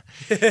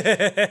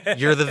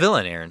 You're the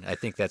villain, Aaron. I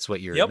think that's what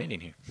you're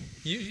admitting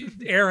here.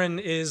 Aaron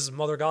is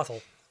Mother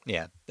Gothel.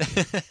 Yeah.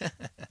 That's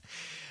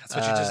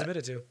what you just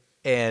admitted to.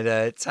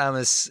 And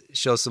Thomas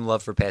shows some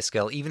love for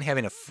Pascal, even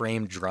having a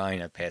framed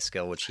drawing of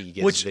Pascal, which he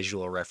gives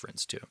visual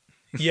reference to.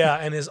 Yeah,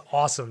 and is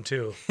awesome,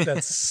 too.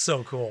 That's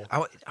so cool.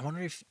 I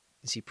wonder if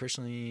is he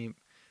personally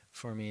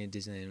for me at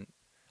Disneyland?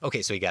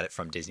 Okay, so he got it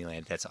from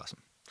Disneyland. That's awesome.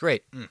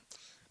 Great.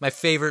 My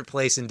favorite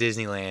place in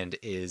Disneyland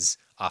is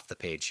Off the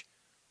Page,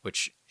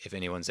 which, if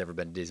anyone's ever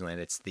been to Disneyland,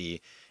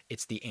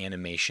 it's the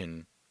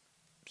animation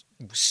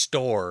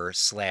store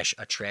 /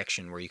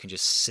 attraction where you can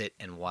just sit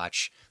and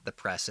watch the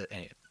press.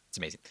 Anyway, it's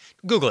amazing.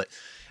 Google it.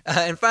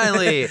 And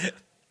finally,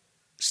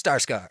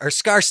 Scarstar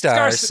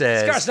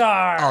says,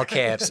 Scarstar! All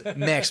caps,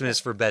 Maximus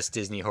for best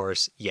Disney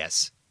horse.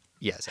 Yes.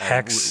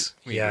 Hex.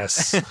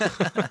 Yes.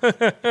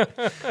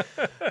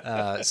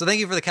 So thank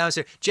you for the comments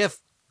here. Jeff,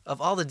 of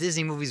all the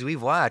Disney movies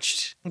we've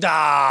watched,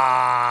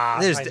 I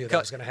knew that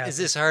was going to happen. Is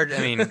this hard?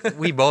 I mean,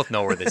 we both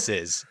know where this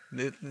is.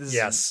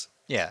 Yes.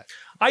 Yeah.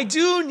 I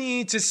do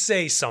need to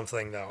say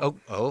something, though.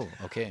 Oh,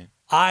 okay.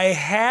 I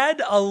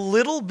had a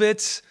little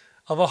bit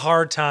of a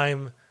hard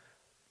time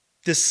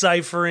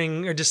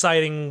deciphering or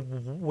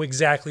deciding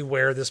exactly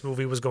where this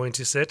movie was going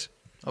to sit.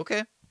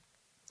 Okay.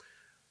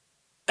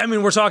 I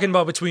mean, we're talking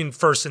about between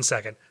first and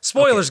second.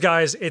 Spoilers,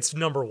 guys, it's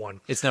number one.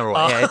 It's number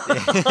one.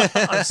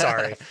 I'm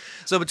sorry.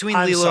 So between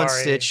Lilo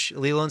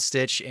and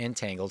Stitch and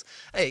Tangled,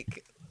 hey,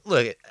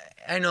 look,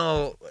 I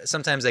know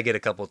sometimes I get a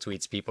couple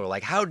tweets. People are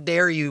like, "How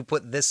dare you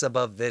put this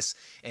above this?"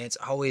 And it's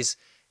always,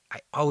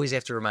 I always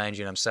have to remind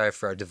you, and I'm sorry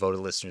for our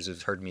devoted listeners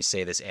who've heard me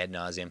say this ad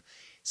nauseum.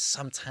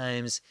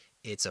 Sometimes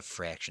it's a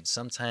fraction.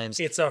 Sometimes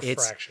it's a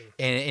fraction.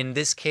 And in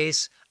this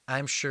case,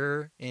 I'm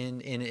sure,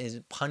 in as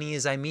punny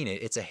as I mean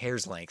it, it's a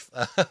hair's length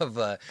of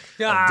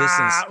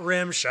distance.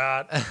 Rim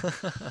shot.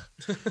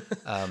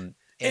 And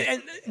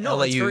no, I'll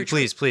let you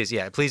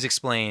please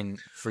explain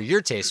for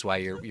your taste why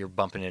you're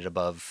bumping it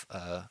above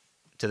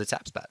to the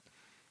top spot.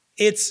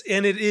 It's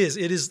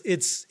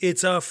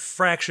a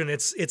fraction.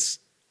 It's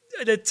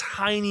the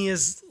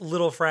tiniest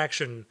little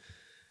fraction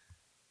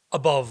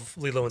above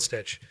Lilo and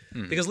Stitch,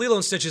 because Lilo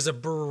and Stitch is a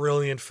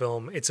brilliant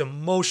film. It's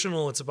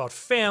emotional. It's about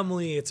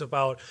family. It's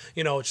about,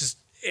 it's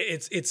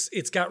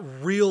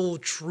got real,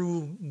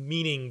 true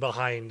meaning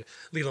behind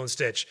Lilo and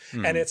Stitch.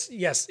 And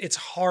it's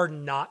hard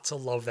not to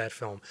love that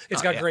film.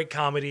 It's got great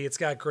comedy. It's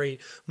got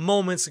great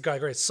moments. It's got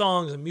great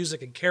songs and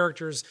music and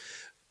characters.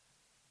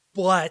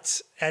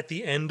 But at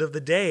the end of the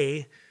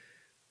day,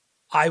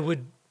 I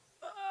would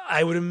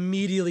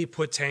immediately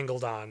put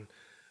Tangled on,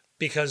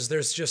 because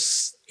there's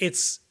just,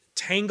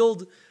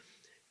 Tangled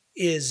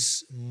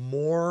is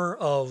more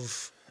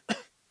of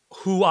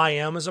who I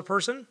am as a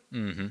person.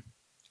 Mm-hmm.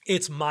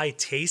 It's my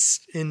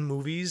taste in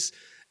movies.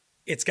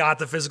 It's got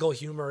the physical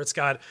humor. It's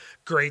got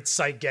great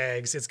sight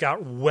gags. It's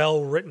got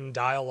well-written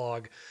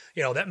dialogue,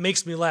 that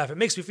makes me laugh. It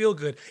makes me feel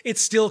good. It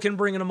still can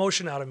bring an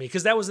emotion out of me,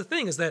 because that was the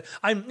thing, is that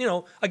I'm,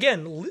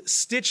 again,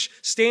 Stitch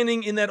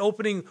standing in that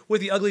opening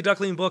with the Ugly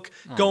Duckling book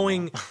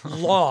going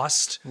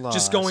lost,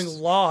 just going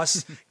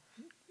lost.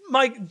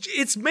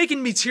 It's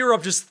making me tear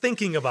up just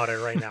thinking about it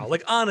right now.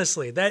 Like,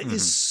 honestly, that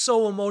is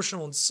so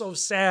emotional and so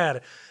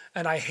sad,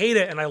 and I hate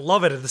it and I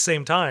love it at the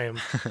same time.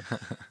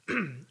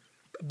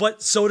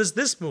 But so does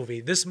this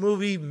movie. This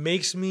movie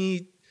makes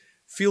me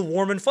feel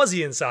warm and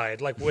fuzzy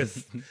inside, like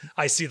with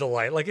I See the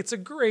Light. Like, it's a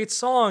great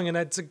song, and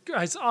it's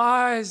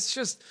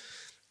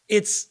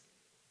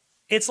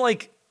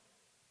like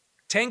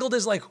Tangled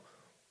is like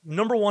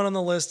number one on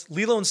the list.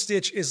 Lilo and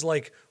Stitch is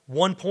like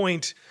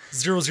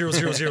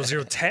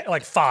 1.0000010,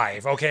 like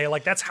 5. Okay,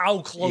 like that's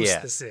how close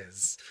this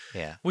is.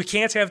 Yeah, we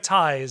can't have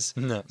ties,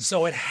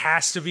 so it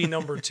has to be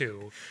number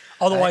 2.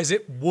 Otherwise,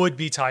 it would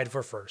be tied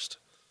for first.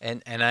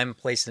 And I'm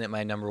placing it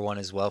my number 1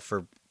 as well,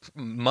 for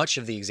much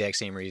of the exact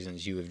same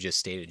reasons you have just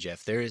stated,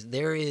 Jeff.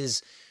 There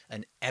is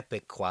an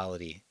epic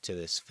quality to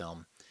this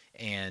film,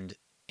 and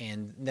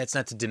that's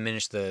not to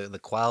diminish the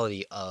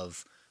quality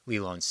of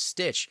Lilo and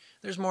Stitch.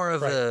 There's more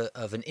of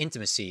an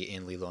intimacy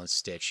in Lilo and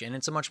Stitch, and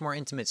it's a much more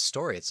intimate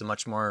story. It's a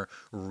much more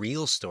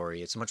real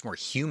story. It's a much more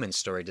human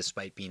story,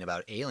 despite being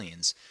about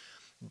aliens.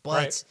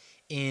 But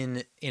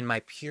in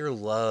my pure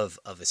love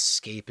of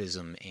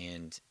escapism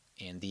and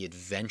the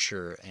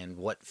adventure and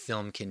what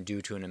film can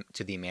do to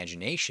the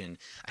imagination,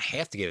 I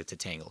have to give it to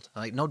Tangled.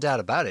 Like, no doubt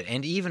about it.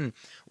 And even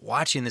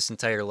watching this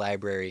entire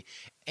library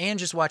and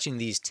just watching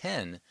these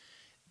 10,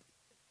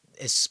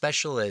 as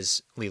special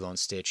as Lilo and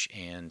Stitch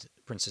and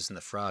Princess and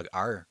the Frog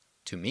are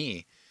to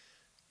me,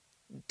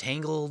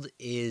 Tangled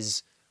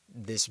is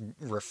this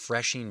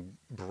refreshing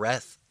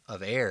breath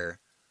of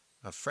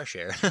fresh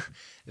air,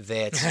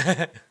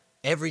 that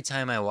every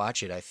time I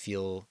watch it, I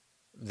feel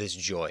this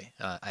joy.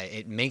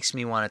 It makes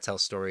me want to tell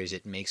stories.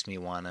 It makes me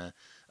want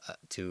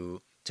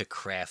to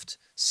craft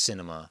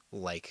cinema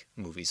like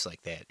movies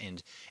like that.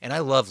 And I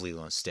love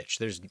Lilo and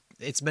Stitch.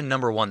 It's been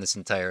number 1 this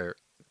entire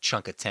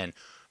chunk of 10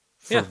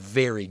 for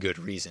very good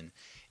reason.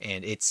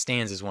 And it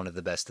stands as one of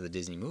the best of the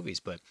Disney movies.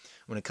 But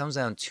when it comes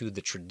down to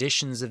the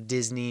traditions of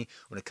Disney,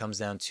 when it comes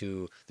down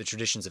to the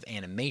traditions of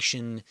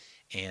animation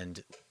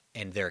and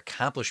their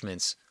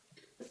accomplishments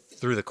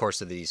through the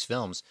course of these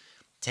films,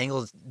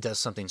 Tangled does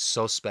something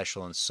so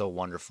special and so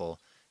wonderful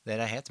that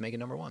I had to make it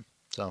number 1.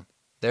 So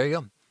there you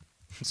go.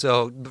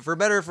 So for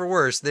better or for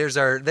worse, there's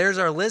our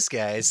list,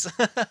 guys,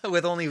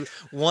 with only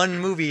one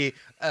movie,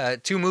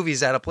 2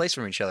 movies out of place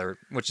from each other,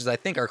 which is, I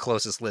think, our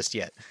closest list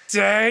yet.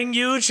 Dang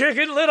you,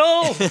 Chicken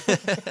Little!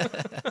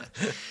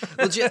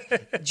 Well,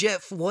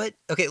 Jeff, what?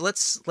 Okay,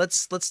 let's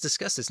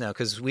discuss this now,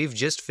 because we've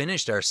just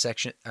finished our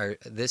section.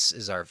 This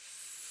is our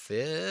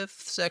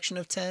 5th section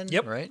of 10.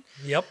 Yep. Right.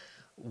 Yep.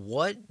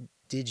 What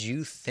did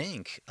you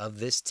think of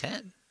this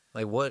 10?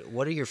 Like,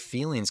 what are your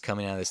feelings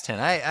coming out of this 10?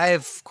 I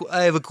have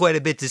quite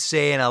a bit to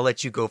say, and I'll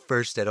let you go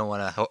first. I don't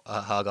want to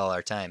hog all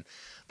our time.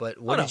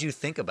 But what did you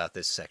think about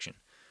this section?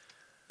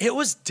 It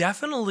was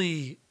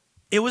definitely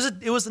it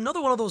was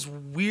another one of those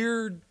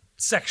weird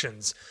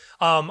sections.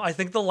 I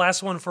think the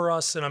last one for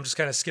us, and I'm just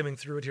kind of skimming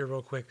through it here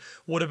real quick,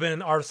 would have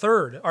been our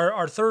third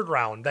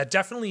round. That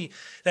definitely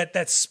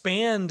that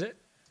spanned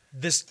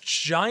this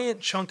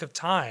giant chunk of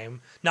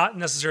time, not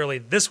necessarily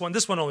this one.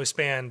 This one only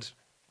spanned,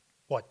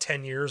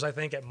 10 years, I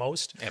think, at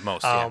most. At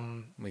most, yeah.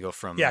 We go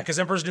from... Yeah, because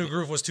Emperor's New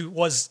Groove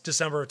was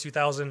December of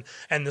 2000,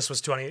 and this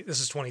is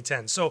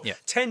 2010. So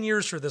 10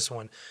 years for this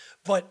one.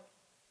 But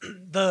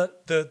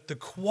the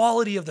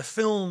quality of the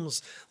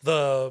films,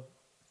 the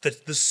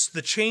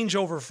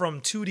changeover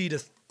from 2D to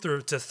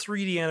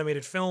 3D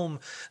animated film,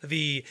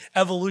 the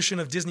evolution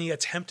of Disney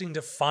attempting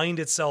to find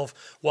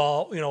itself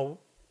while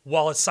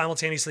it's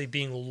simultaneously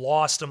being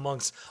lost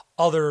amongst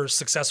other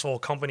successful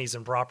companies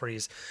and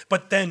properties,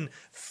 but then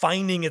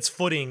finding its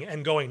footing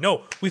and going,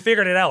 no, we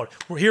figured it out.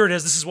 Here it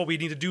is. This is what we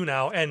need to do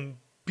now, and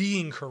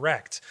being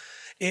correct.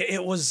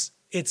 It was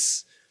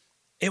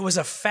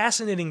a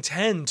fascinating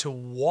 10 to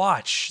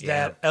watch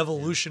that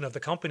evolution of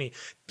the company,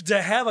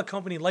 to have a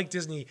company like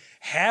Disney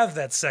have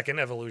that second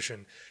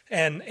evolution,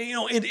 and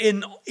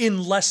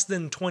in less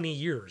than 20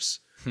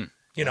 years,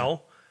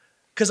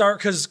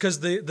 because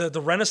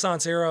the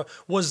Renaissance era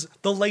was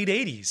the late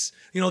 80s,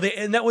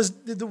 and that was,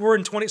 we're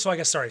in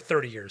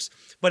 30 years,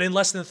 but in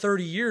less than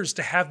 30 years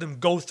to have them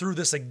go through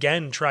this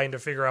again, trying to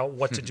figure out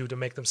what to do to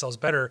make themselves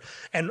better,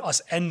 and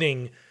us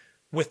ending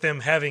with them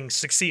having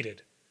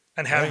succeeded.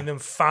 And having them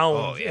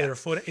found their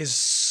foot is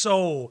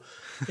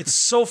it's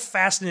so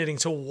fascinating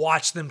to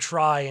watch them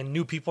try, and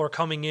new people are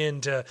coming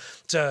in to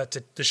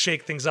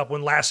shake things up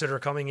when Lasseter are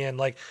coming in.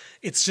 Like,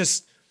 it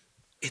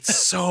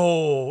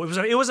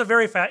was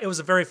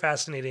a very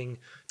fascinating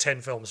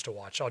 10 films to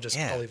watch. I'll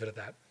leave it at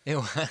that.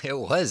 It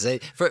was.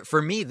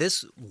 For me,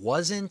 this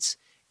wasn't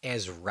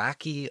as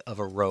rocky of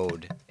a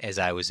road as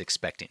I was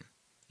expecting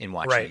in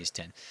watching these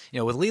 10.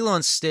 With Lilo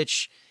and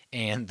Stitch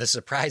and the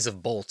surprise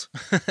of Bolt,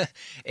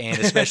 and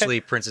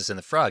especially Princess and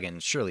the Frog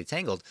and Shirley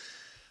Tangled,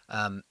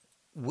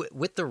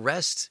 with the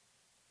rest,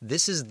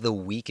 this is the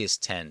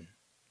weakest 10.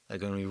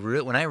 Like,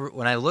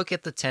 when I look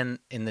at the 10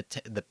 in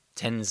the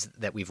 10s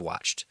that we've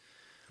watched,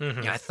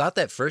 I thought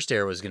that first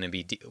era was going to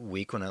be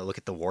weak when I look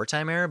at the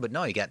wartime era, but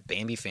no, you got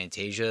Bambi,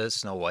 Fantasia,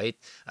 Snow White.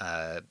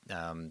 What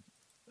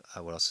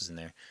else is in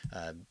there?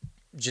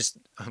 Just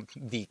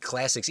the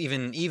classics,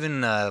 even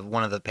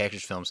one of the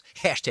packaged films,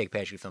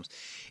 #packaged films.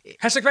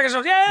 #packaged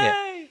films, yay!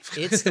 Yeah,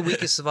 it's the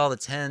weakest of all the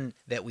 10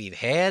 that we've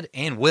had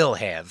and will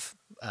have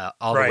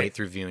all the way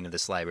through viewing of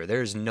this library.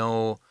 There's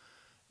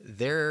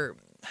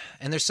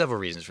several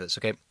reasons for this,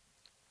 okay?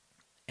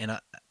 And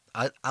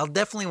I'll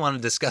definitely want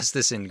to discuss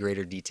this in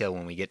greater detail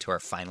when we get to our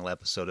final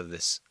episode of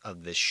this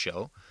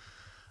show.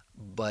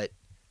 But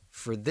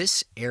for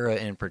this era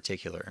in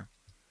particular,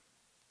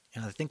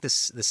 I think the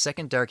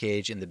second Dark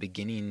Age in the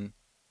beginning.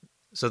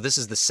 So this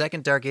is the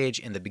second Dark Age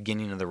and the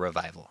beginning of the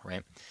revival,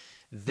 right?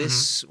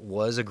 This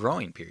was a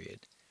growing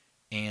period,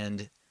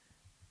 and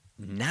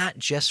not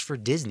just for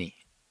Disney,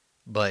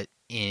 but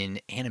in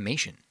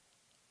animation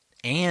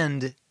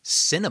and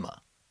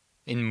cinema,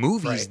 in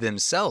movies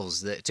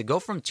themselves. To go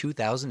from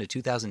 2000 to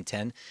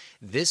 2010,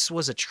 this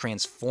was a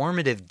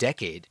transformative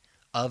decade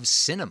of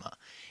cinema.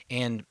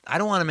 And I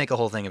don't want to make a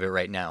whole thing of it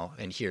right now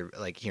and here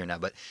now,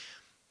 but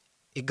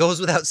it goes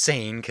without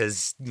saying,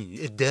 because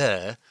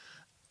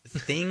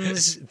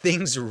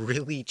things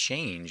really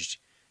changed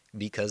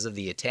because of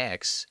the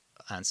attacks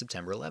on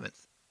September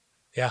 11th.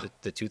 Yeah,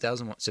 the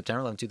 2001 September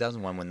 11,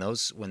 2001,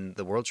 when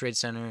the World Trade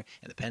Center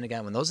and the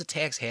Pentagon, when those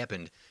attacks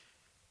happened,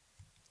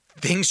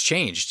 things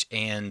changed,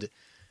 and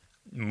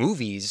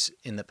movies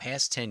in the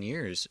past 10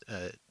 years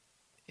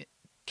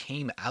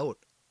came out.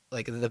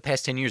 Like, the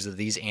past 10 years of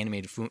these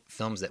animated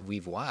films that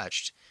we've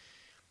watched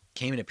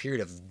came in a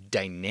period of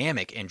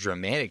dynamic and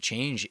dramatic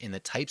change in the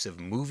types of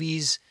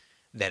movies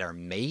that are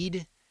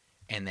made,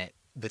 and that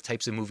the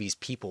types of movies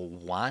people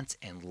want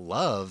and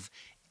love,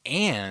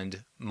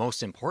 and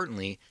most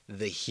importantly,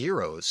 the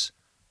heroes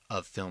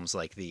of films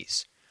like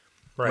these.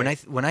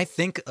 Right. When I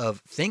think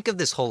of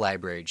this whole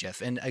library,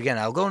 Jeff, and again,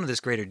 I'll go into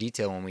this greater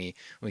detail when we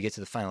get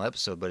to the final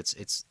episode, but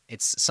it's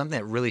something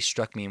that really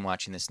struck me in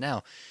watching this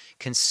now.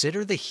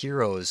 Consider the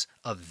heroes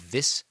of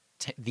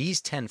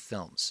these 10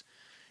 films.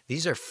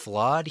 These are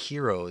flawed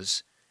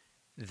heroes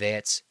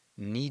that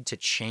need to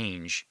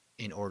change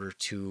in order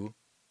to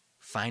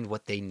find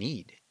what they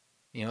need.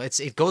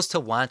 It goes to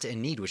want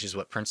and need, which is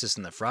what Princess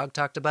and the Frog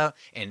talked about,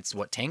 and it's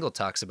what Tangled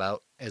talks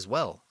about as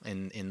well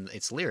in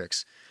its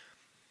lyrics.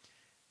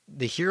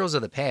 The heroes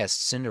of the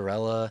past,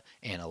 Cinderella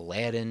and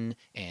Aladdin,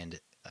 and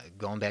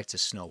going back to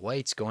Snow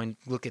White's,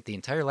 look at the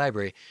entire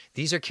library.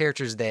 These are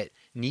characters that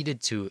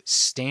needed to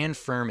stand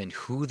firm in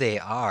who they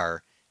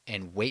are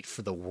and wait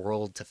for the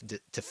world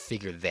to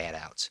figure that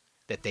out,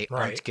 that they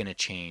aren't going to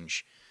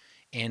change.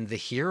 And the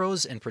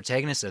heroes and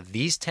protagonists of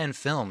these 10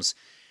 films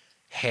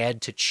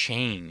had to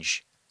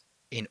change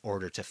in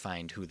order to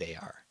find who they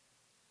are.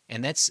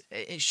 And that's,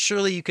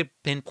 surely you could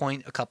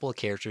pinpoint a couple of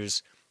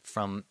characters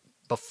from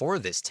before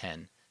this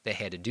 10 that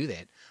had to do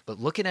that. But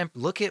look at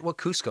what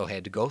Cusco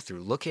had to go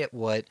through. Look at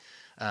what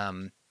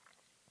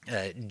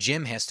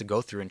Jim has to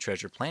go through in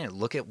Treasure Planet.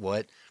 Look at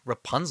what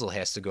Rapunzel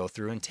has to go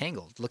through in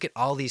Tangled. Look at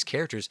all these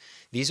characters.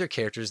 These are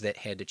characters that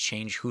had to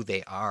change who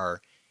they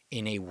are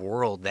in a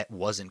world that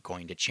wasn't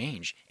going to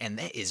change. And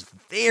that is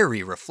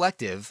very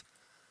reflective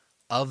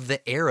of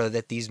the era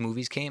that these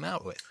movies came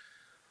out with.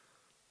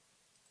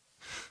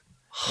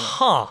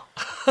 Huh.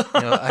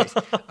 You know,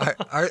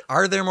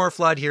 are there more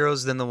flawed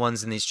heroes than the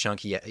ones in these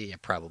chunky? Yeah,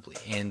 probably.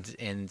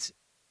 And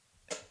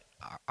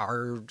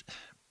are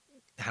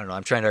I don't know.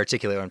 I'm trying to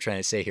articulate what I'm trying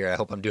to say here. I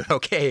hope I'm doing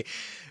okay.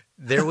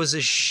 There was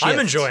a shift. I'm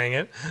enjoying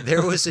it.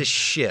 There was a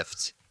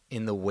shift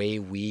in the way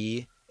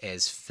we,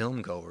 as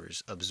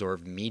filmgoers,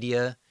 absorb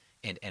media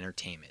and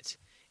entertainment.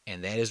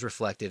 And that is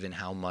reflective in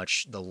how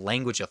much the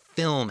language of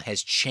film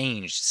has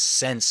changed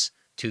since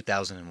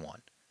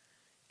 2001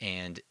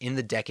 and in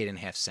the decade and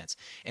a half since.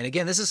 And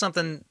again, this is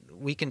something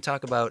we can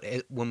talk about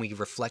when we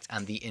reflect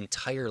on the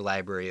entire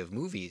library of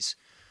movies.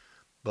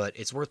 But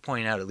it's worth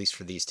pointing out, at least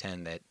for these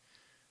 10, that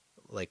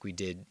like we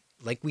did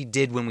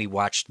when we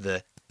watched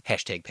the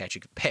hashtag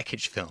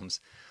package films,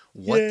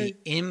 what the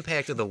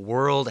impact of the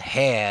world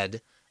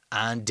had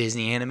on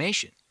Disney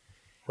animation.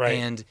 Right.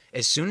 And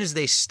as soon as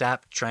they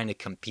stopped trying to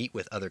compete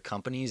with other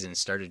companies and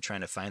started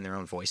trying to find their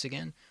own voice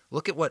again,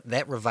 look at what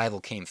that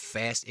revival came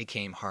fast, it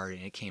came hard,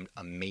 and it came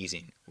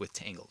amazing with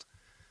Tangled.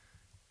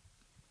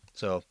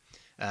 So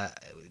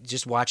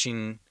just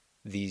watching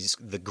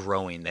the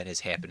growing that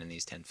has happened in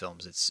these 10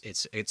 films,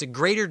 it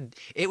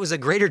was a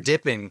greater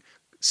dip in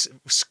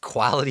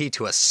quality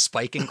to a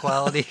spike in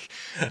quality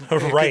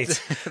right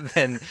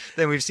than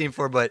we've seen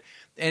before, but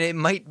and it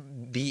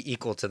might be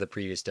equal to the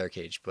previous Dark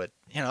Age, but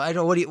you know, I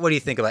don't. What do you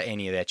think about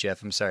any of that,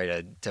 Jeff? I'm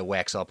sorry to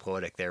wax all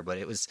poetic there, but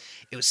it was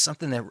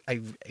something that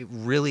it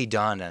really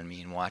dawned on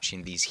me in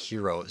watching these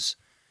heroes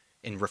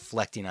and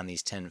reflecting on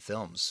these 10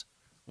 films,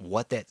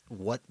 what that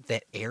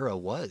era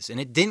was, and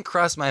it didn't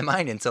cross my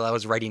mind until I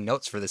was writing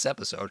notes for this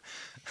episode.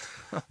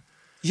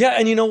 Yeah,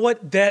 and you know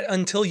what? That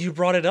until you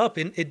brought it up,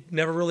 it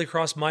never really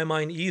crossed my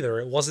mind either.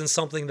 It wasn't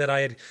something that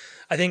I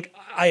think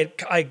I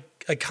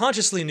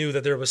consciously knew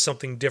that there was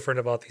something different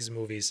about these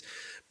movies,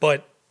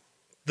 but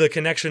the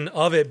connection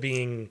of it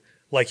being,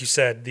 like you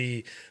said,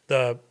 the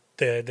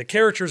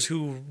characters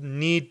who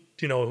need,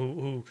 you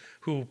know,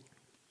 who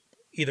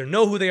either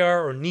know who they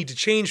are or need to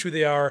change who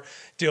they are,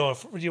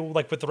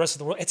 like with the rest of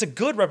the world. It's a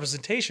good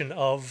representation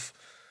of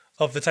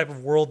the type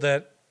of world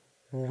that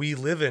we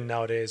live in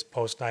nowadays,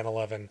 post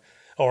 9/11.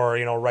 Or,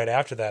 you know, right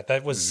after that.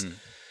 That was,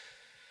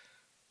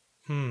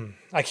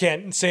 I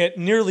can't say it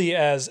nearly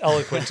as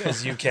eloquent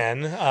as you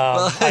can.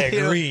 I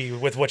agree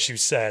with what you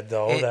said,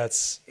 though.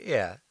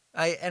 Yeah.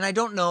 I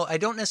don't know. I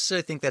don't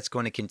necessarily think that's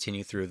going to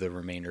continue through the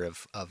remainder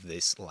of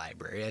this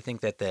library. I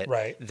think that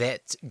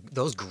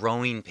those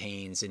growing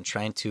pains in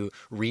trying to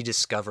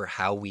rediscover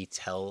how we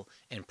tell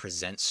and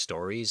present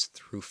stories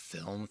through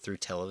film, through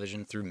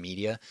television, through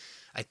media,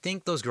 I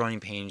think those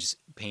growing pains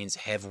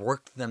have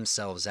worked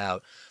themselves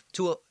out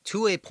to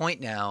a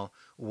point now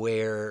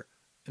where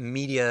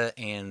media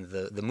and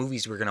the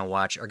movies we're going to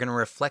watch are going to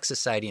reflect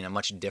society in a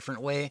much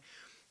different way,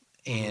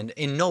 and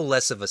in no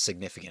less of a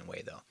significant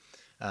way, though.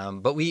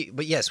 But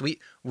yes, we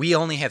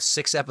only have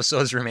 6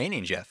 episodes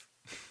remaining, Jeff.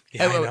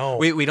 Yeah, I know.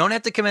 We don't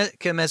have to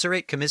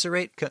commiserate.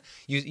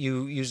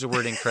 You used the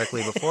word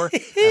incorrectly before.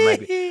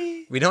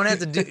 We don't have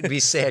to be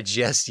sad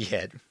just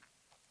yet.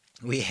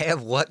 We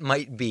have what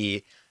might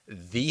be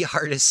the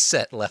hardest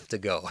set left to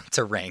go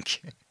to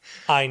rank.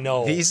 I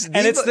know. It's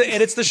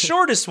the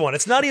shortest one.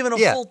 It's not even a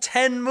full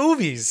 10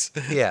 movies.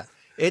 Yeah.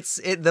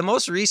 The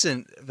most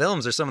recent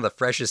films are some of the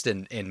freshest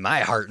in my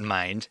heart and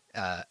mind.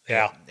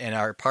 And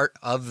are part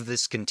of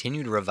this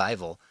continued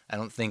revival. I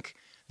don't think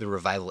the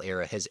revival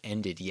era has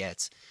ended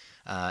yet.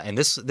 And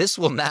this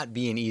will not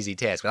be an easy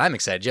task, but I'm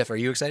excited. Jeff, are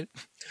you excited?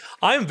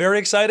 I'm very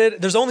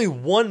excited. There's only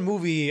one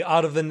movie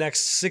out of the next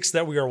 6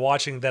 that we are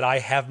watching that I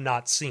have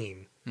not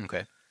seen.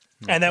 Okay.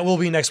 And that will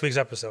be next week's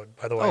episode,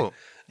 by the way.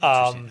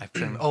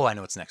 Interesting. I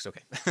know what's next.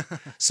 Okay.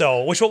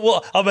 So, which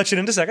I'll mention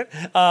in a second.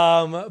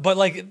 But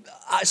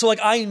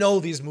I know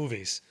these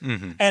movies,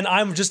 and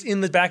I'm just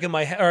in the back of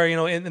my head, or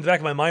in the back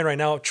of my mind right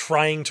now,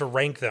 trying to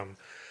rank them.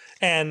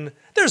 And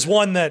there's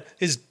one that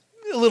is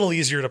a little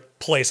easier to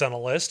place on a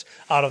list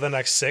out of the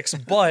next 6,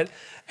 but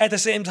at the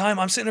same time,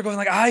 I'm sitting there going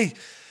like, I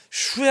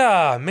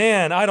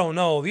don't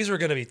know. These are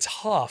going to be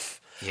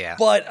tough. Yeah.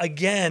 But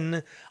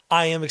again,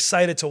 I am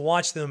excited to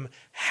watch them,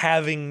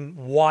 having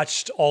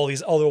watched all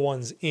these other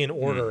ones in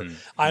order.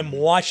 I'm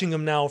watching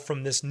them now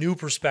from this new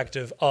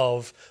perspective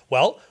of,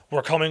 well,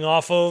 we're coming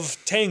off of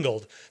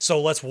Tangled,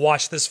 so let's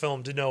watch this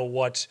film to know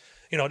what,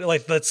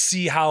 let's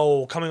see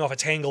how coming off of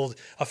Tangled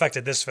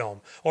affected this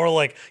film. Or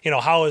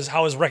how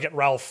is Wreck-It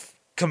Ralph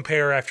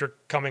compare after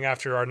coming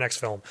after our next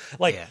film?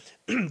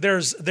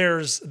 There's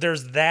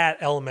that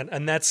element,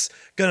 and that's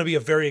going to be a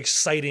very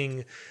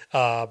exciting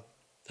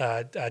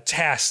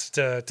task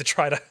to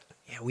try to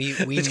we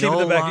keep no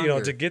it back,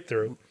 longer, to get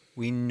through.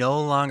 We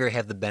no longer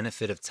have the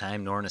benefit of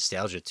time nor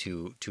nostalgia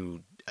to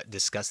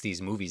discuss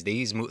these movies.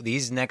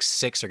 These next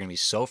 6 are going to be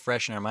so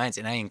fresh in our minds,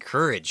 and I'm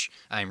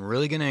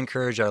really going to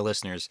encourage our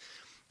listeners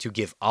to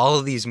give all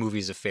of these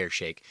movies a fair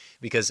shake.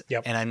 Because,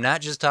 and I'm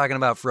not just talking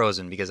about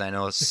Frozen, because I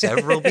know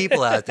several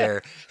people out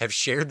there have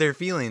shared their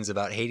feelings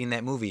about hating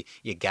that movie.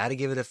 You got to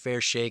give it a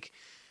fair shake.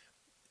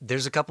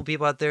 There's a couple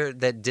people out there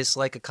that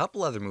dislike a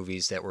couple other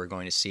movies that we're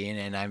going to see,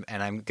 and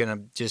I'm gonna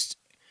just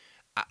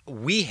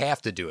we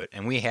have to do it,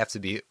 and we have to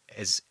be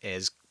as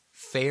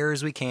fair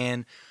as we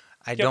can.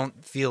 I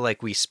don't feel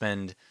like we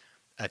spend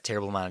a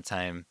terrible amount of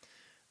time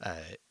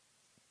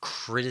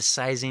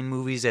criticizing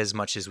movies as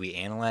much as we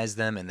analyze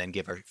them and then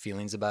give our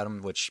feelings about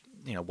them, which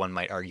one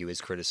might argue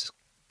is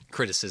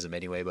criticism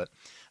anyway. But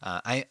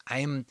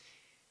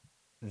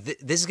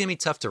this is gonna be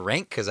tough to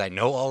rank because I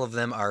know all of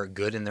them are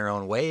good in their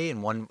own way,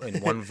 in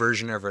one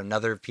version or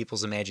another of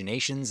people's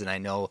imaginations, and I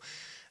know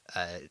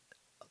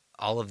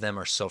all of them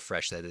are so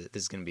fresh that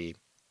this is gonna be.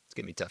 It's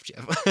going to be tough,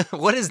 Jeff.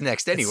 What is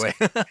next anyway?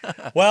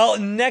 Well,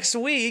 next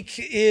week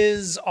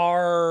is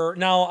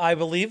now I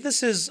believe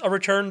this is a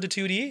return to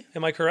 2D.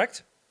 Am I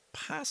correct?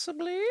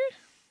 Possibly.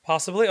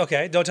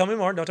 Okay. Don't tell me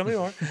more.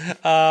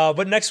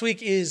 But next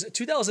week is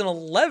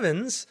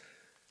 2011's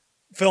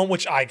film,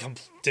 which I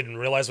didn't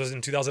realize was in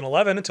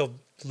 2011 until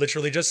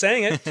literally just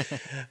saying it.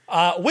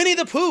 Winnie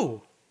the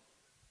Pooh.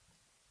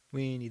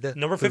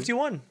 Number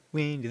 51.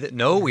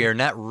 No, we are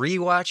not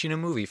rewatching a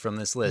movie from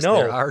this list. No.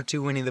 There are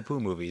 2 Winnie the Pooh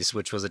movies,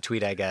 which was a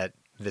tweet I got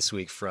this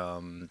week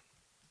from...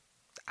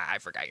 I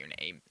forgot your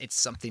name. It's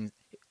something...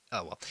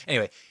 Oh, well.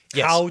 Anyway,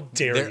 yes. How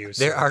dare you,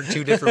 sir. There are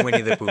 2 different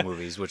Winnie the Pooh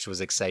movies, which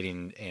was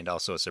exciting and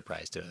also a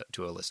surprise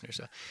to a listener.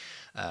 So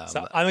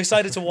I'm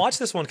excited to watch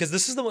this one because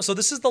this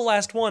is the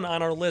last one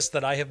on our list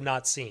that I have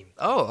not seen.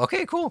 Oh,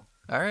 okay, cool.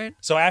 All right.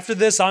 So after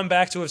this, I'm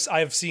back to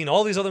I've seen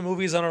all these other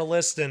movies on our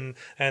list, and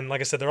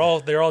like I said, they're all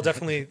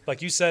definitely,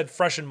 like you said,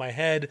 fresh in my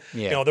head.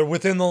 Yeah. They're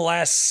within the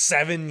last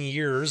 7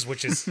 years,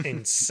 which is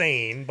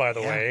insane, by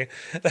the way,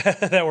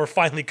 that we're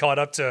finally caught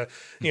up to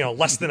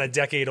less than a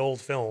decade old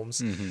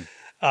films.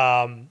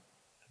 Mm-hmm.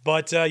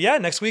 But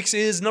next week's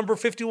is number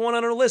 51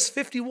 on our list.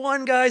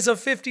 51, guys, of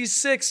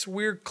 56.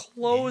 We're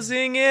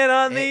closing in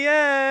on the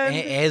end.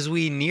 As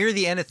we near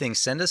the end of things,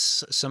 send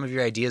us some of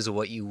your ideas of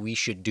what we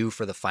should do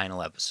for the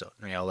final episode.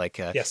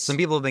 Some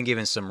people have been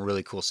giving some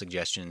really cool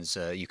suggestions.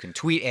 You can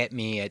tweet at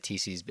me at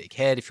TC's Big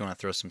Head if you want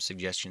to throw some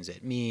suggestions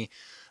at me.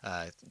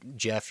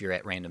 Jeff, you're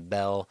at Random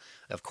Bell.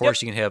 Of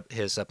course, you can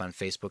hit us up on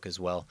Facebook as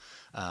well.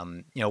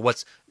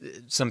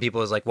 Some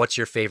people is like, what's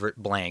your favorite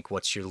blank?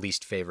 What's your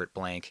least favorite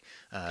blank?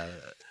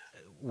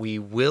 We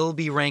will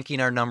be ranking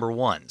our number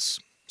ones.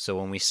 So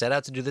when we set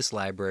out to do this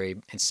library,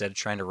 instead of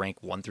trying to rank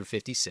 1 through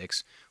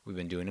 56, we've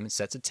been doing them in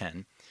sets of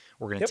 10.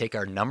 We're going to take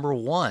our number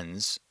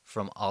ones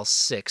from all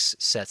 6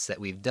 sets that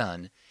we've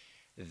done.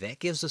 That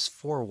gives us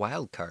 4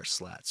 wild card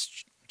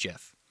slots,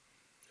 Jeff.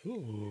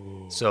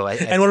 Ooh. So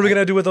and what are we going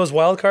to do with those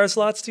wild card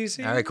slots,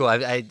 TC? All right, cool.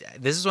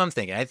 This is what I'm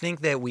thinking. I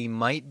think that we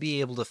might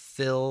be able to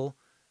fill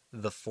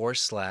the 4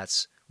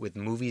 slots with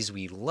movies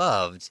we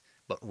loved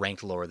but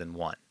ranked lower than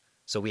 1.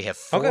 So we have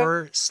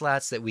 4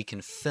 slots that we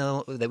can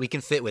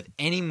fit with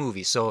any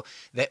movie. So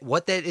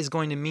what that is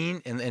going to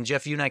mean, and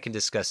Jeff, you and I can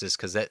discuss this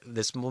because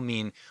this will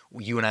mean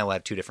you and I will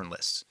have 2 different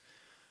lists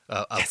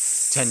of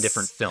 10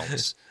 different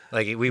films.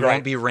 Like we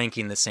won't be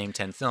ranking the same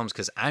 10 films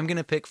because I'm going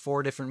to pick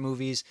 4 different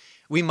movies.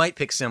 We might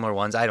pick similar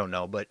ones. I don't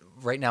know. But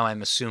right now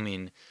I'm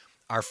assuming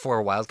our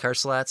 4 wildcard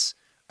slots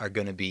are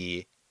going to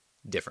be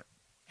different.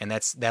 And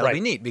that'll be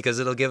neat because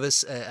it'll give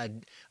us a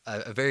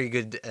very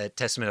good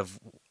testament of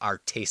our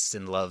taste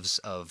and love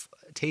of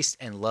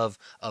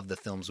the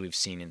films we've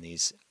seen in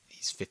these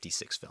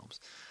 56 films.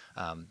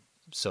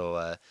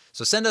 So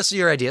send us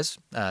your ideas,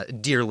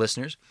 dear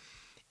listeners,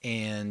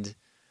 and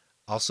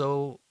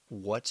also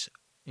what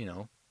is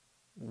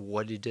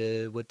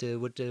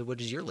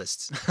your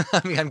list?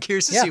 I mean, I'm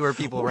curious to see where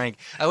people rank.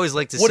 I always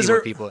like to see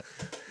where people.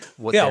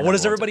 What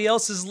is everybody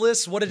else's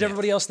list? What did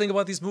everybody else think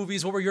about these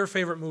movies? What were your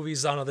favorite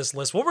movies on this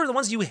list? What were the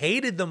ones you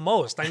hated the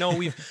most? I know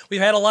we've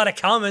had a lot of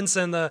comments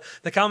in the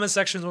comment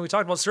sections when we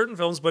talked about certain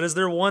films, but is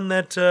there one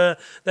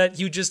that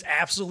you just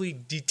absolutely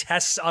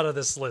detest out of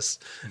this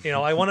list?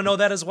 I want to know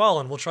that as well,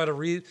 and we'll try to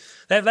read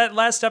that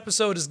last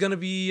episode is going to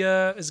be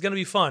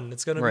fun.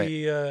 It's going to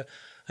be a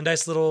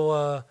nice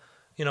little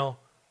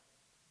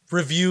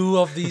review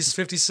of these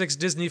 56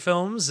 Disney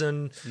films,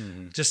 and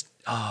just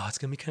it's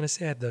gonna be kind of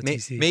sad though.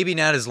 TC. Maybe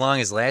not as long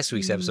as last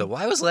week's episode.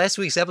 Why was last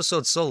week's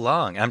episode so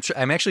long?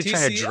 I'm actually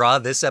trying to draw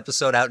this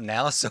episode out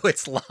now so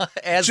it's long.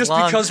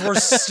 Because we're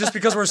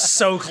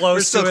so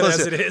close to it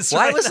as it is.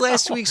 Why was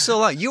last week so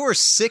long? You were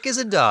sick as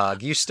a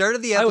dog. You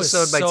started the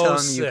episode by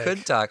telling me you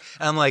couldn't talk.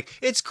 And I'm like,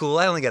 it's cool.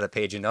 I only got a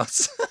page of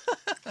notes.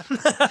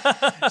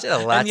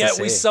 And yet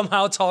we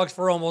somehow talked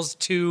for almost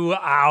 2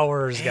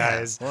 hours,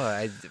 guys.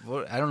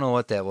 Well, I don't know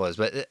what that was,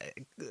 but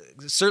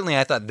certainly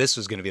I thought this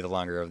was going to be the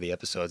longer of the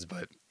episodes.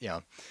 But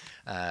it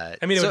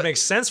would make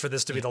sense for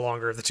this to be the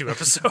longer of the 2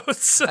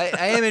 episodes.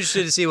 I am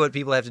interested to see what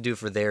people have to do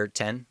for their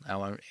 10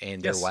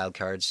 and their wild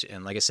cards.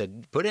 And like I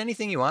said, put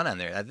anything you want on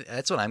there. I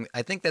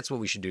think that's what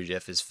we should do,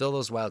 Jeff, is fill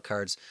those wild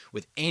cards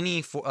with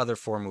any other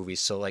 4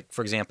 movies. So like,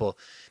 for example,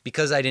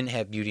 because I didn't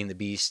have Beauty and the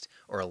Beast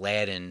or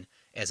Aladdin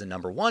as a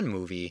number one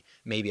movie,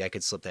 maybe I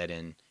could slip that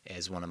in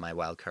as one of my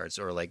wild cards,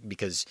 or like,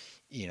 because,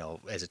 you know,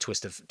 as a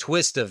twist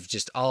of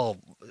just all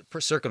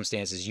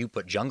circumstances, you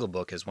put Jungle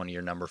Book as one of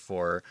your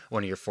four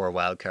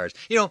wild cards.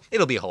 You know,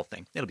 it'll be a whole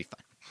thing. It'll be fun.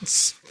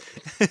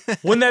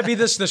 Wouldn't that be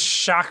the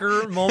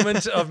shocker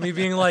moment of me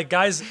being like,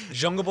 guys,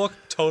 Jungle Book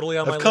totally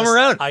on my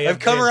list. I've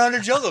come around to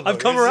Jungle Book. I've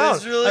come around.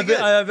 It's really good.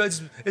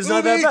 It's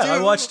not that bad.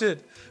 I watched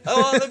it. I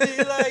want to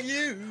be like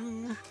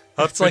you.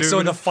 It's like, so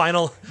in the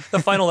final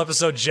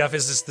episode, Jeff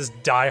is just this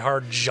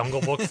diehard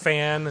Jungle Book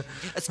fan.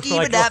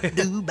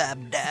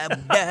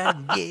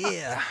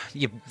 Yeah,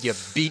 you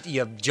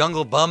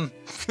jungle bum.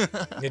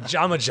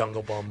 I'm a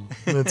jungle bum.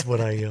 That's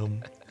what I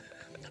am.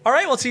 All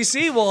right, well,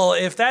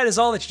 TC, if that is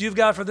all that you've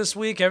got for this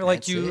week,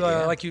 like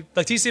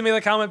TC made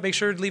that comment, make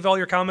sure to leave all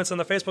your comments on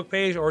the Facebook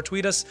page or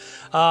tweet us.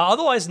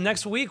 Otherwise,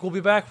 next week we'll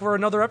be back for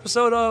another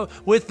episode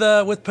with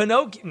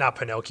Pinocchio. Not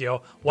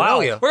Pinocchio. Wow,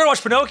 Pinocchio. We're gonna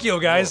watch Pinocchio,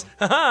 guys.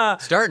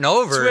 Starting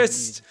over.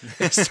 Twist.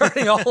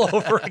 Starting all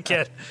over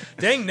again.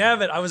 Dang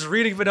nabbit, I was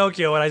reading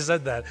Pinocchio when I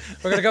said that.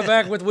 We're gonna come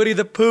back with Winnie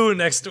the Pooh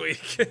next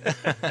week.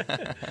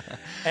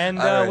 And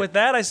right. With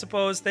that, I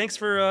suppose thanks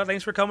for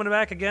coming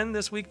back again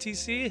this week,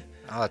 TC.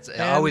 Oh, it's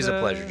always a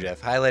pleasure,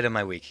 Jeff. Highlight of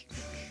my week.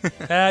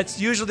 It's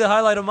usually the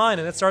highlight of mine,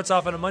 and it starts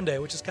off on a Monday,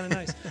 which is kind of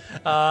nice.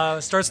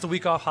 Starts the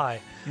week off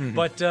high. Mm-hmm.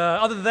 But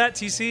other than that,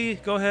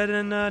 TC, go ahead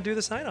and do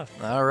the sign-off.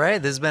 All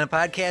right, this has been a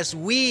podcast.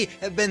 We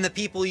have been the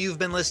people you've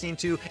been listening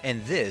to,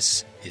 and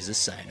this is a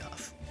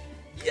sign-off.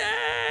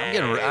 Yay!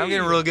 I'm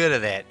getting real good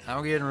at that.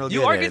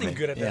 You are getting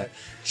good at that.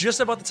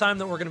 Just about the time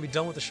that we're going to be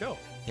done with the show.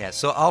 Yeah,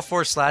 so all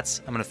 4 slots,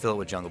 I'm going to fill it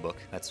with Jungle Book.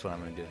 That's what I'm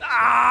going to do.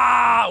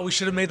 We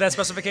should have made that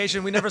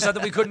specification. We never said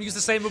that we couldn't use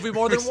the same movie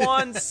more than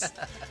once.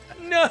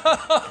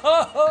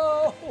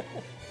 No!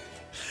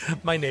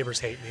 My neighbors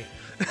hate me.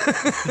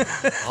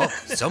 Oh,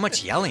 so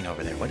much yelling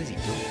over there. What is he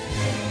doing?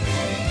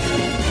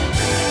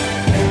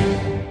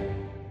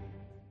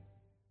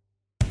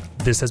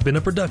 This has been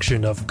a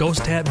production of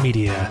Ghost Hat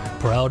Media,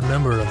 proud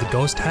member of the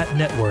Ghost Hat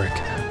Network.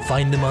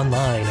 Find them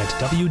online at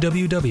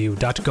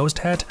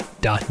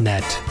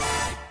www.ghosthat.net.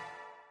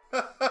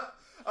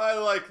 I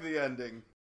like the ending.